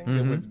something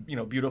that was,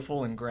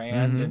 beautiful and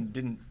grand and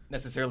didn't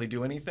necessarily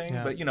do anything.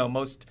 Yeah. But,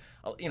 most,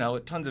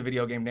 tons of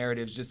video game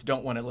narratives just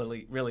don't want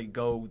to really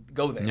go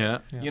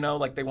there. Yeah.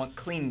 Like they want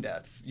clean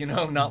deaths,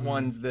 not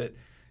ones that,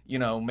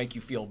 make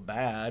you feel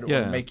bad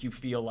or make you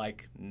feel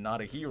like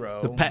not a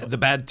hero. The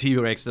bad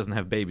T-Rex doesn't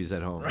have babies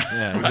at home. Right.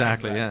 Yeah,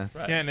 exactly. Right.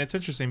 Yeah, and it's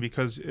interesting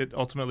because it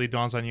ultimately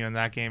dawns on you in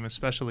that game,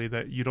 especially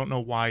that you don't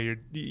know why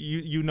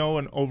you know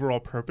an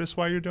overall purpose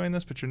why you're doing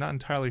this, but you're not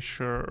entirely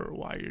sure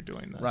why you're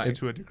doing this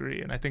to a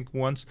degree. And I think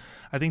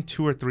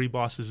 2 or 3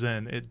 bosses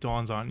in, it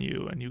dawns on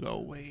you, and you go,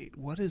 wait,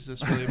 what is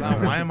this really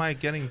about? Why am I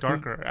getting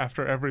darker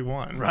after every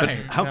one?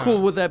 Right. But how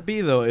cool would that be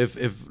though if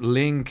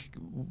Link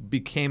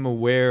became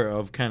aware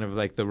of kind of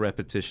like the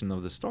repetition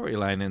of the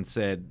storyline and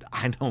said,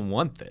 I don't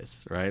want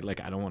this, right? Like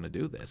I don't want to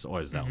do this,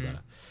 or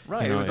Zelda.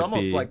 Right. It was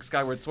almost like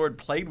Skyward Sword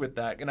played with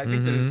that. And I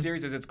think that the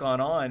series as it's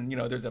gone on,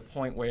 there's a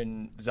point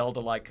when Zelda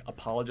like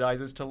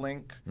apologizes to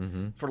Link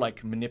for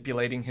like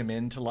manipulating him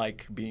into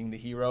like being the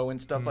hero and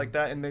stuff like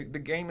that. And the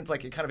game, it's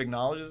like it kind of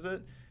acknowledges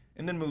it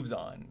and then moves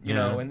on,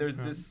 and there's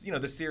this,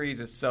 the series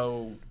is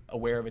so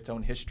aware of its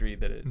own history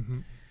that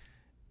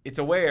it's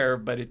aware,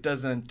 but it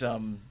doesn't,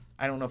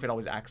 I don't know if it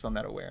always acts on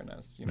that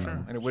awareness,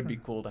 and it would be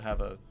cool to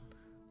have a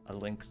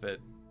Link that,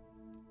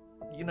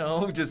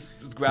 just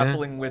is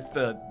grappling with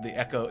the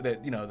echo,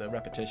 that the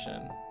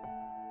repetition.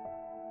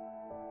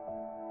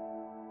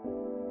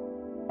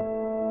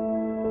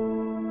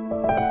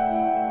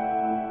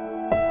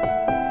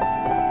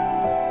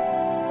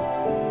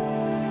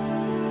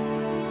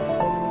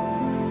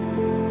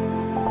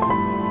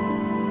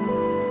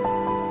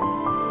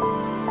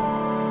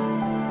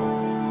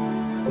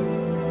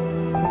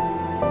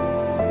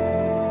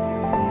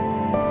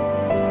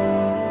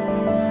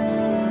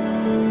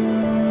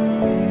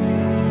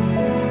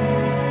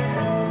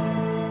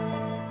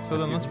 So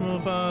then let's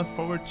move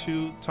forward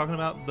to talking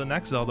about the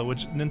next Zelda,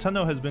 which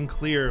Nintendo has been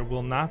clear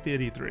will not be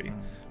at E3, which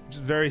is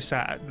very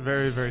sad,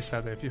 very, very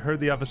sad. If you heard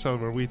the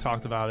episode where we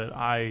talked about it,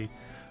 I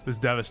was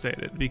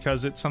devastated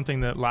because it's something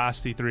that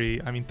last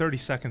E3, 30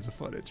 seconds of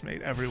footage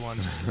made everyone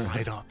just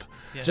light up.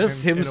 Yeah.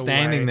 Just him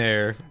standing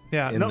there.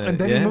 Yeah, and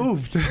then he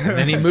moved. And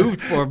then he moved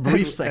for a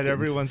brief second. And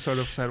everyone sort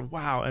of said,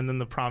 wow, and then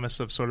the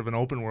promise of sort of an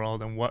open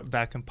world and what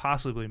that can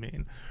possibly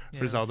mean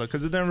for Zelda.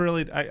 Because it never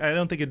really, I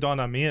don't think it dawned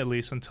on me, at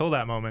least until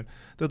that moment,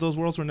 that those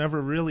worlds were never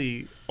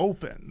really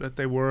open, that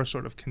they were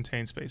sort of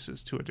contained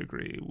spaces to a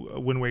degree.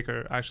 Wind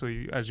Waker,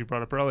 actually, as you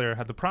brought up earlier,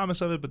 had the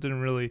promise of it, but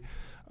didn't really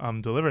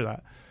deliver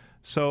that.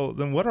 So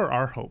then what are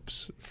our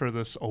hopes for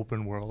this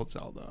open world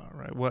Zelda,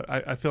 right? What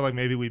I feel like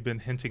maybe we've been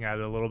hinting at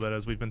it a little bit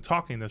as we've been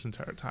talking this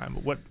entire time,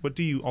 but what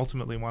do you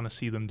ultimately want to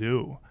see them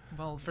do?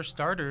 Well, for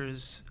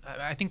starters,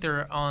 I think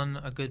they're on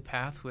a good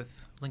path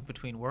with Link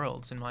Between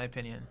Worlds, in my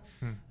opinion.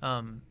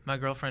 My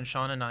girlfriend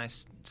Sean and I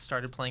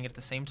started playing it at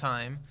the same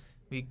time.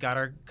 We got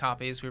our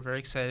copies. We were very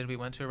excited. We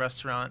went to a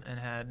restaurant and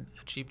had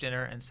a cheap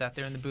dinner and sat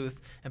there in the booth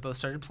and both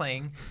started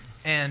playing.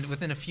 And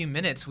within a few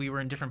minutes, we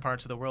were in different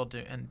parts of the world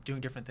and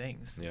doing different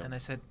things. Yeah. And I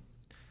said,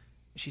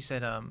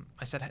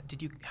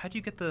 how'd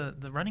you get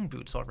the running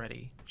boots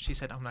already? She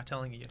said, I'm not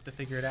telling you. You have to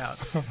figure it out.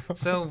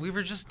 So we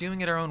were just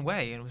doing it our own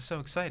way. And it was so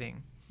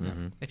exciting.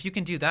 Mm-hmm. If you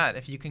can do that,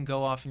 if you can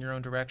go off in your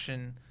own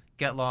direction,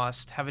 get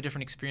lost, have a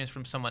different experience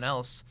from someone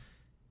else,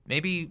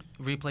 maybe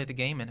replay the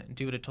game and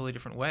do it a totally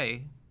different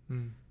way.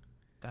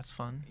 That's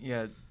fun.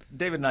 Yeah,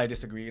 David and I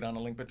disagreed on A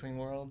Link Between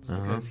Worlds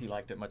because he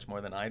liked it much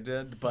more than I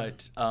did.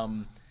 But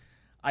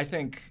I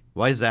think...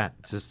 Why is that?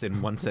 Just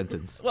in one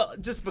sentence. Well,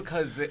 just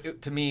because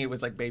to me it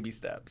was like baby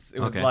steps. It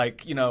was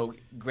like,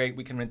 great,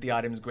 we can rent the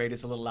items. Great,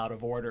 it's a little out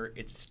of order.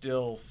 It's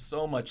still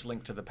so much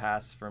Link to the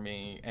Past for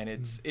me. And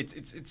it's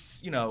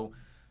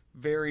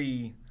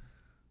very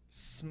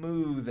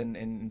smooth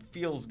and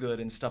feels good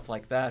and stuff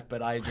like that.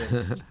 But I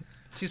just...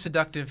 Too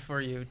seductive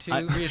for you.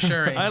 Too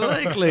reassuring. I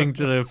like Link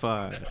to the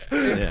Past.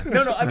 Yeah.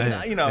 No, I mean,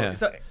 you know. Yeah.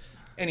 So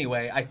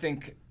anyway, I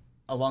think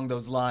along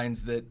those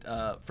lines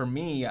that for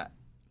me,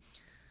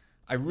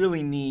 I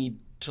really need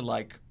to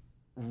like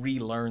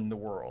relearn the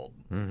world.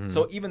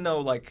 So even though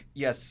like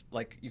yes,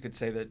 like you could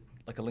say that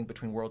like A Link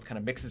Between Worlds kind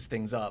of mixes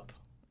things up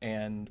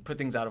and put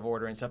things out of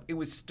order and stuff, it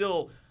was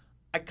still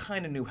I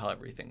kind of knew how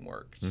everything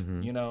worked,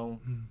 you know,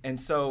 and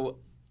so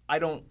I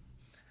don't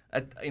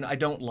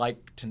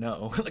like to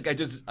know. Like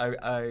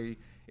I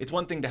it's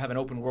one thing to have an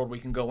open world where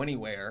you can go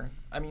anywhere.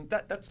 I mean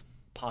that's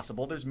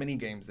possible. There's many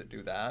games that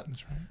do that.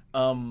 That's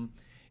right.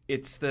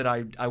 It's that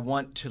I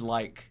want to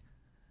like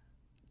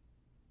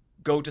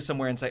go to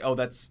somewhere and say, oh,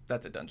 that's a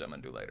dungeon I'm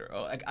gonna do later.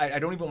 Oh, I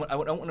don't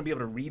want to be able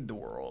to read the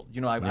world.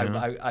 You know,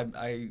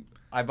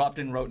 I've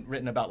often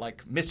written about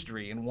like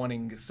mystery and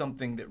wanting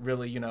something that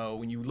really, you know,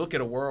 when you look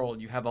at a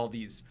world, you have all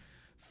these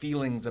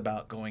feelings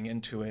about going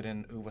into it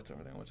and ooh, what's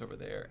over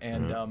there,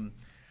 and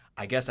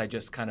I guess I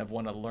just kind of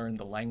want to learn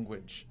the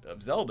language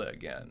of Zelda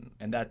again,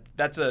 and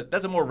that's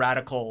a more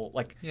radical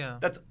like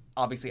that's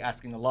obviously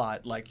asking a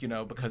lot, like, you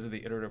know, because of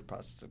the iterative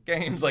process of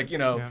games, like, you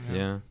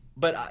know,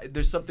 but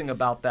there's something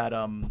about that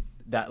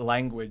that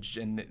language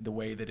and the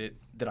way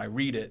that I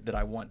read it that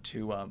I want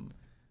to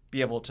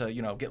be able to,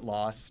 you know, get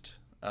lost,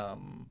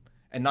 and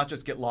not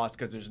just get lost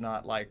because there's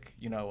not like,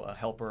 you know, a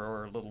helper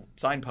or a little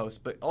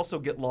signpost, but also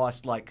get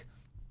lost like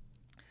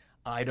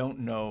I don't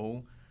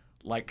know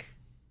like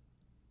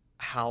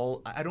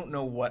how I don't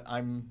know what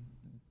I'm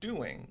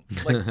doing.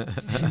 Like,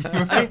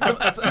 I mean,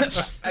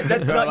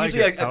 that's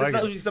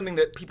not usually something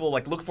that people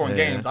like look for in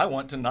games. I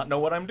want to not know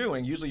what I'm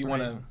doing. Usually, you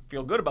want to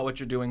feel good about what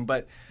you're doing.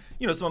 But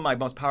you know, some of my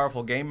most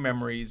powerful game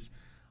memories.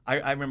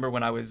 I remember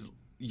when I was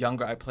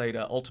younger, I played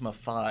Ultima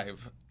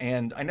 5,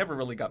 and I never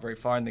really got very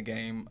far in the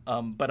game.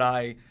 But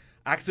I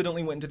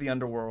accidentally went into the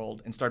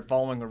underworld and started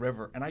following a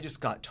river, and I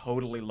just got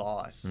totally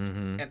lost.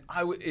 And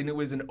it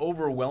was an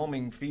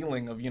overwhelming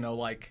feeling of, you know,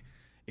 like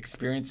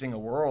experiencing a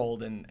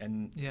world,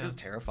 and it was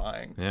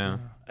terrifying. Yeah.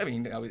 I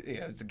mean,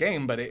 it's a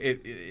game, but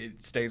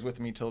it stays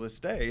with me till this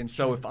day. And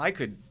so if I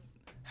could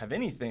have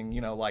anything, you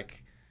know,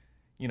 like,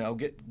 you know,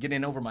 get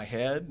in over my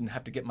head and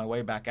have to get my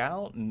way back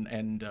out,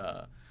 and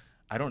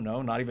I don't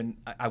know, not even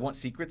I want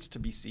secrets to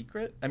be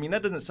secret. I mean,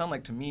 that doesn't sound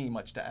like to me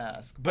much to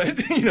ask,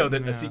 but you know,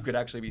 that a secret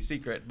actually be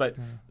secret. But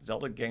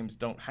Zelda games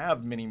don't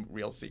have many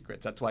real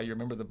secrets. That's why you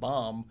remember the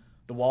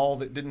wall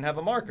that didn't have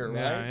a marker,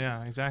 right?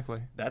 Yeah,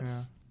 exactly.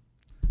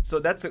 So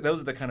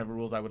those are the kind of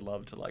rules I would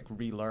love to like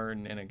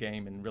relearn in a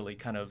game and really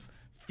kind of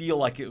feel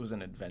like it was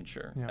an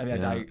adventure. I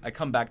mean, I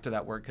come back to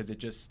that word because it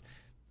just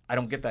I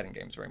don't get that in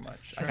games very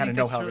much. I kind of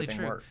know how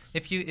everything works.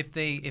 If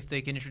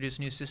they can introduce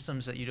new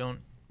systems that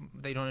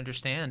they don't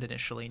understand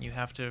initially, and you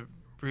have to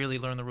really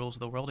learn the rules of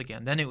the world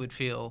again, then it would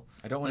feel.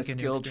 I don't want a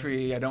skill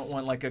tree. I don't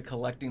want like a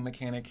collecting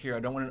mechanic here. I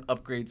don't want an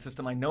upgrade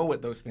system. I know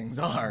what those things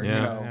are. You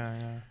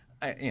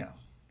know.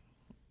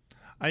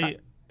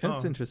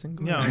 It's interesting.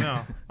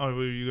 No. Oh,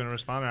 were you going to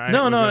respond?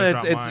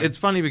 It's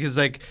funny because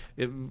like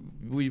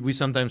we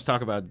sometimes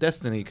talk about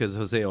Destiny because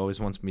Jose always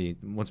wants me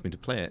to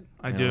play it.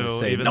 I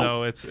do, even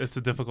though it's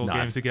a difficult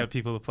game to get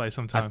people to play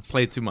sometimes. I've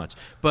played too much,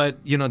 but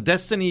you know,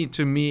 Destiny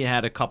to me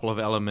had a couple of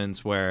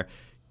elements where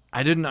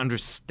I didn't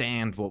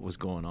understand what was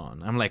going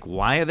on. I'm like,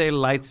 why are there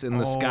lights in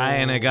the sky,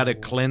 and I gotta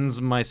cleanse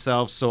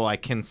myself so I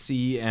can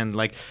see, and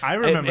like I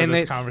remember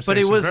this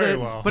conversation very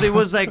well. But it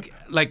was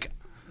like.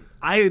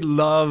 I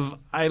love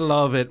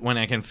it when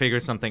I can figure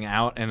something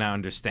out and I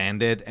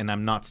understand it, and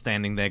I'm not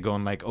standing there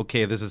going like,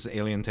 okay, this is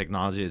alien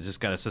technology. I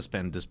just gotta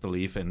suspend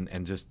disbelief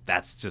and just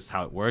that's just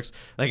how it works.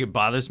 Like, it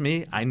bothers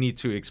me. I need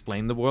to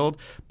explain the world,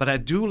 but I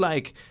do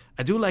like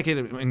it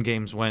in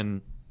games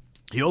when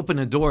you open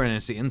a door and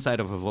it's the inside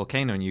of a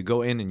volcano and you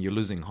go in and you're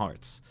losing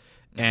hearts,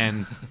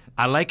 and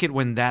I like it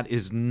when that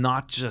is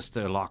not just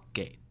a locked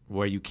gate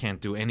where you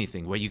can't do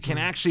anything, where you can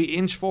actually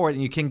inch forward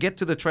and you can get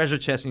to the treasure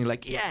chest and you're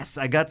like, yes,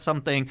 I got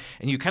something,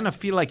 and you kind of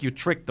feel like you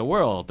tricked the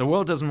world. The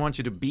world doesn't want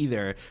you to be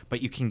there,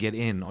 but you can get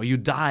in. Or you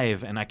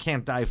dive and I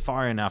can't dive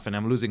far enough and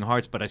I'm losing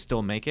hearts, but I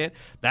still make it.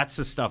 That's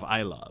the stuff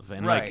I love.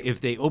 And like,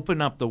 if they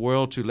open up the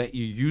world to let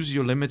you use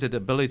your limited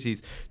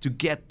abilities to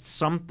get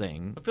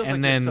something, it feels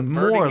and like then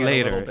more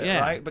later, bit,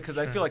 right? Because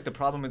I feel like the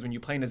problem is when you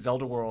play in a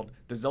Zelda world,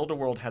 the Zelda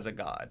world has a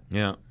god.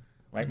 Yeah.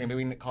 Right? Maybe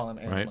we can call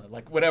him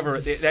like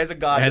whatever. There's a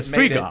god. It has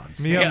three gods.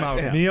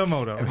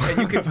 Miyamoto.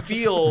 And you can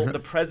feel the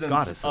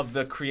presence of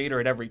the creator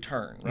at every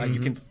turn, right? You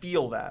can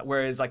feel that.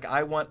 Whereas like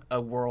I want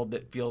a world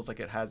that feels like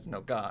it has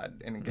no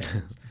god in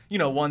games. You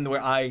know, one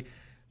where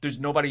there's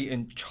nobody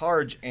in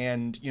charge,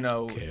 and you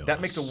know, chaos. That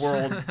makes a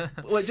world.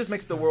 Well, it just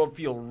makes the world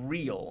feel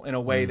real in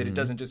a way that it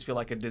doesn't just feel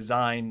like a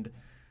designed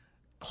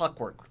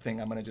clockwork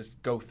thing I'm gonna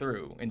just go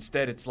through.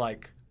 Instead, it's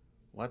like,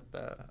 what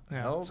the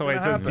hell? So wait,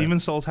 does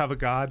Demon's Souls have a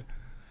god?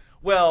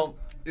 Well,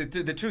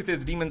 the truth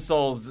is, Demon's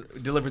Souls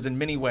delivers in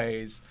many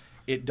ways.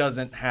 It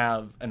doesn't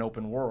have an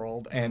open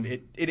world, and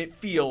it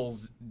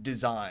feels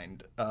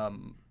designed,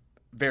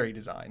 very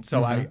designed.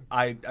 So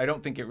I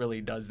don't think it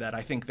really does that. I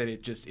think that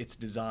its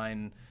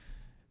design,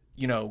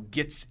 you know,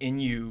 gets in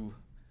you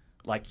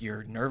like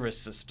your nervous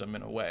system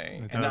in a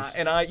way. It And does.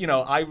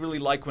 I really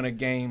like when a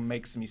game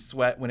makes me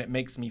sweat, when it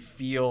makes me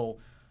feel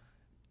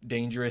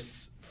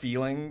dangerous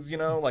feelings,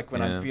 like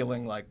when I'm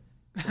feeling like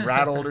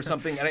rattled or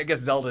something. And I guess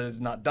Zelda has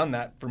not done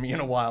that for me in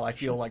a while. I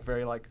feel like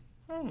very like,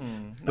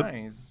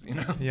 nice,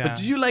 Yeah. But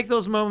do you like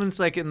those moments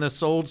like in the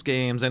Souls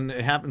games, and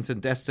it happens in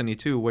Destiny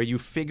too, where you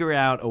figure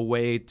out a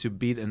way to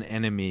beat an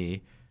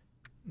enemy,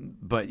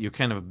 but you're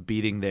kind of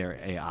beating their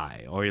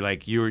AI, or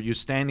you're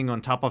standing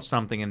on top of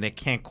something and they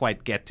can't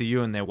quite get to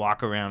you, and they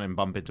walk around and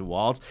bump into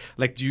walls?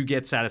 Like, do you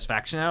get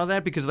satisfaction out of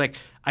that? Because like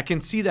I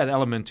can see that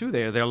element too.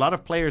 There are a lot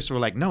of players who are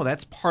like, no,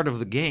 that's part of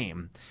the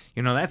game.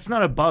 That's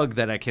not a bug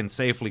that I can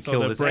safely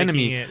kill this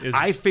enemy.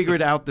 I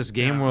figured out this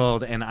game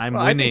world, and I'm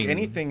winning. I think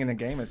anything in a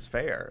game is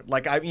fair.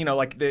 Like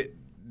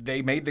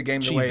they made the game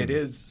the way it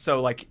is.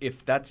 So like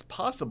if that's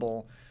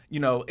possible,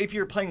 if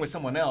you're playing with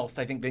someone else,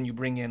 I think then you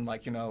bring in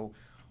like in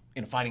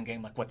a fighting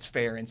game, like what's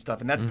fair and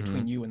stuff, and that's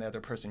between you and the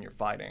other person you're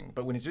fighting.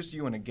 But when it's just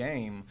you in a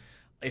game,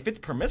 if it's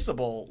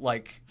permissible,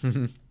 like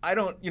I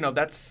don't,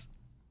 that's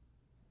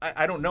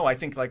I don't know. I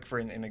think like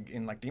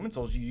in like Demon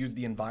Souls, you use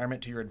the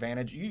environment to your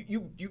advantage.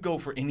 You go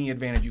for any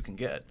advantage you can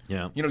get.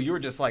 Yeah. You were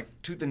just like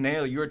tooth and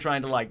nail. You were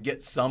trying to like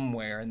get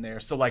somewhere in there.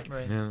 So like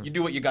you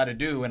do what you got to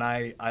do, and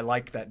I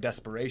like that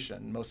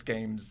desperation. Most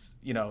games,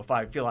 if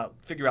I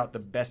figure out the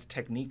best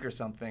technique or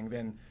something,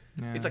 then.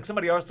 Yeah. It's like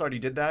somebody else already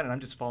did that, and I'm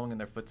just following in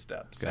their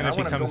footsteps. And I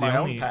want to go my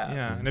own path.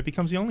 Yeah, and it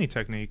becomes the only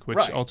technique, which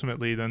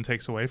ultimately then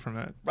takes away from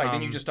it. Right,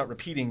 then you just start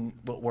repeating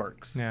what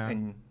works. Yeah.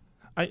 And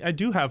I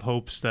do have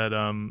hopes that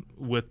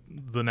with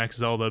the next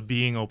Zelda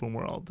being open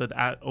world,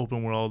 that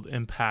open world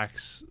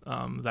impacts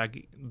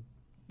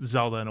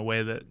Zelda in a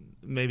way that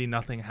maybe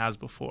nothing has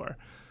before.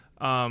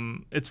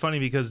 It's funny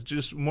because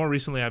just more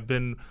recently I've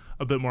been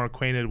a bit more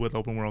acquainted with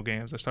open world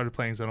games. I started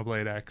playing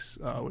Xenoblade X,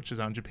 which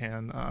is out in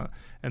Japan,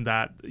 and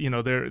that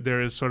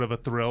there is sort of a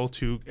thrill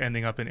to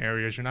ending up in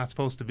areas you're not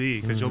supposed to be,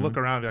 because you'll look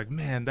around and be like,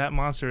 man, that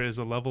monster is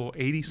a level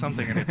 80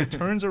 something, and if it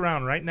turns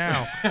around right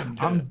now,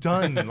 I'm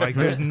done. Like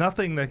there's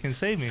nothing that can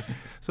save me.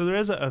 So there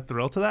is a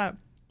thrill to that.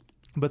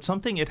 But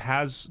something it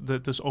has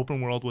that this open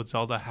world with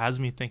Zelda has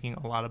me thinking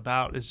a lot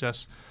about is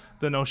just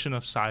the notion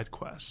of side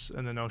quests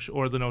and the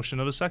notion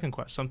of a second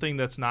quest, something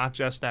that's not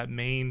just that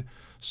main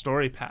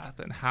story path,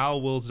 and how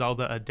will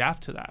Zelda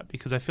adapt to that?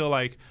 Because I feel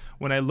like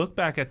when I look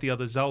back at the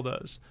other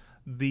Zeldas,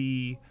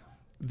 the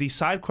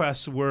side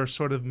quests were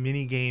sort of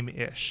mini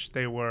game-ish.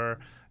 They were,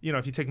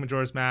 if you take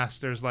Majora's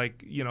Mask, there's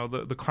like,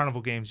 the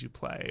carnival games you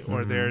play,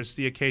 or there's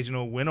the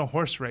occasional win a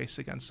horse race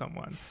against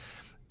someone.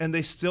 And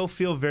they still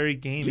feel very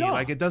gamey. Yeah.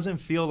 Like it doesn't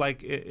feel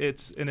like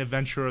it's an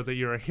adventure or that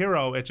you're a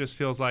hero. It just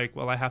feels like,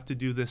 well, I have to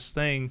do this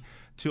thing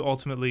to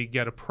ultimately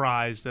get a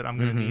prize that I'm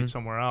going to need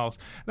somewhere else.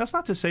 And that's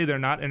not to say they're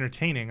not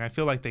entertaining. I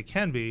feel like they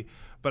can be,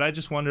 but I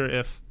just wonder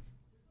if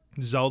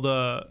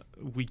Zelda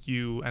Wii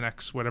U,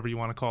 NX, whatever you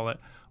want to call it,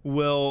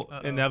 will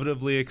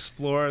inevitably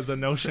explore the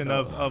notion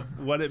of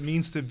what it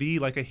means to be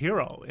like a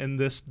hero in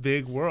this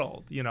big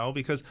world,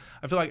 because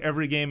I feel like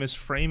every game is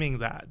framing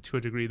that to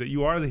a degree, that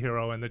you are the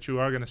hero and that you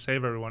are going to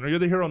save everyone, or you're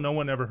the hero no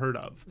one ever heard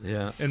of.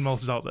 Yeah. In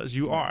most Zeldas,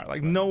 you are.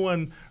 Like no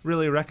one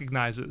really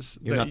recognizes.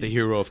 You're not the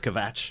hero of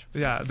Kvatch.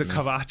 Yeah, the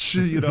Kvatch.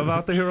 You know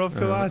about the hero of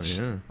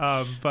Kvatch?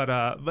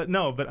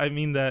 But I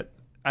mean that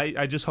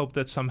I just hope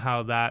that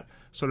somehow that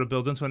sort of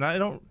builds into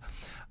it.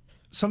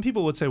 Some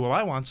people would say, well,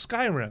 I want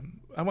Skyrim.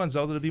 I want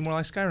Zelda to be more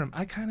like Skyrim.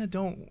 I kind of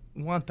don't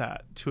want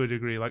that to a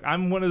degree. Like,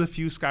 I'm one of the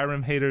few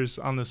Skyrim haters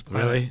on this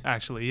planet. Really?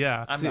 Actually,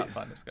 yeah. I'm not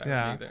fond of Skyrim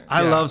either.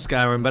 I love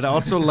Skyrim, but I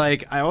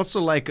also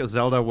like a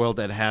Zelda world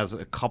that has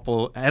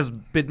a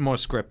bit more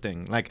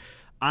scripting. Like,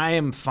 I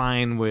am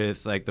fine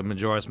with like the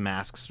Majora's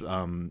Mask's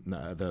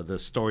the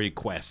story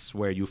quests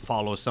where you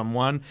follow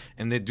someone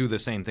and they do the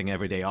same thing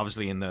every day.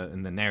 Obviously, in the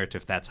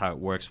narrative, that's how it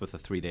works with the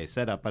 3-day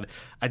setup. But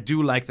I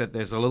do like that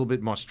there's a little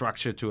bit more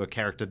structure to a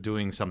character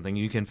doing something.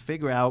 You can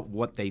figure out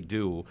what they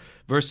do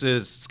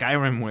versus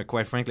Skyrim, where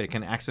quite frankly, I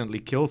can accidentally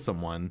kill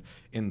someone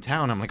in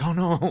town. I'm like, oh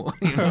no,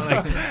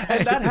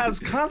 and that has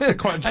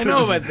consequences. I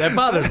know, but that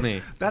bothers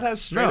me. That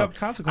has straight up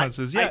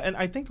consequences. And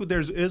I think there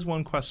is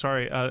one quest.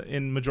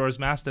 In Majora's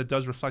Mask that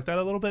does reflect that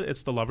a little bit.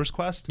 It's the Lover's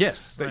Quest.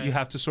 Yes, that you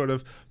have to sort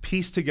of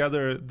piece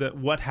together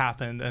what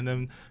happened and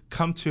then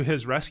come to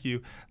his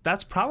rescue.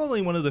 That's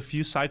probably one of the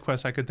few side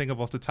quests I can think of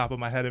off the top of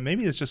my head, and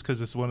maybe it's just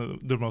because it's one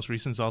of the most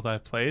recent Zelda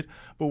I've played,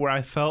 but where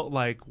I felt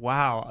like,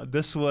 wow,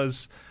 this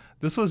was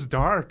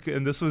dark,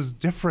 and this was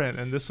different,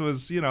 and this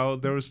was,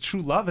 there was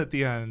true love at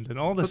the end and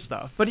all this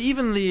stuff. But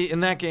even in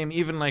that game,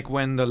 even like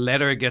when the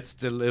letter gets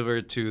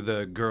delivered to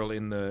the girl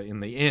in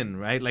the inn,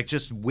 right? Like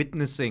just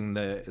witnessing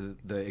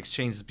the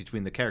exchanges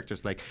between the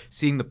characters, like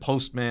seeing the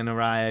postman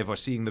arrive or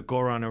seeing the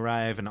Goron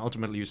arrive, and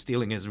ultimately you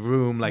stealing his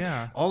room. Like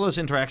all those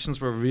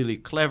interactions were really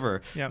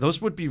clever. Yeah.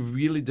 Those would be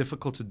really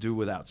difficult to do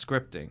without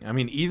scripting. I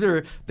mean,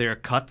 either they're a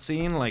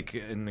cutscene, like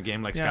in a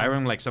game like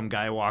Skyrim, like some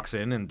guy walks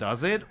in and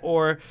does it,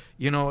 or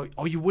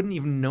or you wouldn't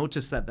even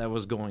notice that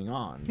was going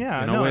on.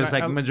 Yeah, you know, no, whereas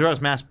like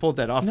Majora's Mask pulled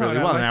that off really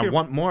well, and I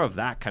want more of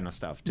that kind of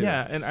stuff too.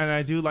 Yeah, and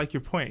I do like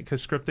your point,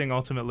 because scripting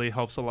ultimately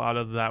helps a lot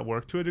of that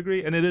work to a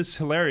degree, and it is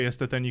hilarious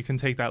that then you can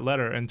take that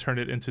letter and turn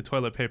it into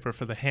toilet paper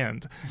for the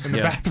hand in the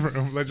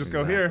bathroom. Like, just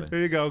go, here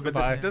you go,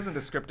 goodbye. But doesn't the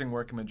scripting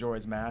work in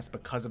Majora's Mask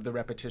because of the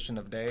repetition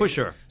of days? For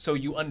sure. So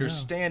you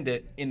understand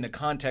it in the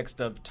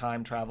context of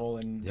time travel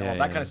and all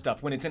that kind of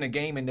stuff. When it's in a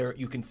game and there,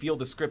 you can feel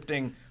the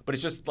scripting, but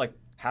it's just like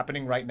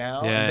happening right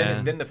now,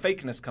 and then the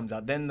fakeness comes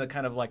out, then the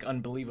kind of like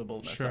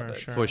unbelievableness of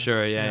it. For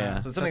sure, yeah.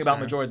 So something about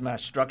Majora's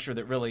Mask structure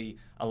that really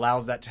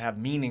allows that to have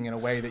meaning in a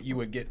way that you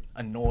would get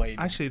annoyed.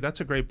 Actually,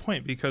 that's a great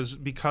point,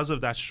 because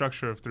of that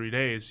structure of 3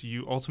 days,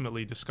 you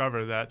ultimately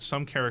discover that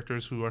some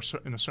characters who are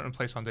in a certain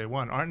place on day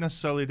 1 aren't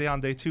necessarily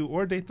on day 2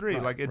 or day 3.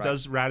 Like, it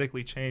does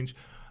radically change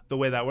the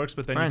way that works,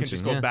 but then you can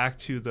just go back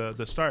to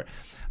the start.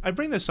 I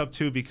bring this up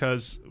too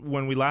because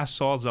when we last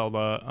saw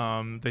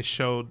Zelda, they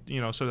showed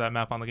sort of that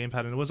map on the gamepad,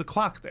 and there was a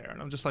clock there,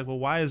 and I'm just like, well,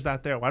 why is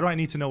that there? Why do I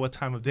need to know what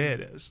time of day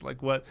it is?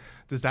 Like, what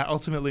does that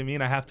ultimately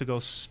mean? I have to go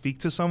speak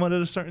to someone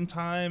at a certain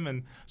time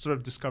and sort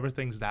of discover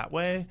things that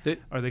way?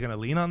 Are they going to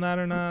lean on that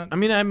or not? I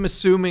mean, I'm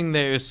assuming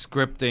there's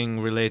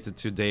scripting related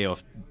to day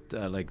of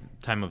like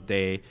time of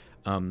day.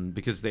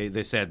 Because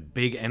they said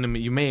big enemy,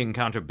 you may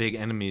encounter big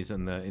enemies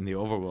in the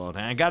overworld,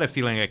 and I got a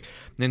feeling like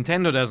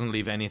Nintendo doesn't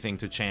leave anything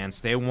to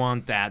chance. They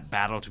want that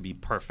battle to be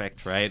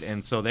perfect, right?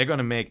 And so they're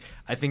gonna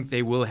I think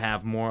they will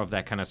have more of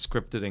that kind of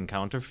scripted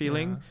encounter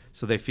feeling,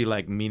 so they feel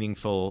like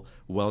meaningful,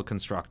 well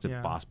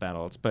constructed boss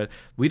battles. But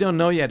we don't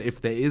know yet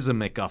if there is a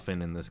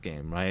MacGuffin in this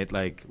game, right?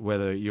 Like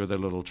whether you're the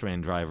little train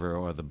driver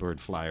or the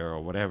bird flyer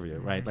or whatever,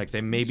 right? Like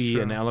there may be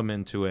an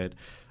element to it.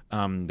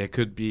 There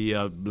could be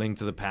a Link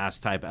to the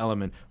Past type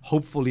element.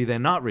 Hopefully, they're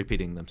not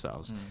repeating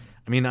themselves.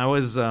 I mean, I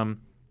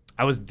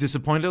was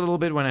disappointed a little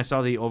bit when I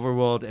saw the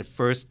overworld at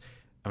first.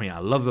 I mean, I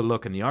love the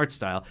look and the art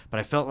style, but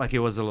I felt like it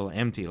was a little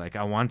empty. Like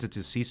I wanted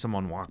to see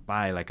someone walk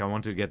by. Like I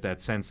wanted to get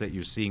that sense that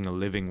you're seeing a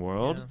living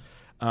world.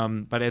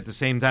 But at the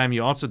same time,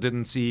 you also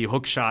didn't see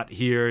hookshot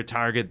here,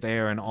 target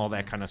there, and all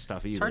that kind of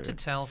stuff either. It's hard to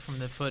tell from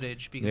the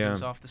footage because it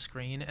was off the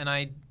screen, and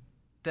I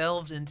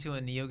delved into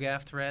a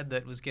NeoGAF thread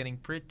that was getting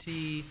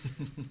pretty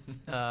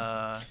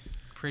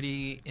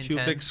intense.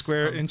 Cubic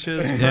square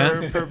inches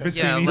per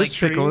between each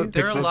tree.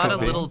 There are a lot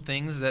of little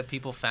things that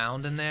people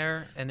found in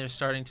there, and they're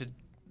starting to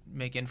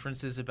make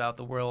inferences about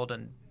the world,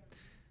 and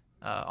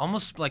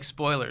almost like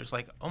spoilers.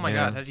 Like, oh my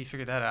God, how did you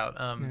figure that out?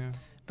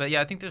 But yeah,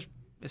 I think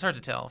it's hard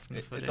to tell from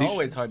the footage. It's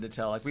always hard to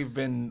tell. Like we've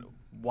been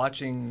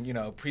watching,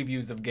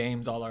 previews of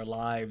games all our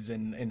lives,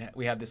 and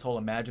we have this whole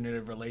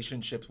imaginative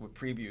relationships with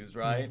previews,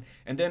 right?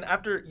 And then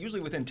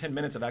usually within 10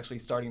 minutes of actually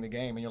starting the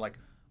game, and you're like,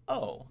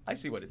 oh, I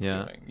see what it's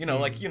doing.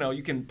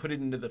 You can put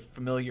it into the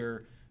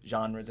familiar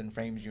genres and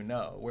frames,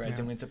 whereas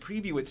when it's a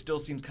preview, it still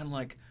seems kind of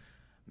like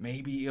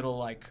maybe it'll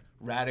like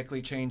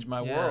radically change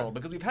my world,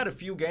 because we've had a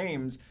few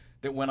games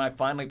that when I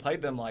finally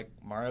played them, like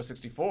Mario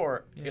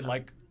 64, it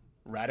like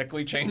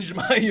radically changed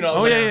my,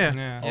 oh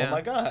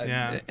my God.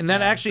 And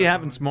that actually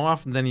happens more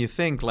often than you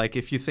think. Like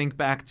if you think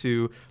back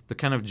to the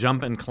kind of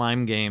jump and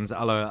climb games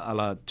a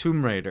la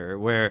Tomb Raider,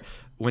 where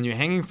when you're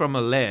hanging from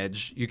a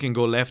ledge, you can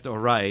go left or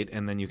right,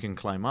 and then you can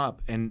climb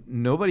up. And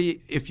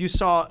if you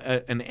saw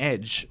an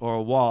edge or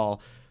a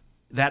wall,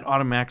 that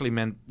automatically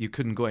meant you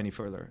couldn't go any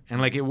further.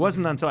 And like it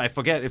wasn't until, I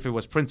forget if it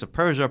was Prince of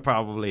Persia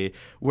probably,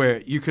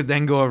 where you could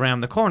then go around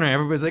the corner.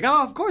 Everybody's like,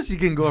 oh, of course you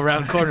can go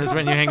around corners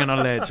when you're hanging on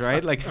a ledge,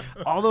 right? Like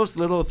all those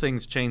little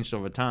things changed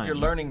over time. You're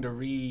learning to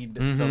read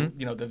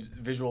the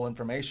visual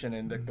information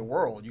and the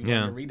world. You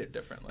learn to read it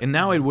differently. And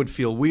now it would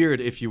feel weird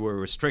if you were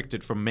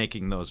restricted from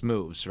making those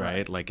moves,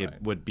 right?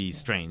 It would be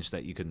strange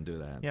that you couldn't do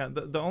that. Yeah,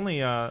 the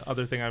only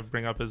other thing I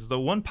bring up is the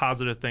one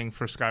positive thing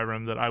for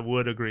Skyrim that I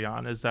would agree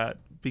on is that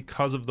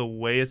because of the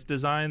way it's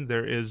designed,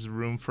 there is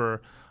room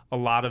for a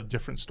lot of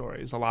different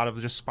stories, a lot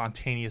of just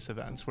spontaneous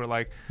events where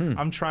like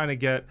I'm trying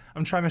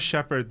to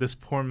shepherd this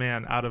poor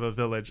man out of a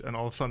village, and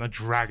all of a sudden a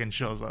dragon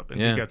shows up and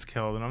he gets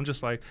killed, and I'm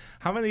just like,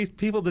 how many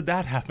people did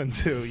that happen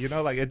to?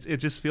 Like it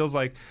just feels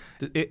like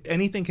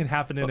anything can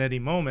happen at any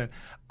moment.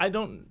 I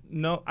don't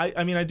know.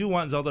 I mean, I do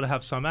want Zelda to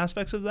have some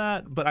aspects of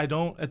that, but I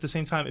don't. At the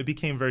same time, it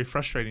became very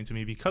frustrating to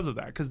me because of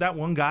that. Because that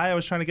one guy I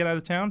was trying to get out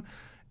of town,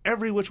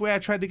 every which way I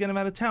tried to get him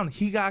out of town,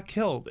 he got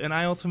killed. And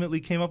I ultimately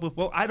came up with,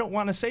 well, I don't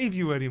want to save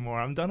you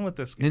anymore. I'm done with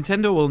this game.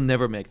 Nintendo will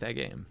never make that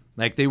game.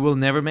 Like, they will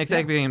never make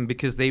that game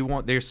because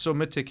they're so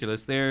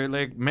meticulous. They're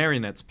like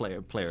marionettes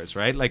players,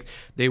 right? Like,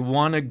 they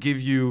want to give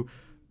you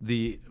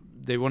the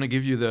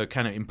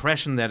kind of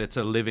impression that it's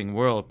a living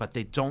world, but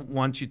they don't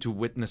want you to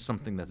witness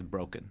something that's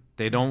broken.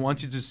 They don't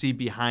want you to see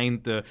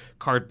behind the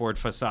cardboard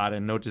facade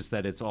and notice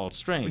that it's all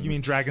strange. You mean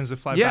dragons that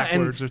fly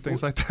backwards or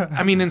things like that?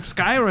 I mean, in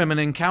Skyrim, an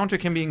encounter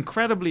can be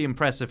incredibly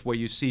impressive where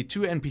you see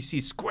two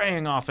NPCs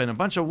squaring off and a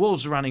bunch of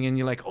wolves running, and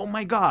you're like, oh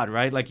my God,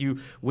 right? Like you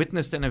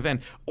witnessed an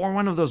event. Or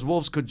one of those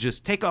wolves could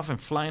just take off and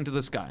fly into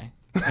the sky.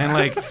 and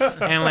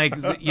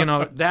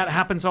that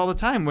happens all the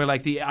time where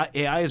like the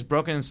AI is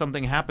broken and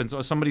something happens,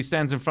 or somebody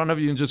stands in front of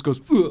you and just goes,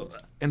 ugh,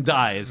 and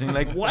dies. And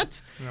you're like,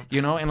 what?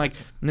 You know, and like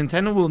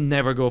Nintendo will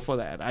never go for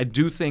that. I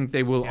do think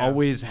they will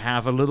always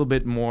have a little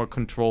bit more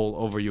control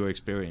over your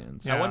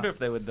experience. I wonder if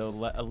they would though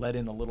let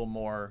in a little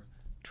more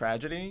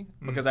tragedy,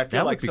 because I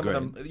feel like some of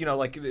them, you know,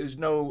 like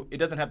it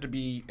doesn't have to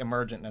be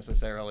emergent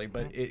necessarily,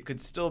 but it could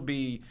still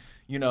be,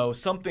 you know,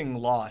 something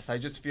lost. I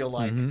just feel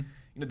like you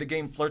know, the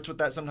game flirts with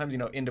that sometimes. You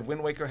know, End of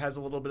Wind Waker has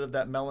a little bit of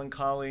that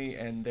melancholy,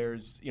 and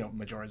there's, you know,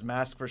 Majora's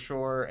Mask for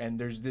sure, and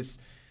there's this,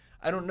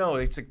 I don't know,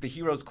 it's like the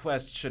hero's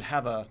quest should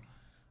have a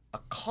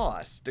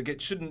cost.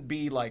 It shouldn't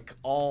be like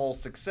all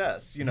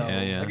success, you know.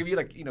 Like if you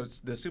like, you know,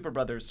 the Super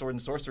Brothers Sword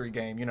and Sorcery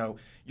game, you know,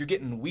 you're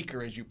getting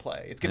weaker as you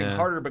play. It's getting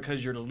harder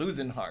because you're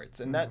losing hearts,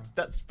 and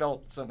that's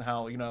felt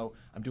somehow, you know,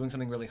 I'm doing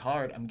something really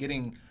hard, I'm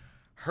getting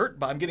hurt,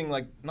 but I'm getting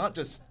like not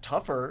just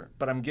tougher,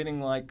 but I'm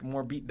getting like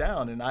more beat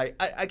down, and I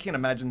can't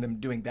imagine them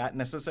doing that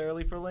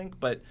necessarily for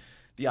Link, but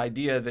the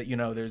idea that, you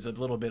know, there's a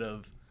little bit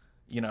of,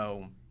 you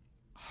know,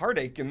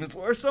 heartache in this,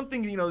 or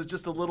something, you know,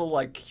 just a little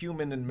like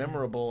human and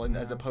memorable, and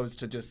as opposed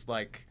to just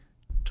like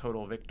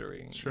total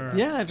victory. Sure.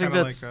 Yeah, it's I think kind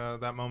of that's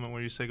like that moment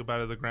where you say goodbye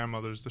to the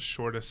grandmother is the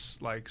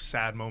shortest like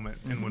sad moment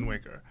in Wind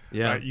Waker.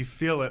 Yeah, right? You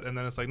feel it, and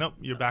then it's like, nope,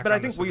 you're back. But on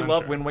I think this we adventure.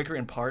 love Wind Waker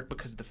in part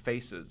because the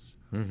faces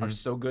are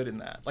so good in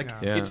that. Like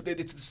it's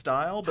the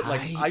style, but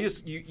like I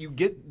just you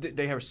get,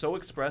 they are so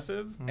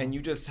expressive, and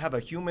you just have a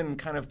human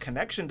kind of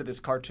connection to this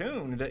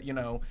cartoon that, you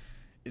know,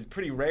 is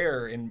pretty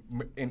rare in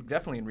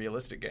definitely in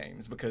realistic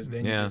games, because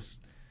then you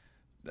just,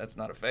 that's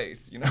not a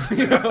face, you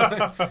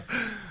know.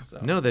 So.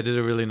 No, they did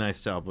a really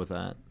nice job with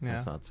that. Yeah.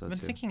 I thought so I've been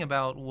too. thinking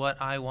about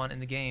what I want in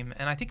the game,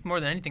 and I think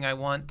more than anything, I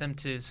want them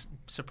to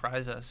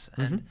surprise us,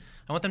 and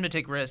I want them to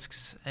take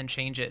risks and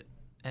change it,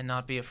 and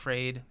not be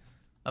afraid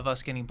of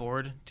us getting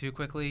bored too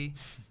quickly,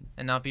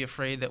 and not be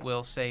afraid that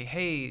we'll say,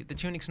 "Hey, the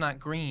tunic's not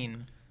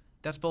green.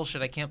 That's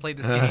bullshit. I can't play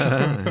this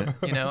game."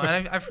 You know,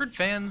 and I've heard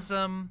fans,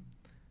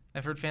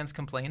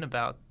 complain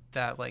about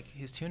that, like,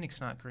 his tunic's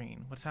not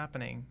green. What's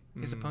happening?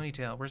 He has a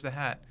ponytail. Where's the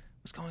hat?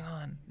 What's going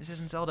on? This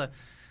isn't Zelda.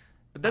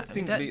 But that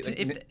seems to be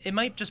like, it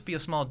might just be a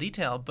small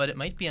detail, but it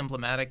might be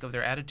emblematic of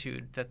their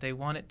attitude, that they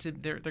want it to.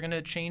 They're going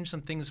to change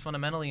some things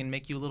fundamentally and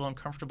make you a little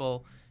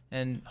uncomfortable,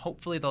 and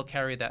hopefully they'll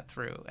carry that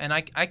through. And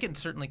I can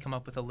certainly come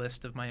up with a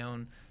list of my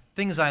own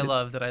things I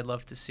love that I'd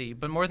love to see.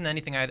 But more than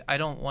anything, I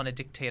don't want to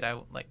dictate. I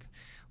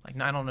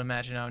don't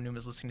imagine how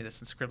Numa's listening to this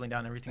and scribbling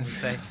down everything we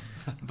say.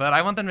 But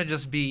I want them to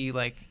just be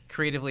like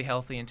creatively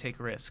healthy and take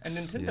risks.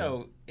 And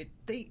Nintendo,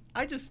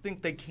 I just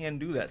think they can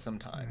do that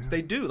sometimes.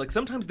 They do. Like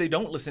sometimes they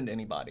don't listen to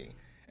anybody,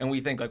 and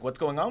we think like, what's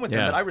going on with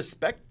them? But I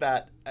respect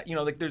that. You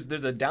know, like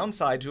there's a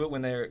downside to it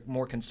when they're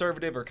more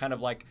conservative, or kind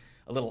of like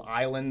a little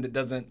island that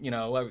doesn't, you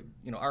know,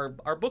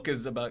 our book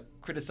is about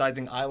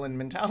criticizing island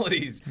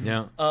mentalities.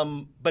 Yeah.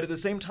 But at the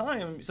same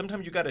time,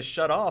 sometimes you got to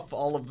shut off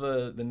all of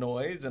the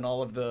noise and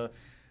all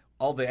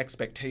the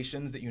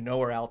expectations that you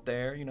know are out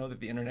there, you know, that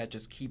the internet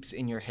just keeps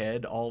in your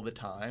head all the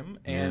time,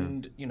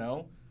 and you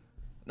know,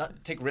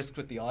 not take risks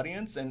with the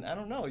audience. And I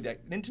don't know,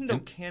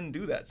 Nintendo can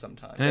do that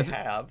sometimes. They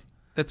have.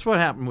 That's what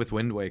happened with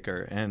Wind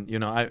Waker, and you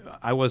know,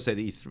 I was at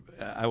E3.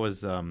 I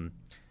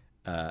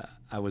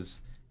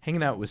was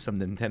hanging out with some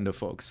Nintendo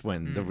folks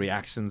when the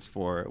reactions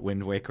for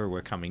Wind Waker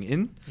were coming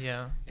in.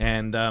 Yeah.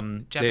 And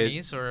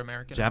Japanese or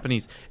American?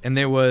 Japanese. And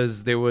there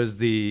was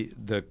the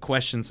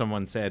question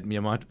someone said.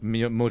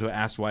 Miyamoto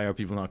asked, "Why are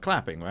people not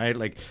clapping?" Right?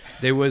 Like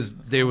there was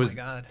Oh my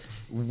God.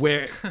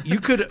 where you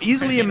could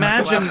easily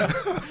imagine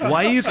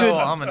why you So could,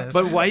 ominous.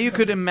 but why you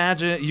could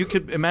imagine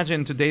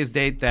in today's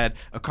date that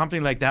a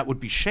company like that would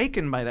be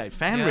shaken by that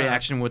fan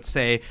reaction, would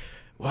say,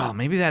 well,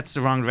 maybe that's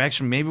the wrong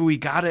direction. Maybe we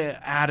gotta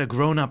add a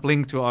grown-up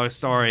Link to our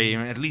story,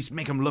 and at least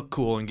make him look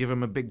cool and give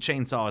him a big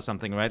chainsaw or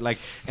something, right? Like,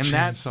 and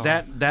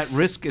that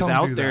risk is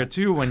out there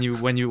too when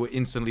you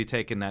instantly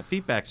take in that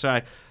feedback. So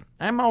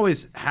I'm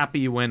always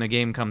happy when a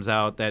game comes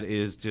out that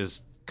is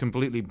just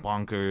completely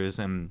bonkers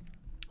and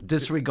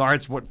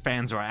disregards what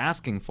fans are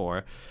asking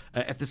for.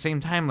 At the same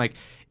time, like,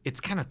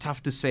 it's kind of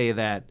tough to say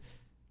that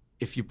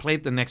if you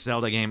played the next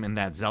Zelda game and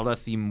that Zelda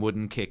theme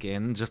wouldn't kick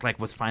in, just like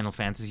with Final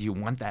Fantasy, you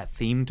want that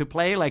theme to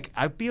play. Like,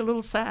 I'd be a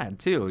little sad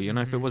too, you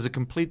know, if it was a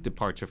complete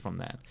departure from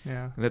that.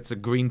 Yeah, that's a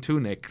green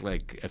tunic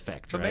like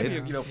effect, but right?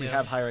 Maybe, you know, if we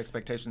have higher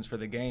expectations for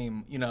the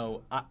game, you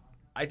know,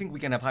 I think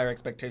we can have higher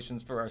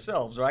expectations for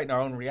ourselves, right, and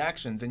our own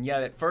reactions. And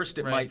at first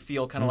it might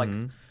feel kind of like,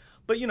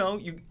 but you know,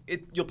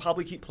 you'll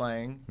probably keep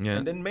playing,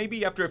 and then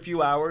maybe after a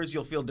few hours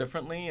you'll feel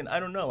differently. And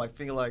I don't know, I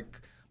feel like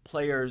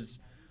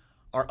players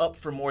are up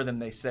for more than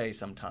they say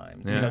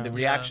sometimes. You know, the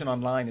reaction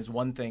online is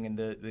one thing, and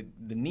the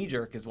knee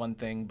jerk is one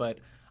thing, but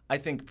I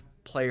think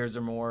players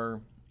are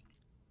more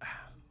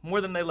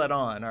than they let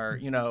on, or,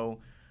 you know,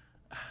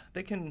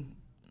 they can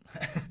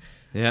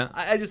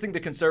I just think the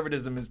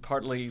conservatism is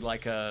partly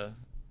like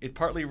it's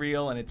partly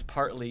real, and it's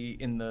partly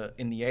in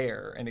the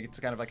air, and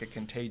it's kind of like a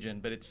contagion,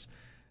 but it's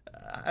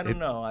I don't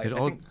know. I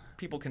think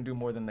people can do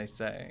more than they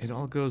say. It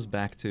all goes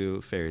back to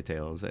fairy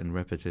tales and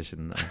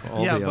repetition of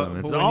all Yeah, the but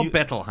elements. It's when all you-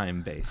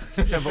 Bettelheim based.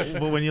 Yeah, but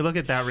when you look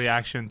at that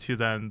reaction to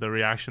then the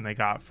reaction they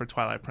got for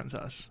Twilight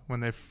Princess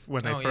when they Oh,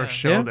 first yeah.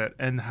 showed Yeah. it,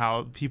 and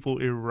how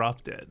people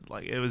erupted,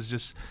 like it was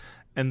just,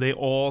 and they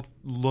all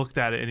looked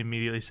at it and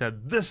immediately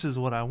said, "This is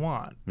what I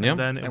want." Yep. And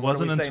then it And what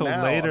do wasn't we say until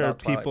now later about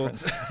Twilight people,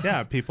 Princess?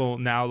 yeah, people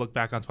now look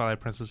back on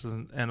Twilight Princess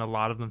and a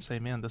lot of them say,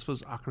 "Man, this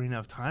was Ocarina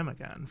of Time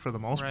again for the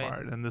most Right.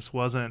 part," and this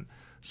wasn't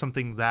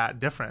something that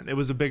different. It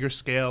was a bigger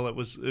scale. It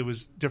was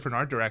different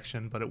art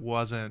direction, but it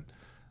wasn't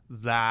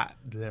that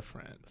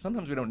different.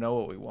 Sometimes we don't know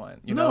what we want.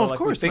 You No, know, of like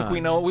course we think not.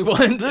 we know what we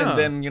want, No. and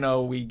then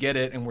we get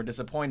it and we're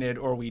disappointed,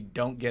 or we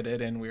don't get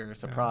it and we're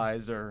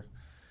surprised, or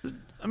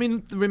I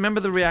mean,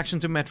 remember the reaction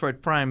to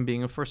Metroid Prime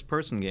being a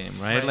first-person game,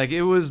 right? Right. Like,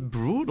 it was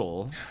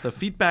brutal. The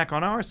feedback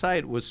on our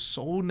side was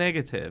so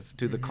negative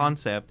to the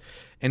concept,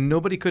 and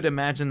nobody could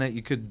imagine that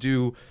you could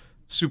do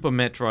Super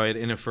Metroid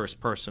in a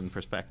first-person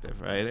perspective,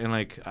 right? And,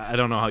 like, I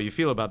don't know how you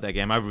feel about that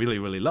game. I really,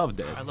 really loved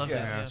it. I loved Yeah. it.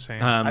 Yeah, Yeah.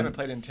 same. I haven't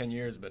played it in 10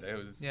 years, but it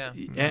was Yeah.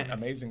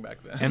 amazing back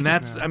then. And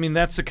that's, I mean,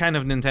 that's the kind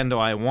of Nintendo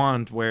I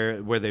want, where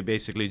they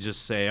basically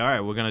just say, all right,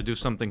 we're going to do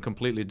something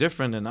completely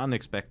different and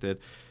unexpected.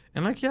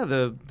 And, like, yeah,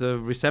 the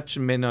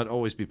reception may not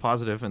always be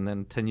positive, and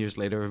then 10 years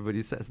later,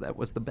 everybody says that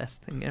was the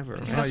best thing ever.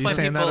 Oh, That's you why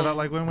saying that people- about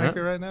like Wind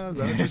Waker right now? Is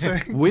that what you're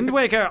saying? Wind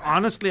Waker,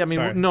 honestly, I mean,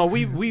 Sorry. no,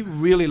 we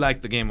really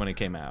liked the game when it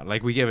came out.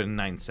 Like, we gave it a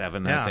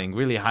 9.7, Yeah. I think,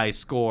 really high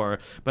score.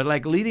 But,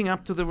 like, leading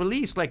up to the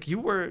release, like,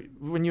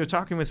 when you were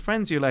talking with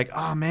friends, you're like,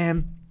 oh,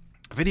 man,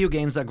 video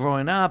games are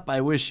growing up.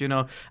 I wish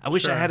I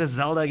Sure. had a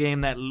Zelda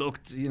game that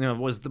looked,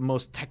 was the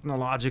most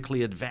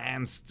technologically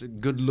advanced,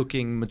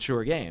 good-looking,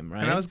 mature game,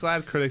 right? And I was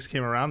glad critics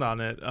came around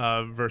on it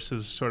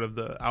versus sort of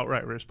the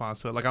outright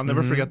response to it. Like, I'll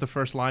never forget the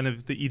first line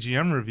of the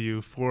EGM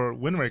review for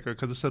Wind Waker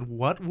because it said,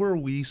 "What were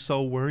we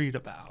so worried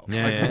about?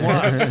 Yeah,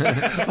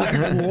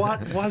 What?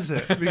 What was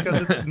it?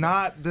 Because it's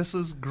not. This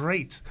is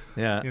great.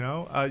 Yeah. You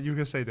know. You were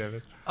gonna say,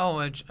 David? Oh,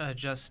 I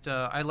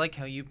like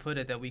how you put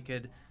it, that we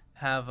could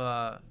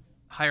have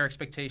higher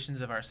expectations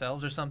of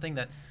ourselves or something.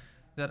 That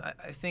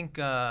I think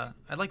I'd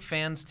like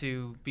fans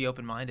to be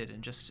open-minded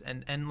and just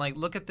and like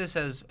look at this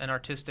as an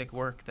artistic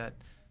work that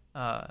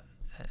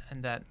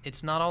and that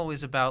it's not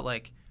always about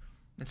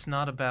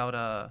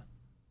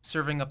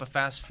serving up a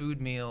fast food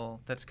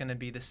meal that's going to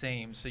be the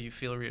same so you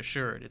feel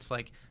reassured. It's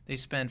like they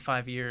spend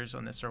 5 years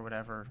on this or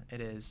whatever it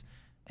is,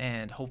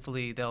 and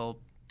hopefully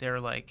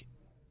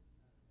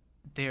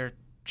they're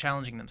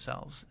challenging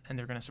themselves and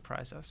they're going to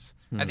surprise us.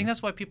 I think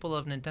that's why people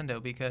love Nintendo,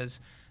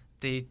 because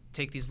they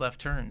take these left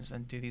turns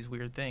and do these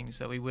weird things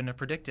that we wouldn't have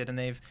predicted, and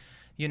they've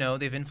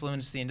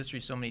influenced the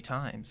industry so many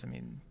times. I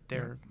mean,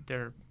 they're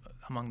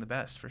among the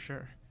best for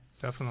sure.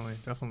 Definitely.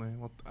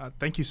 Well,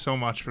 thank you so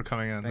much for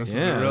coming in. This is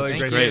Yeah, a really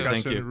thank great you.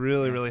 discussion. Thank you.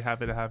 Really, really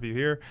happy to have you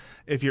here.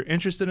 If you're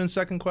interested in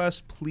Second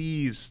Quest,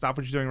 please stop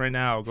what you're doing right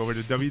now. Go over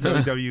to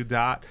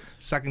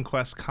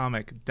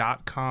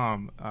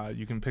www.secondquestcomic.com.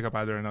 You can pick up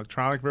either an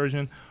electronic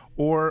version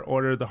or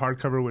order the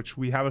hardcover, which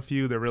we have a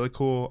few. They're really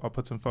cool. I'll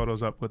put some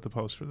photos up with the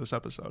post for this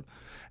episode.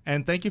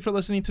 And thank you for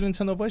listening to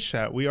Nintendo Voice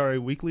Chat. We are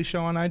a weekly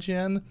show on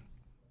IGN,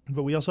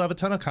 but we also have a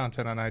ton of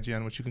content on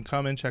IGN, which you can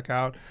come and check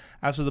out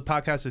after the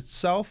podcast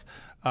itself.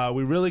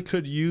 We really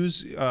could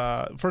use,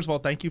 first of all,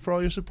 thank you for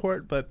all your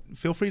support, but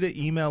feel free to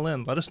email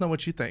in. Let us know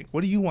what you think.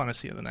 What do you want to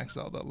see in the next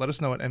Zelda? Let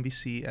us know at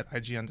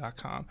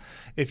nbc@ign.com.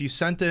 If you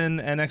sent in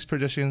NX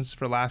predictions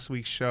for last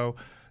week's show,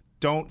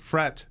 don't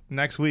fret.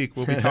 Next week,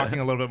 we'll be talking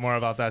a little bit more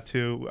about that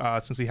too.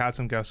 Since we had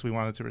some guests, we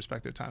wanted to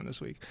respect their time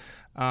this week.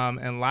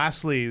 And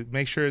lastly,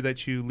 make sure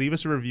that you leave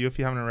us a review if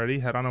you haven't already.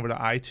 Head on over to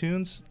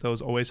iTunes.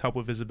 Those always help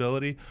with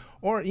visibility.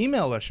 Or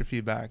email us your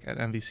feedback at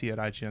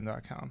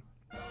nbc@ign.com.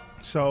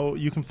 So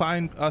you can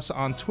find us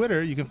on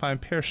Twitter. You can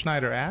find Per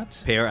Schneider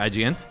at. Pair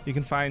IGN. You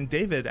can find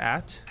David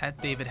at.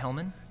 David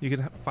Hellman. You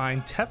can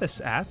find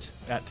Tevis at.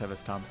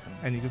 Tevis Thompson.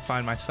 And you can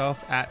find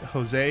myself at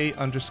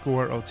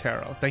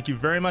Jose_Otero. Thank you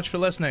very much for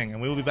listening,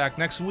 and we will be back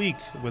next week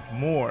with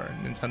more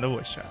Nintendo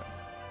Voice Chat.